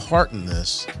a part in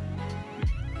this,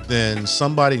 then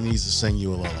somebody needs to sing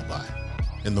you a lullaby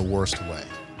in the worst way.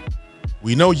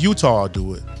 We know Utah will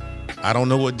do it. I don't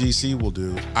know what DC will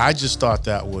do. I just thought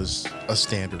that was a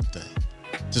standard thing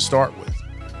to start with.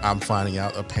 I'm finding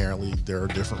out apparently there are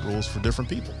different rules for different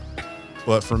people.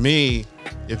 But for me,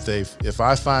 if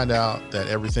I find out that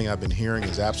everything I've been hearing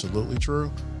is absolutely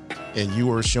true, and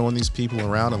you are showing these people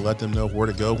around and let them know where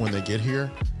to go when they get here,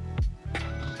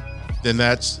 then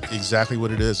that's exactly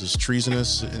what it is. It's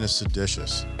treasonous and it's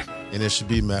seditious, and it should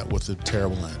be met with a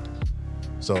terrible end.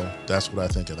 So that's what I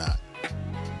think of that.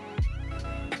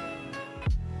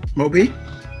 Moby?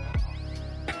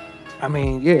 I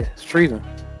mean, yeah, it's treason.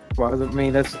 Well, I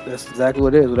mean, that's exactly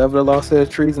what it is. Whatever the law says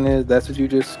treason is, that's what you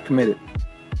just committed.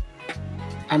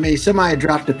 I mean, somebody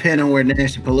dropped a pin on where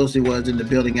Nancy Pelosi was in the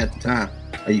building at the time.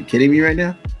 Are you kidding me right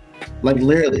now? Like,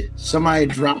 literally, somebody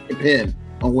dropped a pin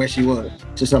on where she was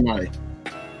to somebody.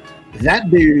 That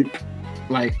dude,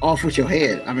 like, off with your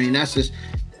head. I mean, that's just,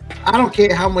 I don't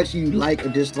care how much you like or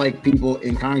dislike people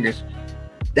in Congress.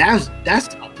 That's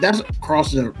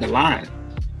crossing the line.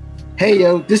 Hey,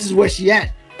 yo, this is where she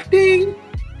at. Ding.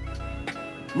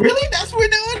 Really? That's what we're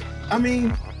doing? I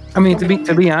mean,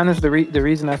 to be honest, the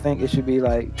reason I think it should be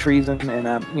like treason, and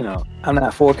I'm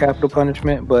not for capital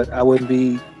punishment, but I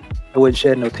wouldn't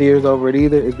shed no tears over it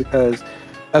either, is because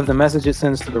of the message it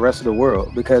sends to the rest of the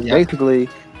world. Because basically,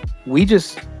 we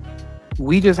just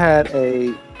had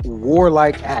a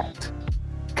warlike act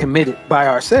committed by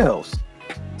ourselves.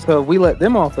 So if we let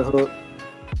them off the hook,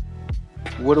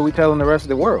 what are we telling the rest of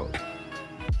the world?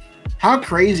 How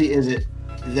crazy is it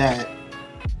that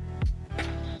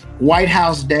White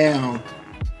House Down,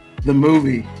 the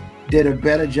movie, did a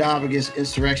better job against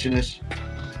insurrectionists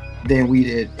than we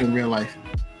did in real life?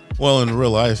 Well, in real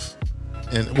life,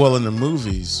 in the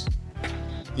movies,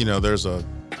 there's a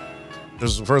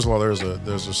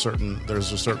certain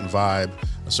vibe,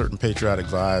 a certain patriotic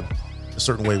vibe, a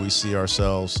certain way we see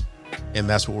ourselves, and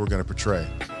that's what we're going to portray.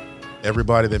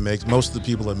 Most of the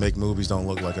people that make movies don't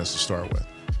look like us to start with.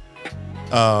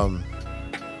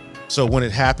 So when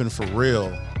it happened for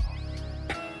real,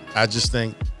 I just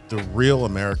think the real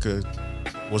America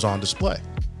was on display.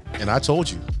 And I told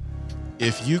you,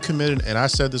 if you committed, and I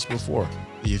said this before,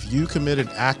 if you commit an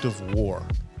act of war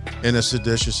in a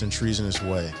seditious and treasonous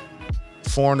way,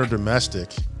 foreign or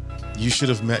domestic, you should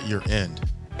have met your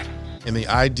end. And the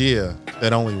idea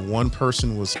that only one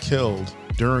person was killed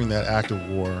during that act of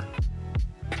war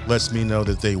lets me know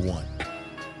that they won.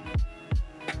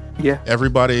 Yeah.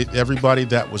 Everybody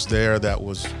that was there, that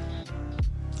was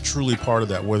truly part of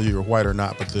that, whether you're white or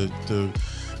not, but the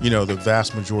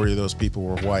vast majority of those people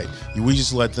were white. We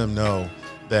just let them know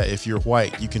that if you're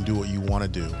white, you can do what you want to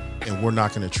do, and we're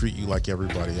not going to treat you like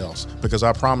everybody else. Because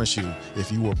I promise you,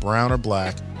 if you were brown or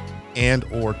black and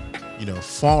or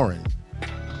foreign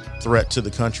threat to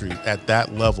the country at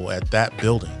that level, at that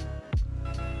building,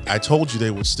 I told you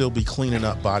they would still be cleaning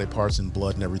up body parts and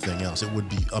blood and everything else. It would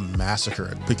be a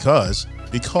massacre because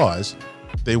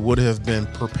they would have been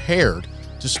prepared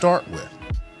to start with.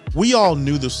 We all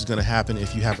knew this was going to happen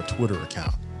if you have a Twitter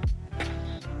account.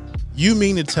 You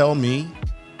mean to tell me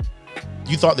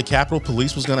you thought the Capitol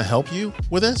Police was going to help you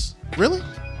with this? Really?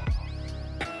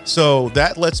 So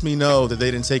that lets me know that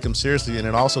they didn't take them seriously, and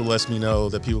it also lets me know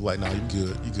that people are like, no, you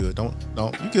good. Don't,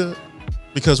 you good.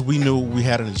 Because we knew we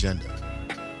had an agenda.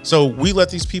 So we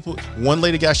let these people, one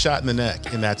lady got shot in the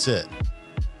neck, and that's it.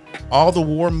 All the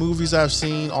war movies I've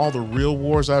seen, all the real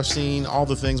wars I've seen, all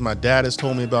the things my dad has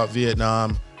told me about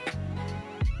Vietnam,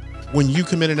 when you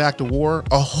commit an act of war,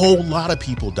 a whole lot of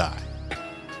people die.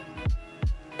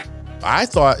 I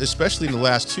thought, especially in the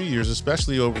last 2 years,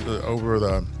 especially over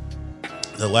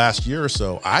the last year or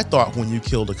so, I thought when you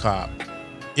killed a cop,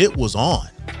 it was on.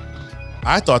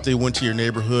 I thought they went to your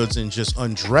neighborhoods and just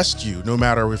undressed you, no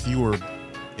matter if you were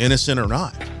innocent or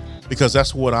not, because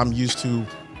that's what I'm used to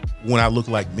when I look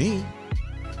like me.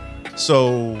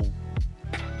 So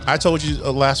I told you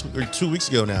last week or 2 weeks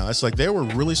ago now, it's like they were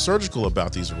really surgical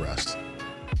about these arrests.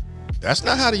 That's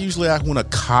not how they usually act when a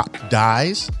cop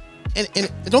dies. And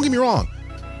don't get me wrong,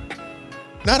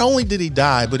 Not only did he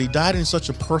die, but he died in such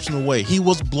a personal way. He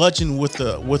was bludgeoned with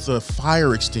a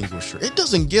fire extinguisher. It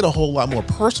doesn't get a whole lot more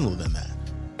personal than that.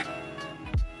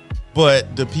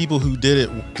 But the people who did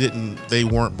it they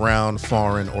weren't brown,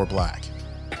 foreign, or black,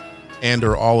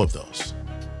 or all of those.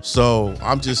 So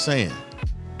I'm just saying,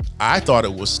 I thought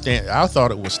it was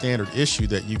standard issue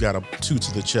that you got a 2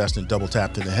 to the chest and double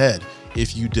tap to the head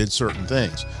if you did certain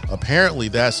things. Apparently,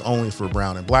 that's only for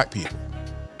brown and black people.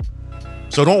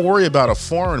 So don't worry about a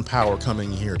foreign power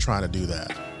coming here trying to do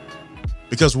that,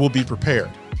 because we'll be prepared.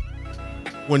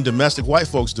 When domestic white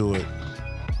folks do it,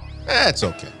 it's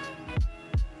okay.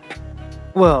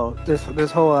 Well,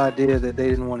 this whole idea that they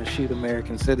didn't want to shoot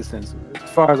American citizens, as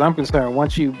far as I'm concerned,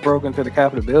 once you broke into the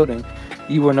Capitol building,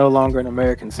 you were no longer an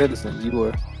American citizen. You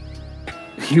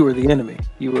were the enemy.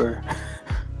 You were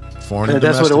foreign.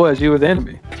 That's what it was. You were the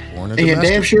enemy. And you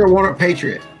damn sure weren't a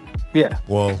patriot. Yeah.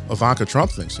 Well, Ivanka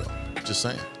Trump thinks so. Just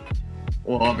saying.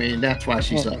 Well, I mean, that's why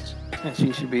she sucks. And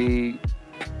she should be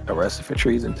arrested for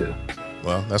treason too.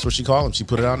 Well, that's what she called him. She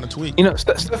put it out in a tweet. You know,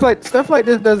 stuff like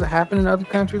this doesn't happen in other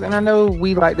countries, and I know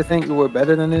we like to think that we're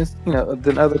better than this,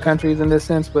 than other countries in this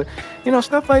sense. But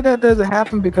stuff like that doesn't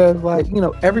happen because,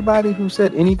 everybody who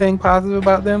said anything positive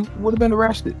about them would have been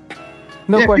arrested.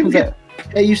 No questions asked.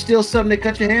 Hey, you steal something to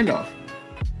cut your hand off.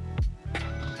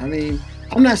 I mean,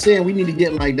 I'm not saying we need to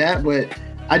get like that, but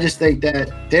I just think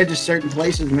that there are just certain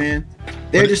places, man.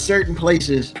 There are just certain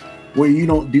places where you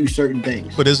don't do certain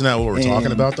things. But isn't that what we're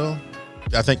talking about, though?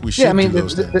 I think we should do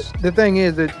those things. The thing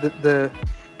is that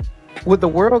what the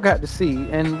world got to see,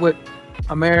 and what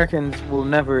Americans will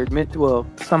never admit to, well,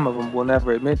 some of them will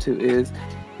never admit to, is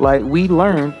we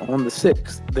learned on the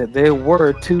 6th that there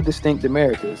were 2 distinct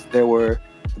Americas. There were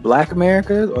the black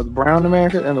Americas, or the brown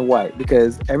Americas, and the white,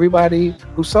 because everybody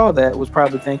who saw that was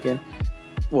probably thinking,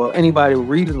 well, anybody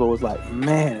reasonable was like,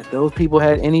 man, if those people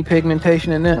had any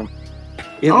pigmentation in them,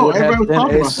 it would have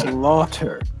been a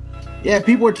slaughter. Yeah,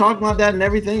 people were talking about that and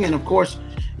everything. And of course,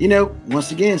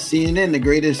 once again, CNN, the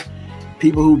greatest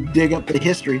people who dig up the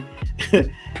history,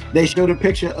 they showed a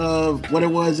picture of what it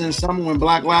was in summer when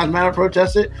Black Lives Matter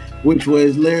protested, which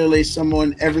was literally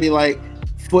someone every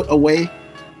foot away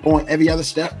on every other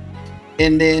step.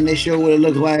 And then they showed what it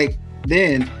looked like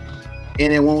then,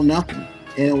 and it won't nothing.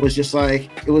 And it was just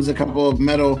it was a couple of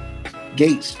metal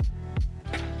gates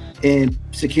and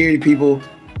security people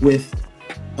with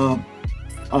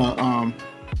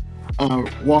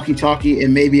walkie-talkie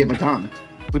and maybe a baton.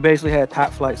 We basically had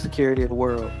top flight security of the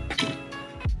world.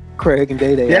 Craig and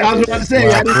Day Day. Yeah, I was about to say.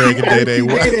 Wow, Craig and Day Day.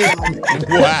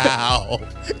 Wow,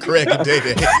 Craig and Day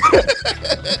Day.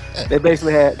 They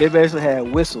basically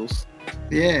had whistles.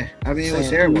 Yeah, I mean, it was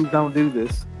terrible. Don't do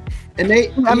this. And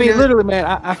literally, man,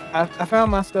 I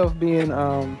found myself being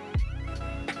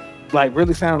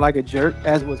really sounding like a jerk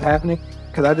as it was happening,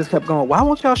 because I just kept going, why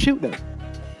won't y'all shoot them?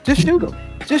 Just shoot them.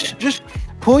 Just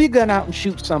pull your gun out and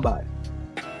shoot somebody.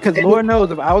 Because Lord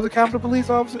knows, if I was a Capitol Police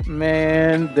officer,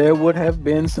 man, there would have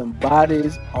been some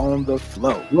bodies on the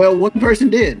floor. Well, one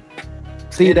person did.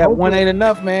 See, and that one ain't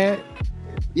enough, man.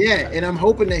 Yeah, and I'm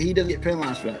hoping that he doesn't get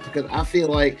penalized for that, because I feel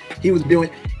like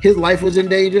his life was in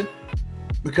danger,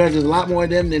 because there's a lot more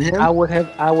of them than him. I would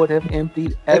have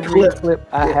emptied every clip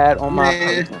I had on my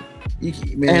person.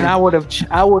 And I would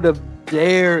have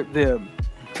dared them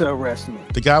to arrest me.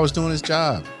 The guy was doing his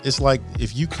job. It's like,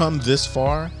 if you come this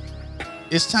far,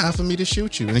 it's time for me to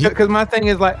shoot you. Because my thing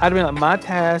is my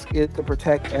task is to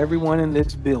protect everyone in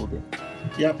this building.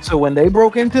 Yep. So when they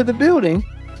broke into the building,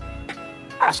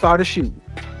 I started shooting.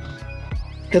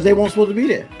 Because they weren't supposed to be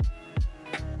there.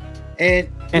 And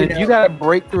if you got to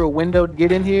break through a window to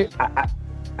get in here,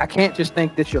 I can't just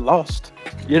think that you're lost.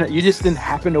 You just didn't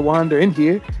happen to wander in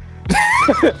here.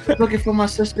 Looking for my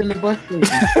sister in the bus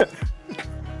station.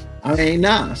 I mean,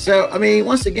 nah. So, I mean,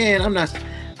 once again,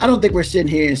 I don't think we're sitting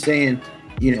here and saying,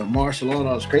 martial law and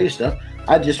all this crazy stuff.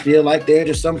 I just feel like there are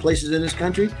just some places in this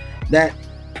country that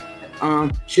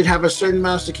should have a certain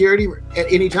amount of security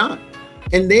at any time.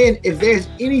 And then if there's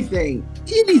anything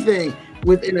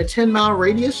within a 10-mile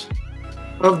radius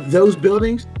of those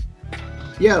buildings,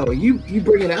 you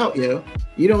bring it out, yo.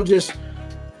 You don't just...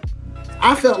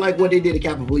 I felt like what they did at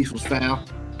Capitol Police was foul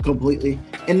completely.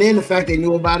 And then the fact they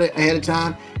knew about it ahead of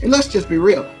time. And let's just be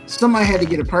real. Somebody had to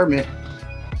get a permit.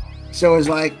 So it's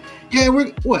like, yeah,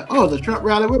 the Trump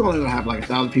rally, we're only going to have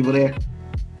 1,000 people there.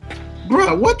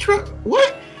 Bro, what Trump?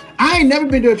 What? I ain't never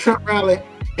been to a Trump rally,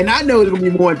 and I know there's going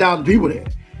to be more than 1,000 people there.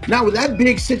 Now, with that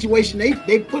big situation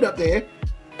they put up there,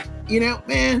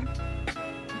 man,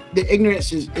 the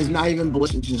ignorance is not even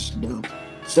bliss, it's just dumb.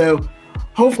 So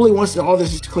hopefully once all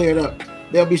this is cleared up,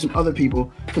 there'll be some other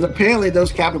people, because apparently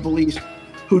those Capitol Police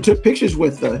who took pictures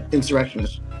with the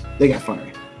insurrectionists, they got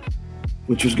fired,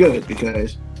 which was good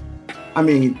because, I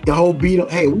mean, the whole beat.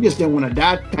 Hey, we just didn't want to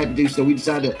die type of dude, so we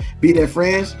decided to be their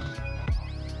friends.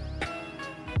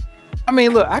 I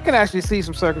mean, look, I can actually see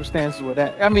some circumstances with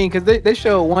that. I mean, because they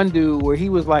showed one dude where he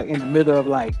was like in the middle of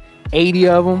like 80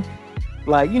 of them.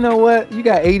 Like, you know what? You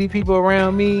got 80 people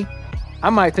around me. I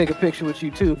might take a picture with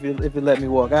you too if it let me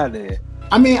walk out there.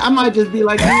 I mean, I might just be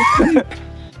like,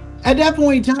 at that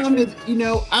point in time, it's, you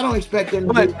know, I don't expect them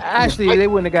to But actually, they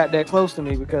wouldn't have got that close to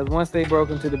me because once they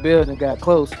broke into the building and got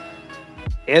close,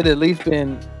 it at least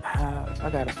been, I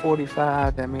got a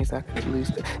 45. That means I could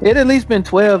at least been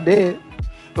 12 dead.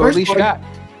 Or at least shot.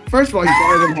 First of all, you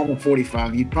probably didn't have a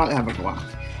 45. You'd probably have a Glock.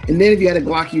 And then if you had a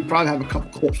Glock, you'd probably have a couple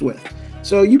clips with.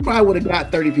 So you probably would have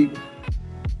got 30 people.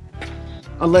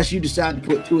 Unless you decide to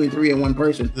put 2 or 3 in one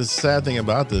person. The sad thing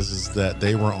about this is that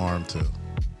they were armed too.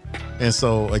 And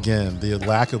so, again, the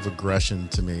lack of aggression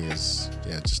to me is,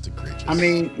 just egregious. I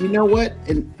mean, you know what?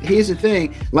 And here's the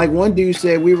thing. Like one dude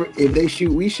said, if they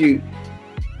shoot, we shoot.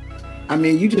 I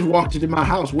mean, you just walked into my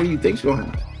house. What do you think's going to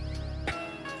happen?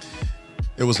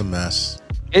 It was a mess.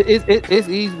 It's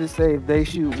easy to say if they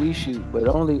shoot, we shoot, but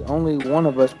only one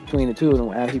of us between the two of them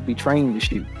will actually be trained to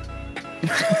shoot.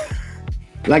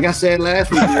 Like I said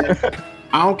last week, man,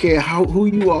 I don't care who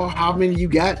you are, how many you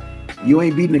got, you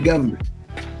ain't beating the government.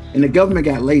 And the government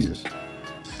got lasers.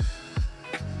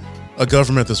 A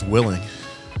government that's willing.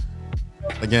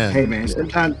 Again. Hey man,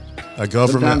 sometimes a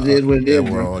government. Sometimes it is what it is.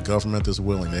 Well, a government that's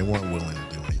willing. They weren't willing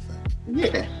to do anything.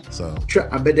 Yeah. So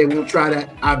I bet they won't try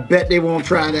that. I bet they won't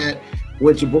try that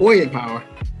with your boy in power.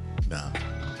 No.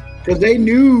 Because they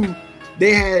knew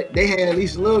they had at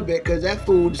least a little bit. Because that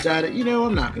fool decided, you know,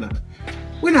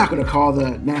 we're not gonna call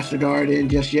the National Guard in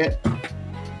just yet.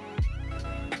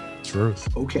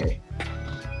 Truth. Okay.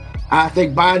 I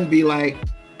think Biden be like,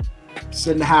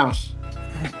 sit in the house,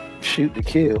 shoot to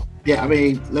kill. Yeah, I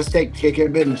mean, let's take care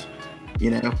of business,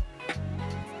 you know.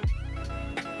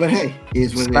 But hey,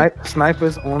 here's what it is.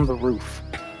 Snipers on the roof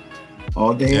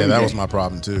all day. Yeah, that was my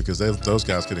problem too, because those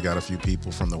guys could have got a few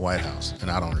people from the White House, and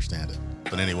I don't understand it.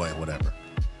 But anyway, whatever.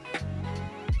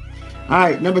 All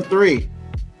right, number 3.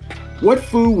 What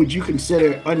food would you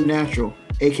consider unnatural,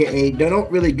 aka they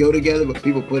don't really go together, but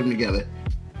people put them together?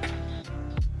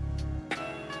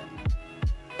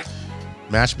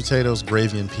 Mashed potatoes,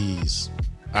 gravy, and peas.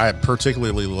 I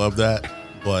particularly love that,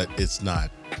 but it's not.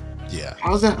 Yeah.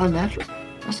 How's that unnatural?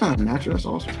 That's not unnatural. That's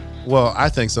awesome. Well, I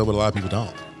think so, but a lot of people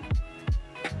don't.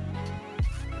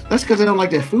 That's because they don't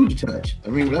like that food to touch. I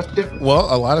mean, that's different. Well,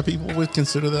 a lot of people would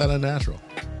consider that unnatural.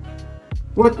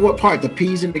 What part? The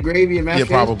peas and the gravy and mashed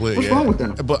potatoes? Probably. What's wrong with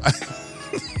them? But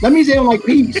that means they don't like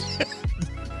peas.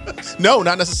 No,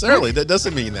 not necessarily. That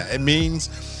doesn't mean that. It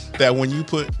means that when you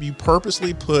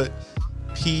purposely put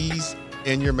peas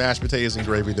in your mashed potatoes and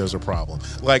gravy, there's a problem.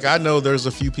 Like, I know there's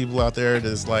a few people out there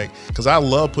that's like, because I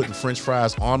love putting French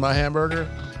fries on my hamburger.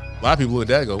 A lot of people look at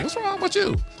that and go, what's wrong with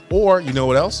you? Or, you know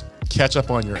what else?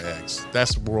 Ketchup on your eggs.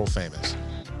 That's world famous.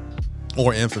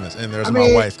 Or infamous. And there's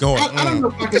my wife going, I don't know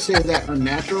if I can say that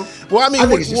unnatural. Well, I mean,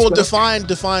 we'll define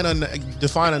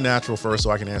unnatural first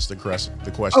so I can answer the question.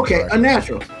 Okay, correctly.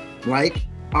 Unnatural. Like,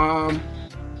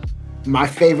 my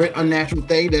favorite unnatural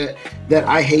thing that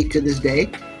I hate to this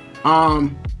day,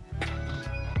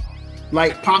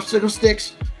 like popsicles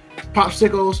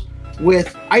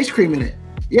with ice cream in it.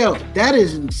 Yo, that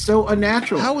is so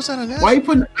unnatural. How is that unnatural? Why you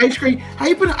putting ice cream? How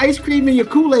you putting ice cream in your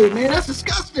Kool-Aid, man? That's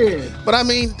disgusting. But I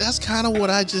mean, that's kind of what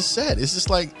I just said. It's just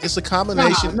like, it's a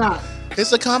combination. Nah.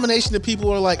 It's a combination that people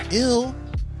are like, ew.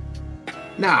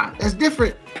 Nah, that's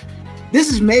different. This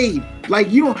is made.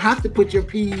 Like, you don't have to put your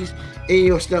peas in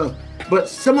your stuff. But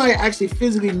somebody actually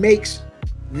physically makes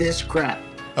this crap.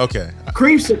 Okay.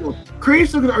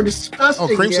 Creamsicles are disgusting.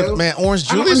 Oh, creamsicles, man. Orange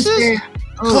Julius?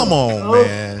 Come on,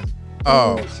 man.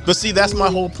 Oh, but see, that's my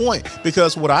whole point.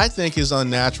 Because what I think is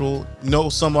unnatural,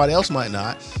 somebody else might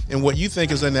not, and what you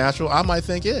think is unnatural, I might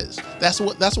think is. That's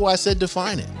why I said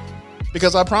define it.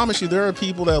 Because I promise you, there are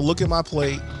people that look at my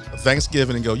plate of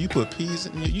Thanksgiving and go, "You put peas,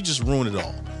 and you just ruined it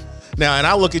all." Now, and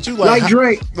I look at you like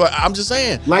Dre. I'm just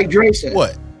saying, like Dre said.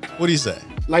 What do you say?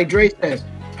 Like Dre says,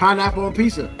 pineapple on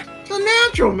pizza. It's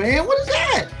unnatural, man. What is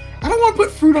that? I don't want to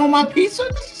put fruit on my pizza.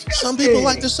 Some people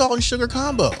like the salt and sugar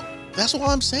combo. That's what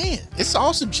I'm saying. It's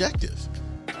all subjective.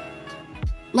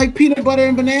 Like peanut butter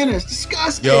and bananas.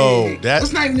 Disgusting. Yo,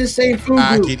 that's not even the same food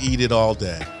I group. could eat it all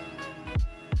day.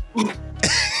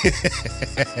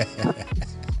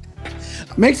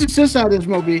 Make some sense out of this,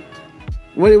 Moby.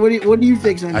 What do you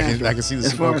think's unnatural? I can see the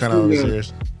smoke kind of over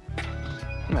serious.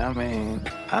 I mean,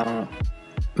 I don't know.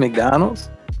 McDonald's?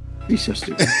 He's so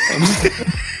stupid.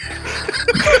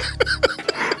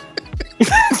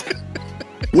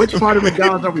 Which part of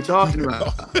McDonald's are we talking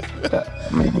about?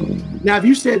 Now, if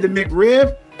you said the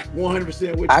McRib,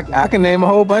 100% which I can name a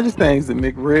whole bunch of things. The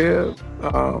McRib,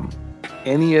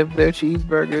 any of their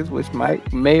cheeseburgers, which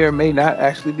may or may not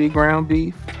actually be ground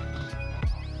beef.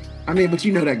 I mean, but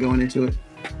you know that going into it.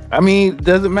 I mean,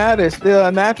 doesn't matter. It's still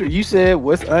unnatural. You said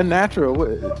what's unnatural?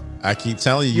 What? I keep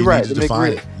telling you, You're you right, need to the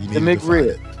define McRib. it. You need The to define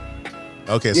it. McRib.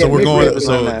 Okay, Yeah, so we're McRib going. is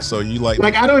So unnatural. you like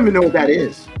Like, I don't even know what that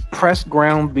is. Pressed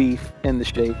ground beef in the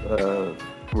shape of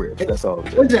ribs. That's all.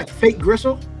 it What is. is that, fake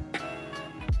gristle?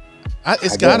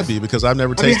 It's I got to guess. be because I've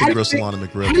never I mean, tasted how do you gristle make- on a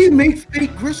McRib. How do you before. make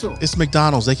fake gristle? It's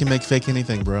McDonald's. They can make fake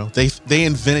anything, bro. They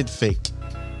invented fake.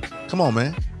 Come on,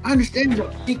 man. I understand,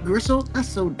 but fake gristle? That's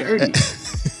so dirty.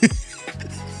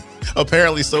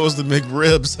 Apparently, so is the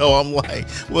McRib. So I'm like,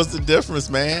 what's the difference,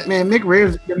 man? Man, the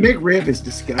McRib is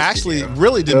disgusting. Actually, yo.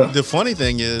 really, Ugh. the funny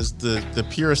thing is the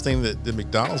purest thing that the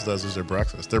McDonald's does is their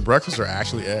breakfast. Their breakfasts are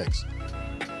actually eggs,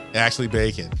 actually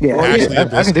bacon, Yeah, actually I a can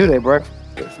biscuit, do their breakfast.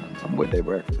 I'm with their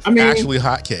breakfast. I mean, actually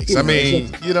hotcakes. you I know,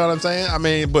 mean, you know what I'm saying? I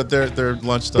mean, but their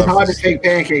lunch it's stuff. hard to Is, fake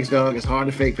pancakes, dog. It's hard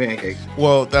to fake pancakes.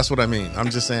 well, that's what I mean. I'm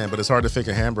just saying, but it's hard to fake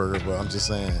a hamburger. But I'm just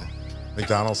saying,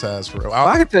 McDonald's has for. Well,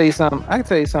 I can tell you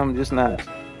something. Just not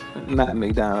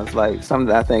McDonald's. Like something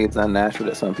that I think is unnatural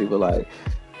that some people like.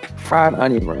 Fried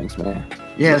onion rings, man.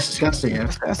 Yeah, it's disgusting, yeah.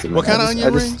 Disgusting, What man. kind of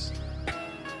onion rings?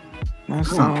 You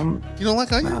You don't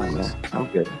like onion Nah, rings? man. I'm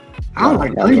good. I don't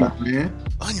like No, onions, man.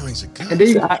 Onion rings are good. And then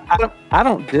See, you, I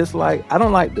don't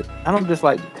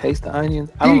dislike the taste of onions.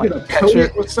 I then don't you like the gotta coat texture.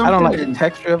 it with I something. don't like the and-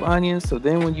 texture of onions. So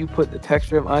then when you put the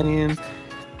texture of onions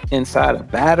inside a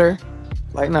batter,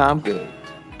 like I'm good.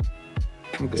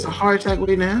 I'm good. It's a heart attack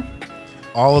waiting to happen.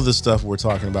 All of the stuff we're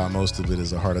talking about, most of it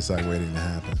is a heart attack waiting to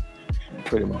happen.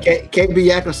 Pretty much. KB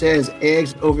Yakko says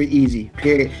eggs over easy,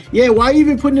 period. Yeah, why you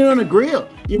even putting it on a grill?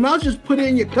 You might as well just put it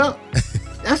in your cup.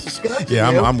 That's disgusting. Yeah,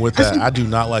 yo. I'm with That's that. I do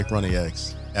not like runny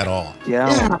eggs at all. Yeah,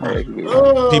 I don't Yeah. like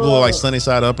eggs. People are like sunny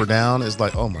side up or down. It's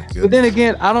like, oh my But goodness. then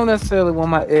again, I don't necessarily want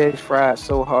my eggs fried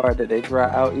so hard that they dry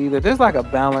out either. There's like a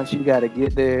balance you got to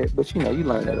get there, but you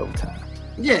learn that over time.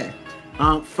 Yeah.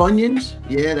 Funyuns.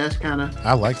 Yeah, that's kind of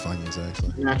I like Funyuns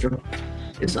actually. natural.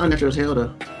 It's unnatural as hell,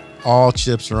 though. All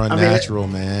chips are mean, unnatural,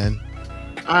 man.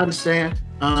 I understand.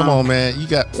 Come on, man. You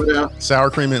got What else?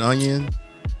 sour cream and onion.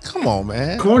 Come on,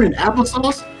 man. Corn and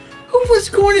applesauce? Who puts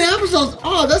corn and applesauce?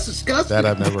 Oh, that's disgusting. That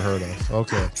I've never heard of.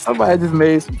 Okay. Somebody just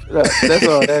made some. That's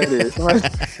all that is. Somebody,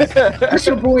 That's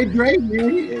your boy Dre,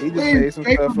 man. Yeah, he just made some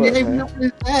stuff up, man. What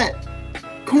is that?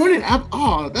 Corn and apple.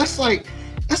 Oh, that's like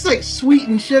sweet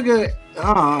and sugar.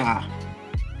 Ah,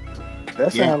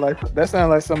 that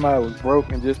sound like somebody was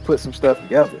broke and just put some stuff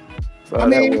together. So I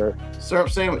mean- that word. syrup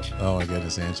sandwich. Oh my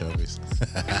goodness, anchovies.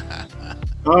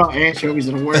 Oh, anchovies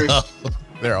are the worst.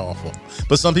 They're awful.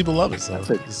 But some people love it, so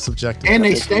That's it. it's subjective. And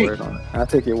they Take your stink. word on it. I'll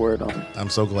take your word on it. I'm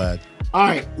so glad. All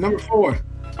right, number 4. All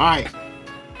right,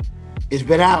 it's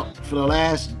been out for the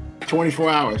last 24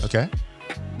 hours. Okay.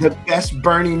 The best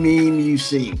Bernie meme you've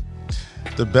seen.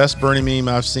 The best Bernie meme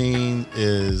I've seen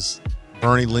is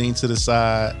Bernie leaned to the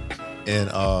side and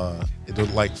it was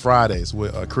like Fridays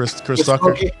with Chris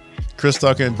Tucker. Okay. Chris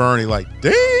Tucker and Bernie like,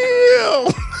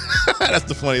 damn. That's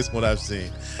the funniest one I've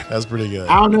seen. That's pretty good.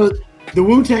 I don't know. The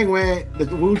Wu-Tang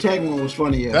one was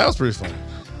funny, yeah. That was pretty funny.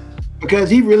 Because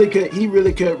he really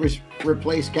could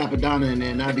replace Capadonna and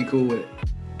then I'd be cool with it.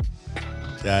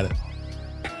 Got it.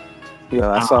 Yeah,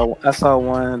 I saw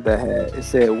one that it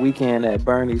said weekend at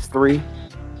Bernie's 3,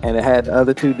 and it had the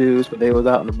other two dudes, but they was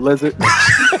out in the blizzard.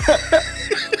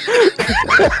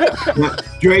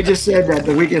 Dre just said that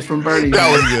the weekend's from Bernie.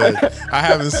 That was good. I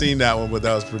haven't seen that one, but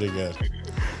that was pretty good.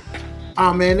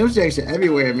 Oh man, those jakes are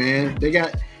everywhere, man. They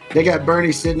got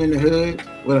Bernie sitting in the hood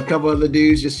with a couple other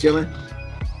dudes just chilling.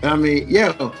 I mean,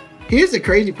 yo, here's the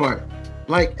crazy part.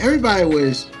 Like everybody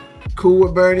was cool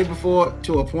with Bernie before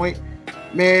to a point.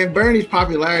 Man, Bernie's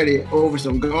popularity over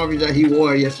some garbage that he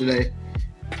wore yesterday.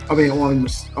 I mean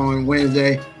on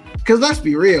Wednesday. Cause let's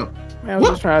be real. Man, I was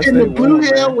just trying What to in stay the blue warm,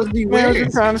 hell man. was he Man, I was wearing?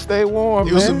 just trying to stay warm,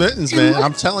 It was the man. mittens, man.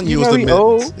 I'm telling you, You it was know the he mittens.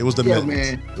 old. It was the Yeah, mittens.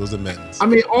 man. It was the mittens. I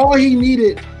mean, all he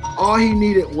needed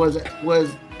was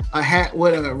a hat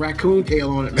with a raccoon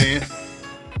tail on it, man.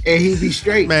 And he'd be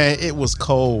straight. Man, it was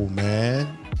cold, man.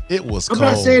 It was I'm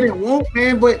cold. not saying it won't,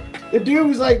 man, but the dude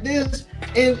was like this,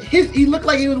 and he looked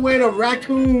like he was wearing a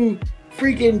raccoon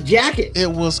freaking jacket.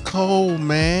 It was cold,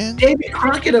 man. David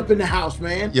Crockett up in the house,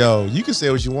 man. Yo, you can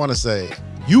say what you want to say.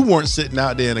 You weren't sitting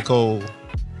out there in the cold.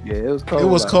 Yeah, it was cold. It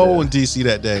was out cold there. in DC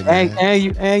that day,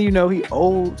 man. And you know he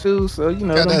old too, so you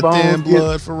know Got them that thin bones get,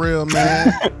 blood for real,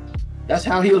 man. That's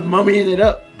how he was mummying it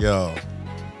up. Yo,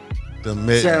 the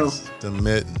mittens, the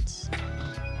mittens.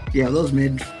 Yeah, those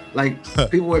mittens. Like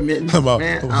people wear mittens.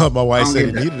 my wife said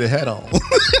he needed a hat on.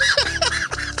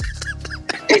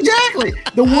 Exactly.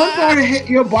 The one part of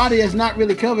your body that's not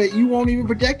really covered, you won't even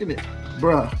protect it,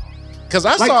 bruh. Because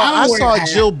I saw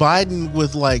Jill Biden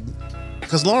with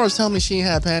because Lauren was telling me she ain't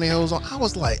had pantyhose on. I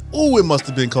was like, oh, it must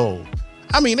have been cold.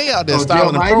 I mean, they out there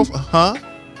styling and profile. Huh?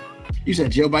 You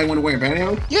said Jill Biden wasn't wearing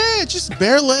pantyhose? Yeah, just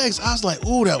bare legs. I was like,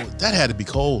 oh, that had to be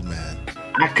cold, man.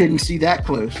 I couldn't see that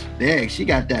close. Dang, she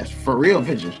got that for real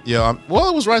pictures. Yeah, well,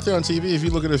 it was right there on TV. If you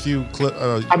look at a few clips.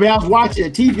 I was watching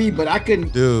TV, but I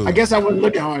couldn't. Dude, I guess I wasn't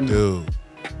looking hard enough. Dude,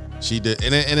 she did,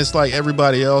 and it's like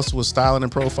everybody else was styling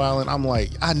and profiling. I'm like,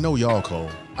 I know y'all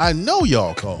cold.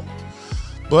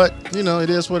 But it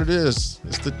is what it is.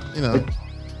 It's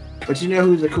But you know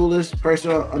who's the coolest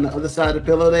person on the other side of the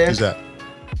pillow there? Who's that?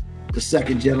 The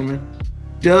second gentleman.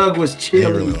 Doug was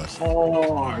chilling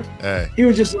hard. Hey. He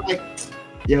was just like,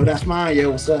 yo, that's mine,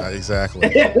 yo, what's up? Exactly.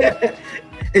 And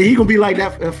he gonna be like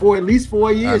that for at least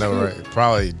 4 years. I know, right?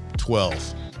 Probably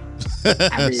 12.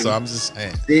 So I'm just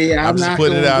saying. Yeah, I'm just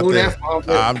putting it out there.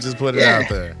 I'm just putting it out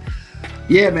there.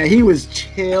 Yeah, man, he was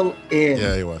chill in.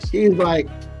 Yeah, he was. He was like,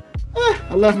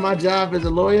 I left my job as a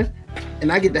lawyer,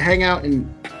 and I get to hang out and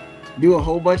do a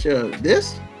whole bunch of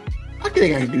this. I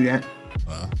think I can do that.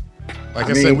 Like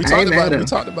I said, we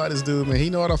talked about this dude, man. He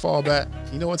know how to fall back.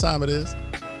 He know what time it is.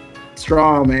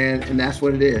 Strong, man, and that's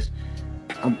what it is.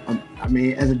 I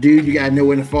mean, as a dude, you gotta know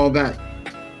when to fall back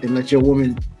and let your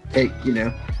woman take,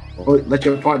 or let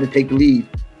your partner take the lead.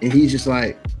 And he's just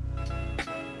like,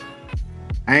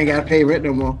 I ain't gotta pay rent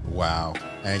no more. Wow,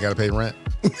 I ain't gotta pay rent.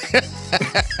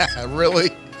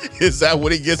 Really? Is that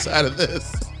what he gets out of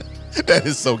this? That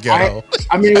is so ghetto.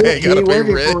 I mean, he ain't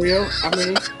working for real. I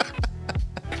mean,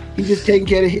 he just taking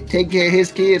care of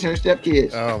his kids, her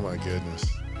stepkids. Oh my goodness.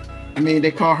 I mean,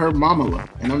 they call her Mama,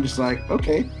 and I'm just like,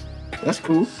 okay, that's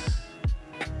cool,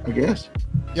 I guess.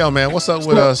 Yo, man, what's up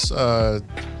with us,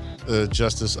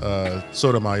 Justice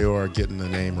Sotomayor getting the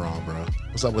name wrong, bro?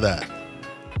 What's up with that?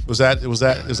 Was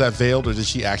that veiled, or did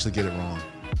she actually get it wrong?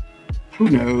 Who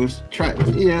knows?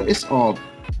 It's all.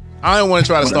 I don't want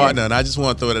to try to start nothing. I just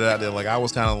want to throw it out there. Like I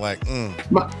was kind of like,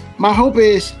 My hope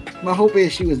is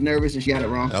she was nervous and she got it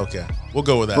wrong. Okay, we'll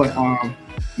go with that. But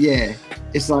yeah,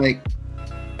 it's like,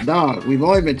 dog, we've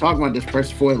only been talking about this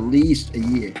person for at least a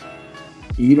year.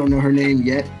 You don't know her name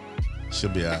yet?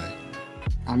 Should be all right.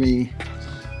 I mean,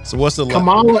 so what's the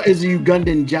Kamala is a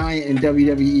Ugandan giant in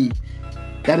WWE.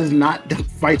 That is not the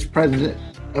vice president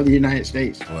of the United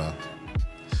States. Wow.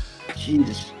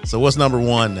 Jesus. So what's number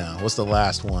one now? What's the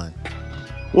last one?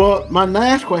 Well, my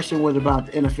last question was about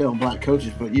the NFL and black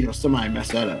coaches, but somebody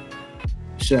messed that up.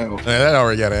 So that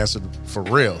already got answered for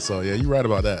real. So yeah, you're right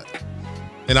about that.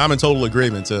 And I'm in total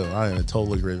agreement too. I am in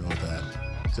total agreement with that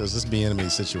because this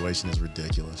Bieniemy situation is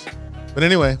ridiculous. But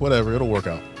anyway, whatever, it'll work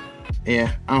out.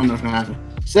 Yeah, I don't know if it'll happen.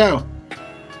 So,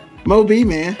 Mo B,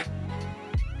 man,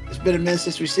 it's been a minute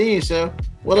since we've seen you. So,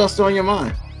 what else is on your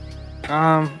mind?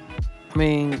 I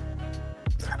mean,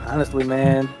 honestly,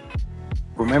 man,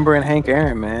 remembering Hank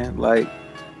Aaron, man. Like,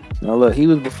 look, he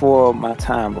was before my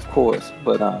time, of course,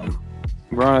 but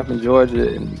growing up in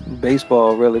Georgia and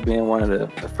baseball really being one of the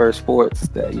first sports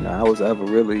that I was ever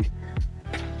really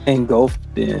engulfed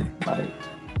in. Like,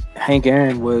 Hank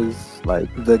Aaron was like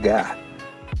the guy.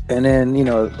 And then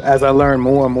as I learned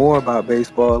more and more about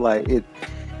baseball, like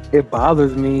it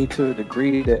bothers me to a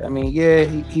degree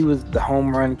that he was the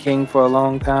home run king for a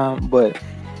long time, but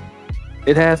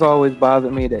it has always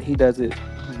bothered me that he doesn't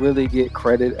really get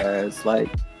credit as like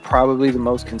probably the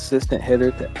most consistent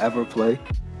hitter to ever play.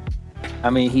 I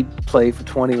mean, he played for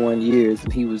 21 years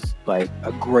and he was like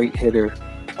a great hitter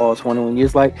all 21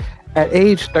 years. Like at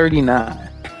age 39,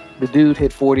 the dude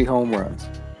hit 40 home runs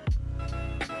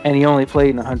and he only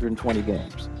played in 120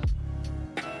 games.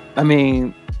 I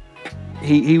mean,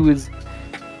 he was,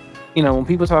 when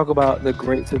people talk about the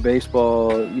greats of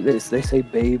baseball, they say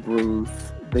Babe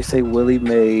Ruth, they say Willie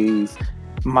Mays.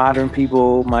 Modern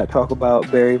people might talk about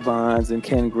Barry Bonds and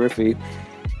Ken Griffey.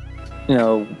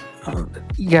 You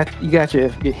got your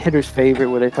hitter's favorite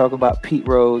where they talk about Pete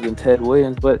Rose and Ted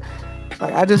Williams, but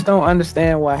like I just don't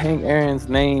understand why Hank Aaron's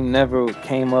name never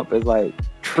came up as like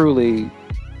truly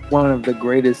one of the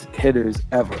greatest hitters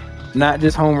ever. Not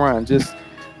just home runs, just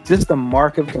the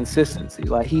mark of consistency.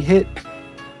 Like he hit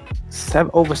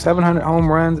over 700 home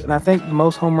runs, and I think the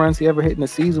most home runs he ever hit in a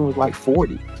season was like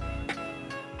 40.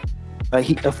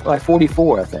 Like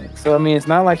 44, I think. So I mean, it's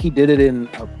not like he did it in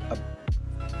a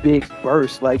big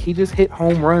burst. Like he just hit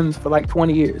home runs for like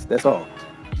 20 years. That's all.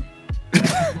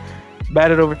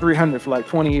 batted over 300 for like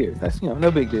 20 years. That's,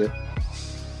 no big deal.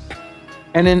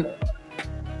 And then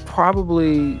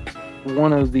probably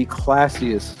one of the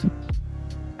classiest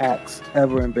acts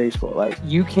ever in baseball. Like,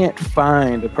 you can't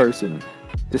find a person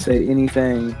to say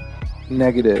anything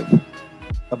negative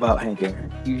about Hank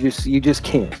Aaron. You just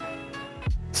can't.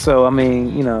 So, I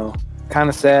mean, kind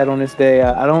of sad on this day.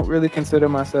 I don't really consider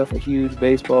myself a huge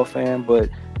baseball fan, but,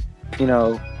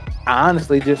 I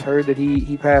honestly just heard that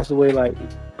he passed away like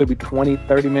maybe 20,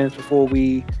 30 minutes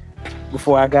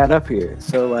before I got up here.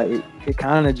 So, like, it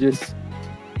kind of just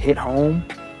hit home.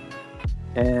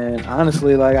 And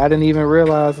honestly, like, I didn't even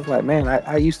realize, like, man,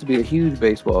 I used to be a huge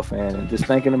baseball fan, and just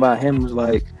thinking about him was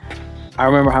like, I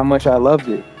remember how much I loved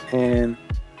it. And,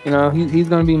 he's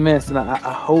going to be missed. And I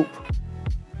hope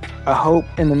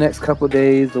in the next couple of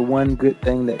days, the one good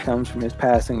thing that comes from his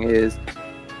passing is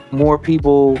more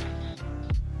people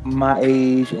my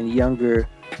age and younger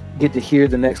get to hear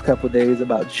the next couple of days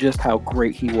about just how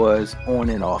great he was on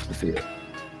and off the field.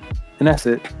 And that's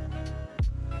it.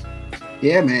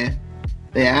 Yeah, man.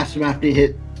 They asked him after he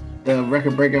hit the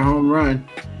record-breaking home run,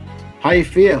 how you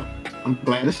feel? I'm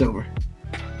glad it's over.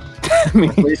 I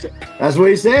mean, that's what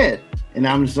he said. And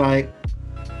I'm just like,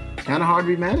 kind of hard to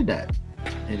be mad at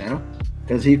that,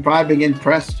 because he's probably been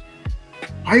impressed.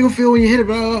 How you gonna feel when you hit it,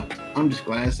 bro? I'm just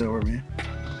glad it's over, man.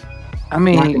 I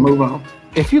mean, I can move on.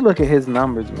 If you look at his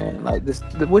numbers, man, like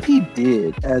what he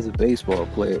did as a baseball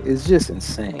player is just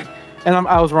insane. And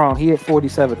I was wrong. He had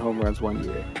 47 home runs one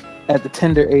year. At the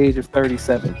tender age of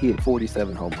 37, he had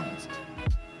 47 home runs.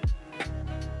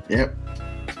 Yep.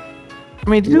 I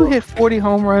mean, dude hit 40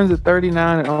 home runs at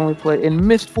 39 and only played and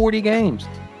missed 40 games.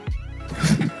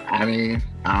 I mean,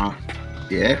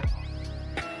 yeah.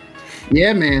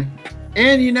 Yeah, man.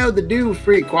 And the dude was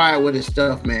pretty quiet with his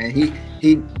stuff, man.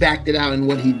 He backed it out in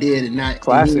what he did and not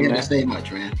classy, he didn't say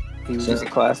much, man. He was just a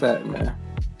class act, man.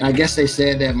 And I guess they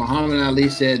said that Muhammad Ali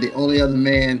said the only other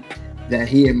man that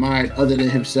he admired other than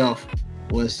himself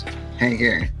was Hank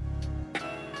Aaron.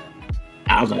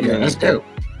 I was like, yeah, that's dope.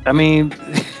 I mean,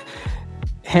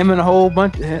 him and a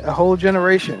whole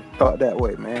generation thought that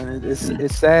way, man.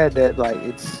 It's sad that, like,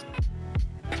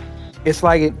 it's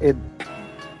like it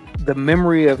the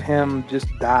memory of him just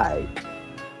died.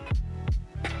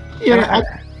 Yeah,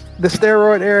 the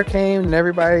steroid era came and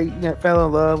everybody fell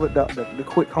in love with the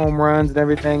quick home runs and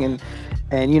everything, and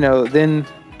then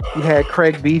you had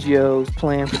Craig Biggio's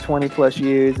playing for 20 plus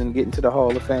years and getting to the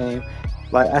Hall of Fame.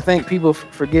 Like, I think people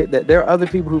forget that there are other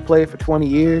people who played for 20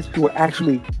 years who were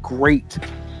actually great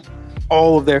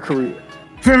all of their career.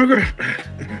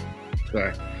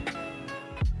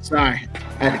 Sorry,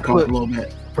 I had to cough a little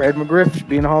bit. Fred McGriff should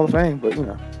be in the Hall of Fame, but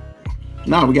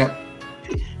No, we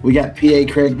got PA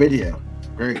Craig Biggio.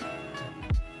 Great.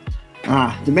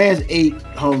 The man's 8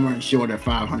 home runs short of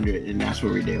 500, and that's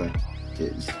what we're doing.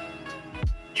 Is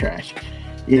trash.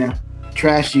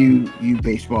 Trash you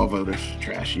baseball voters.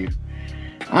 Trash you.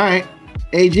 All right.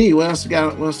 AG, what else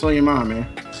on your mind, man?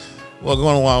 Well,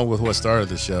 going along with what started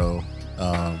the show,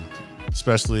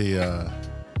 especially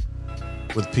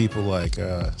with people like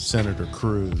Senator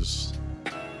Cruz,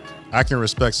 I can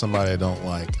respect somebody I don't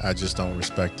like. I just don't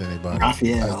respect anybody.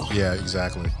 Raphael. Yeah,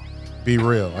 exactly. Be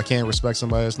real. I can't respect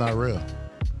somebody that's not real.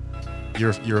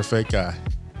 You're a fake guy,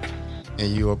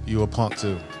 and you a punk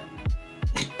too.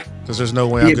 Because there's no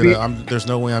way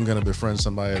I'm gonna befriend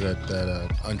somebody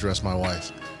that undressed my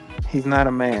wife. He's not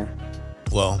a man.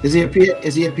 Well, is he a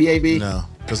PAB? No,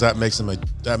 because that makes him a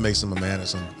man at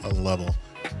some level,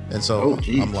 and so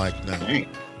I'm like, no. Dang.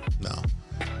 No.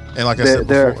 And like I said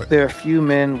before, there are few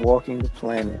men walking the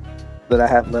planet that I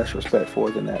have less respect for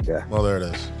than that guy. Well, there it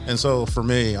is. And so for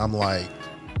me, I'm like,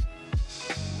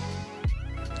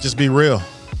 just be real.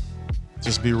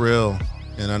 Just be real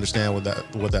and understand what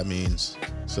that means.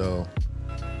 So,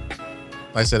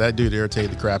 like I said, that dude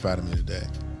irritated the crap out of me today.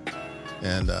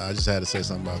 And I just had to say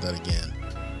something about that again.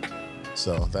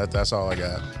 So that's all I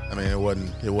got. I mean, it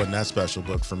wasn't that special,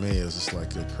 but for me, it was just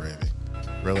like good gravy.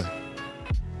 Really?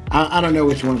 I don't know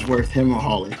which one's worth, him or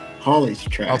Holly. Holly's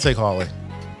trash. I'll take Holly.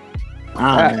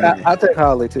 I'll take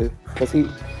Holly too, because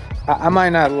I might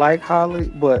not like Holly,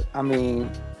 but I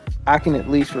mean, I can at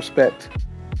least respect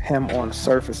him on a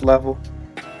surface level,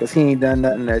 because he ain't done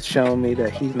nothing that's shown me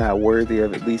that he's not worthy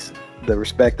of at least the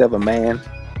respect of a man.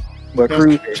 But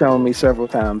Cruz has shown me several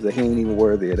times that he ain't even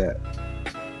worthy of that.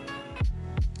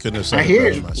 Couldn't have said I it hear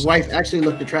better his myself. wife actually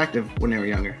looked attractive when they were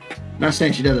younger. Not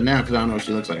saying she doesn't now, because I don't know what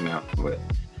she looks like now, but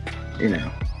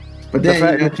But The then,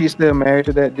 fact that she's still married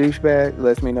to that douchebag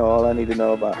lets me know all I need to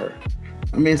know about her.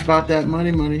 I mean, it's about that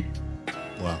money.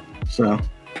 Wow. So,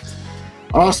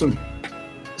 awesome.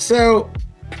 So,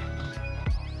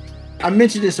 I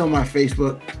mentioned this on my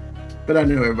Facebook, but I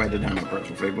know everybody doesn't have my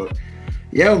personal Facebook.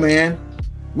 Yo, man,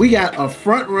 we got a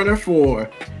front runner for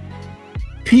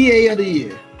PA of the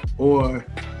year, or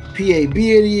PAB of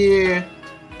the year,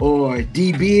 or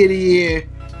DB of the year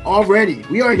already.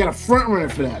 We already got a front runner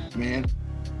for that, man.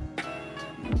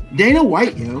 Dana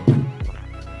White, yo.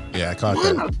 Yeah, I caught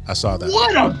that. I saw that.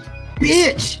 What a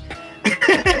bitch.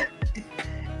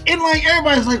 And like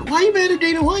everybody's like, why you mad at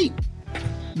Dana White?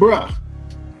 Bruh.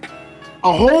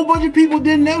 A whole bunch of people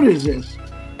didn't notice this.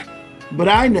 But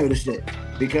I noticed it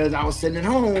because I was sitting at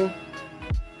home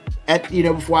at,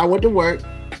 before I went to work,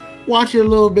 watching a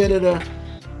little bit of the,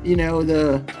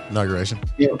 the inauguration.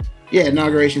 Yeah,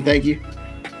 inauguration, thank you.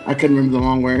 I couldn't remember the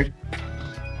long word.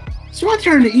 So I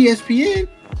turned to ESPN.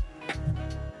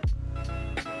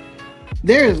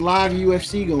 There is live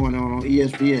UFC going on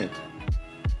ESPN.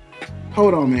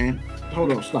 Hold on, man.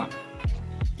 Hold on, stop.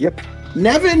 Yep.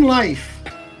 Never in life.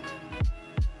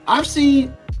 I've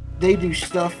seen they do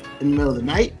stuff in the middle of the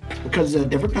night because it's a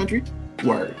different country.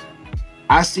 Word.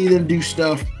 I see them do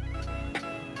stuff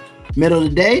middle of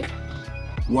the day.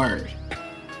 Word.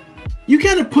 You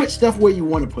kind of put stuff where you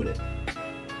want to put it.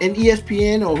 And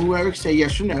ESPN or whoever say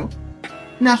yes or no.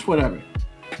 And that's whatever.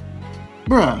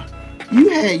 Bruh, you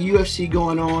had UFC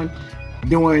going on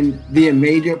during the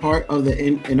major part of the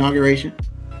inauguration.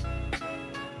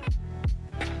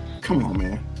 Come on,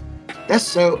 man. That's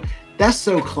so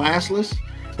classless.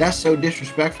 That's so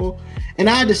disrespectful. And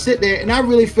I had to sit there and I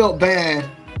really felt bad.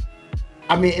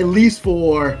 I mean, at least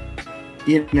for,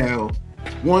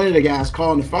 one of the guys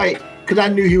calling the fight, because I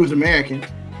knew he was American.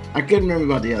 I couldn't remember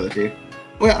about the other two.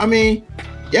 Well, I mean,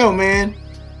 yo, man.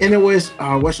 And it was,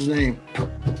 what's his name?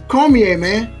 Cormier,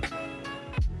 man.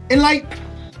 And like,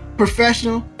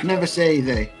 professional, never say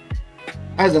anything.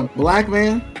 As a black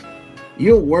man,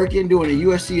 you're working, doing a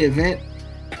UFC event,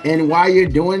 and while you're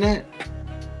doing that,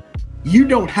 you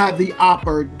don't have the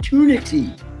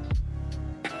opportunity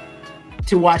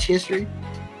to watch history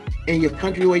in your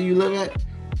country where you live at.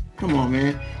 Come on,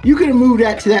 man. You could have moved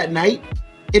that to that night,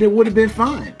 and it would have been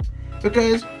fine.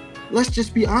 Because, let's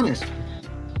just be honest,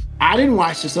 I didn't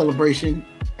watch the celebration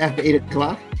after 8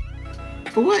 o'clock.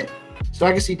 For what? So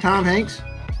I can see Tom Hanks?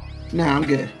 Nah, I'm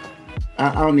good.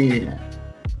 I don't need any of that.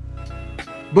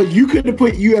 But you could have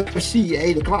put UFC at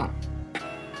 8 o'clock.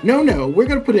 No, we're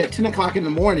going to put it at 10 o'clock in the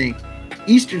morning,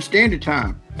 Eastern Standard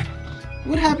Time.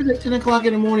 What happened at 10 o'clock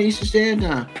in the morning, Eastern Standard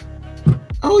Time?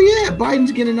 Oh, yeah,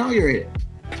 Biden's getting inaugurated.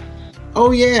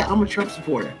 Oh, yeah, I'm a Trump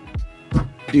supporter.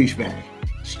 Douchebag.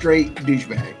 Straight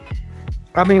douchebag.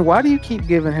 I mean, why do you keep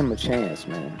giving him a chance,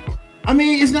 man? I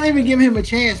mean, it's not even giving him a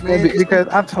chance, man. Yeah, because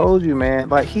I've told you, man,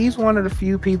 like, he's one of the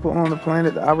few people on the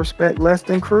planet that I respect less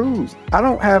than Cruz. I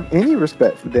don't have any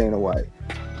respect for Dana White.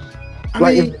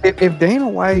 If Dana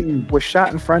White was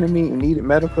shot in front of me and needed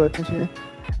medical attention,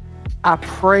 I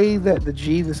pray that the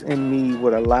Jesus in me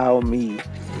would allow me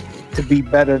to be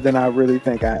better than I really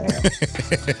think I am.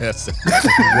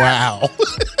 Wow.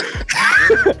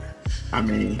 I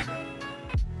mean,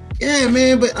 yeah,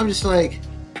 man, but I'm just like,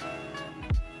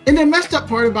 and the messed up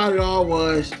part about it all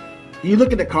was, you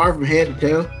look at the car from head to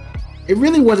toe, it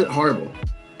really wasn't horrible.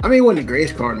 I mean, it wasn't the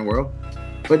greatest car in the world,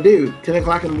 but dude, 10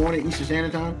 o'clock in the morning, Eastern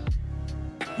Standard Time,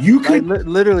 you could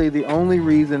literally the only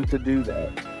reason to do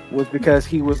that was because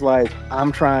he was like,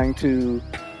 I'm trying to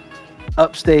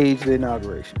upstage the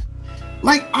inauguration.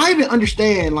 Like, I even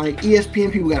understand, like,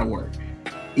 ESPN people gotta work,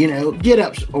 get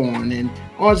ups on and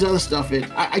all this other stuff.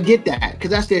 And I get that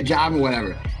because that's their job or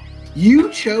whatever.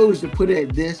 You chose to put it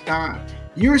at this time.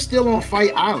 You're still on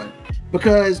Fight Island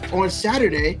because on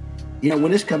Saturday,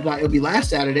 when this comes out, it'll be last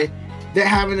Saturday, they're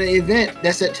having an event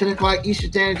that's at 10 o'clock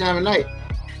Eastern Standard Time at night.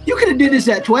 You could have did this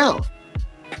at 12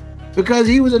 because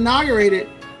he was inaugurated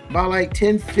by like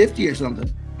 10:50 or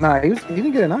something. Nah, he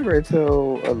didn't get inaugurated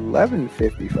till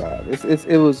 11:55.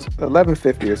 It was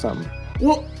 11:50 or something.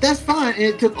 Well, that's fine. And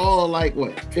it took all like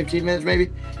what, 15 minutes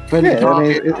maybe?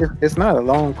 It's not a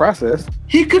long process.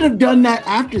 He could have done that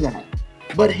after that,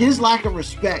 but his lack of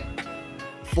respect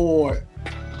for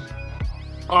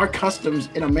our customs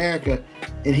in America,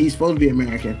 and he's supposed to be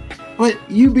American. But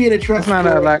you being a Trump,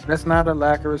 that's not a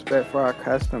lack of respect for our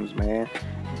customs, man.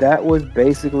 That was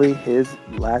basically his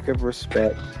lack of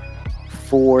respect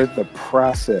for the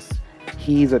process.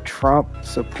 He's a Trump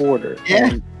supporter. Yeah.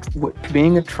 And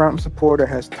being a Trump supporter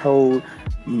has told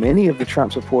many of the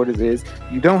Trump supporters is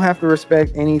you don't have to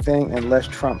respect anything unless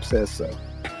Trump says so.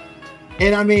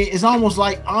 And I mean, it's almost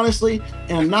like, honestly,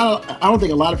 and I don't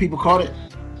think a lot of people caught it,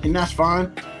 and that's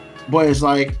fine, but it's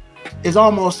like, it's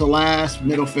almost the last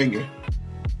middle finger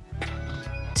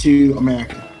to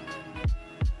America.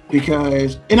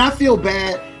 Because, and I feel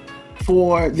bad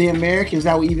for the Americans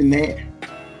that were even there,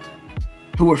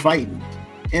 who were fighting.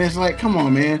 And it's like, come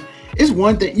on, man. It's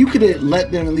one thing. You could have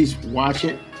let them at least watch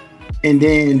it and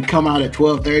then come out at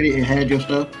 12:30 and had your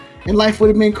stuff, and life would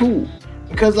have been cool.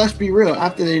 Because let's be real,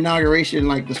 after the inauguration,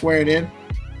 like the swearing in,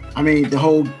 I mean, the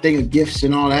whole thing of gifts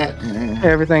and all that.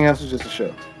 Everything else was just a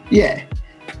show. Yeah.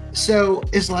 So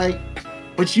it's like,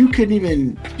 but you couldn't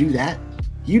even do that.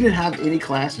 You didn't have any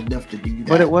class enough to do that.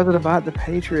 But it wasn't about the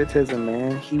patriotism,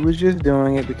 man. He was just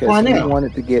doing it because he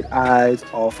wanted to get eyes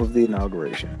off of the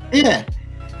inauguration. Yeah.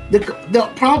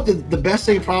 The best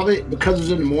thing probably, because it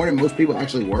was in the morning, most people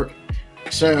actually work.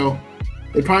 So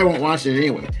they probably won't watch it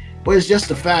anyway. But it's just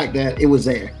the fact that it was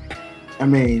there. I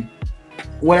mean,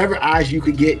 whatever eyes you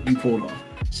could get, you pulled off.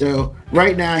 So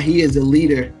right now he is the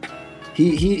leader.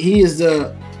 He is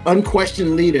the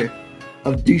unquestioned leader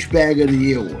of Douchebag of the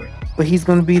Year award. But he's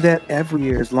going to be that every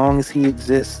year as long as he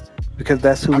exists, because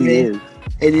that's who he is.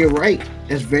 And you're right.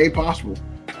 That's very possible.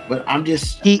 But I'm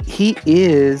just... He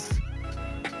is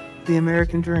the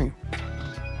American dream.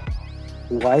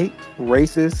 White,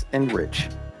 racist, and rich.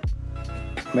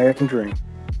 American dream.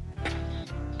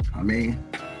 I mean,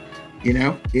 you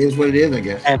know, it is what it is, I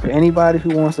guess. And for anybody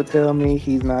who wants to tell me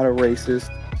he's not a racist,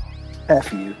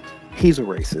 F you. He's a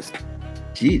racist.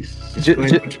 Jeez.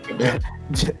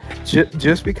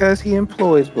 Just because he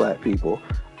employs black people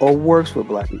or works with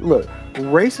black people. Look,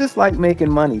 racists like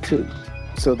making money too.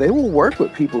 So they will work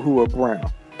with people who are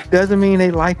brown. Doesn't mean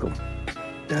they like them.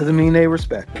 Doesn't mean they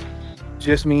respect them.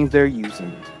 Just means they're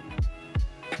using them.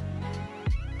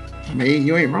 I mean,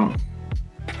 you ain't wrong.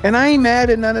 And I ain't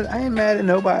mad at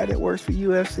nobody that works for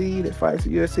UFC, that fights for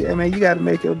UFC. I mean, you got to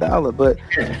make your dollar. But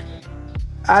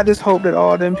I just hope that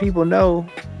all them people know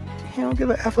he don't give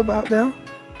a F about them.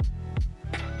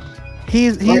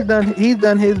 He's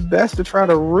done his best to try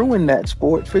to ruin that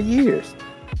sport for years.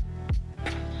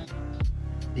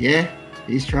 Yeah,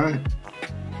 he's trying.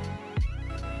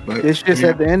 But it's just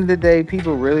at the end of the day,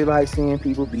 people really like seeing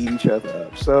people beat each other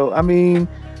up. So I mean,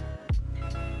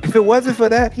 if it wasn't for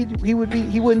that, he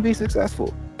wouldn't be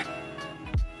successful.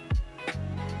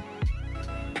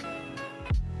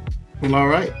 Well, all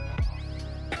right.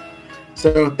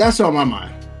 So that's on my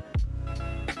mind.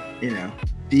 You know,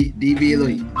 DB of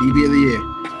the year.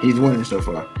 He's winning so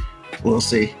far. We'll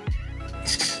see.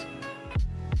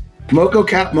 Moco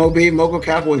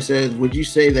Cowboy says, would you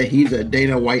say that he's a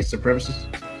Dana White supremacist?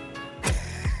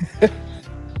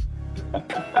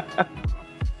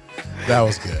 That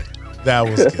was good.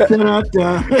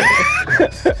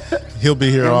 He'll be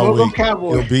here all week.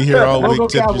 He'll be here all week.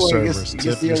 Tip your servers.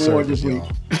 Tip your servers, y'all.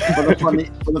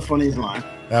 For the funniest line.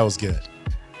 That was good.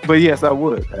 But yes, I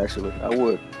would. Actually, I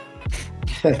would.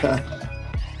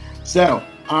 So,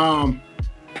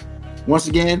 once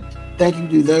again, thank you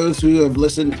to those who have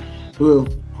listened, who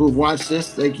have watched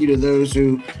this. Thank you to those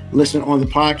who listen on the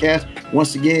podcast.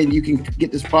 Once again, you can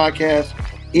get this podcast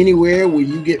anywhere where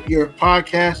you get your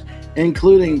podcast,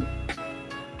 including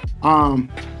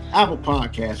Apple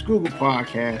Podcasts, Google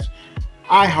Podcasts,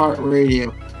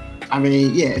 iHeartRadio. I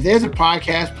mean, yeah, if there's a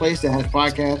podcast place that has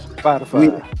podcasts,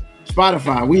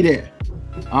 Spotify, we there.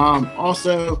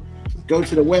 Also, go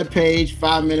to the webpage,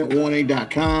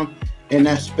 5minutewarning.com, and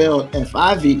that's spelled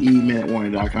FIVE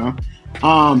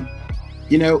minutewarning.com.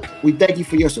 You know, we thank you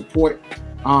for your support.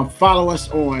 Follow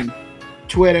us on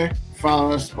Twitter,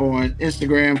 follow us on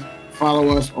Instagram,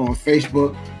 follow us on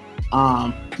Facebook.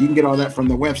 You can get all that from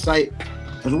the website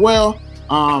as well.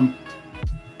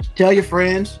 Tell your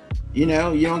friends, you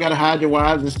know, you don't got to hide your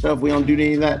wives and stuff. We don't do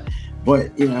any of that.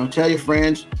 But, you know, tell your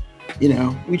friends, you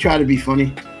know, we try to be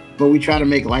funny, but we try to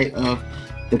make light of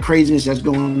the craziness that's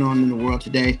going on in the world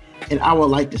today. And I would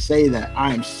like to say that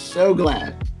I am so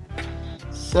glad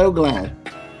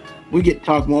we get to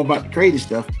talk more about the crazy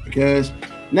stuff, because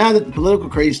now that the political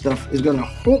crazy stuff is going to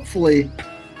hopefully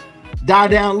die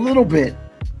down a little bit,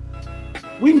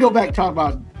 we can go back and talk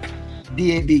about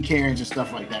DAB Karens and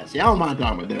stuff like that. See, I don't mind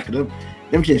talking about them, because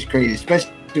them shit's crazy,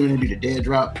 especially when they do the dead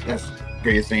drop. That's the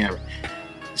greatest thing ever.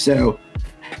 So,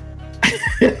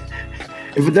 and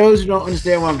for those who don't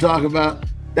understand what I'm talking about,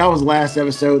 that was the last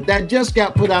episode that just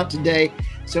got put out today.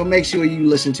 So make sure you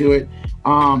listen to it.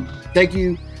 Thank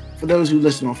you for those who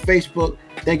listen on Facebook.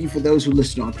 Thank you for those who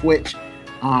listen on Twitch.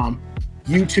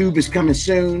 YouTube is coming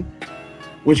soon.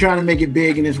 We're trying to make it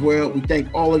big in this world. We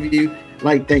thank all of you. I'd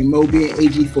like to thank Moby and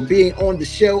AG for being on the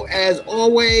show as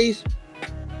always.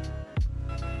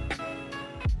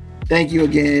 Thank you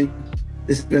again.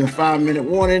 This has been a 5-minute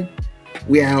warning.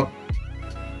 We out.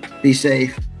 Be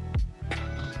safe.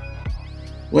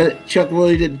 What Chuck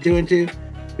Woolley did 2 and 2.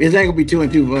 It ain't gonna be 2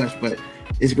 and 2 for us, but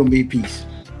it's gonna be peace.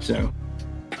 So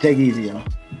take it easy, y'all.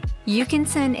 You can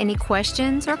send any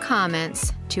questions or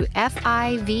comments to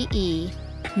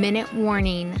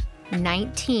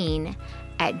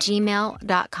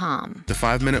fiveminute19@gmail.com. The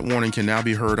 5-Minute Warning can now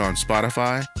be heard on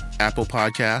Spotify, Apple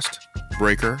Podcast,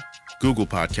 Breaker, Google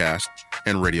Podcast,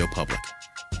 and Radio Public.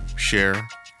 Share,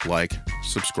 like,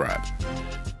 subscribe.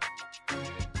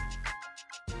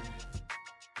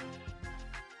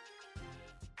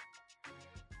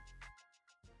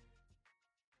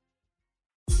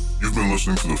 You've been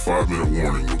listening to the 5-Minute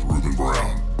Warning with Ruben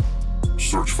Brown.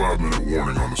 Search 5-Minute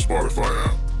Warning on the Spotify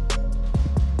app.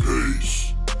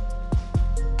 Peace.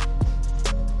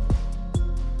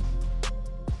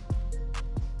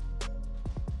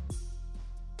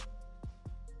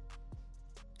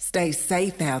 Stay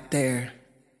safe out there.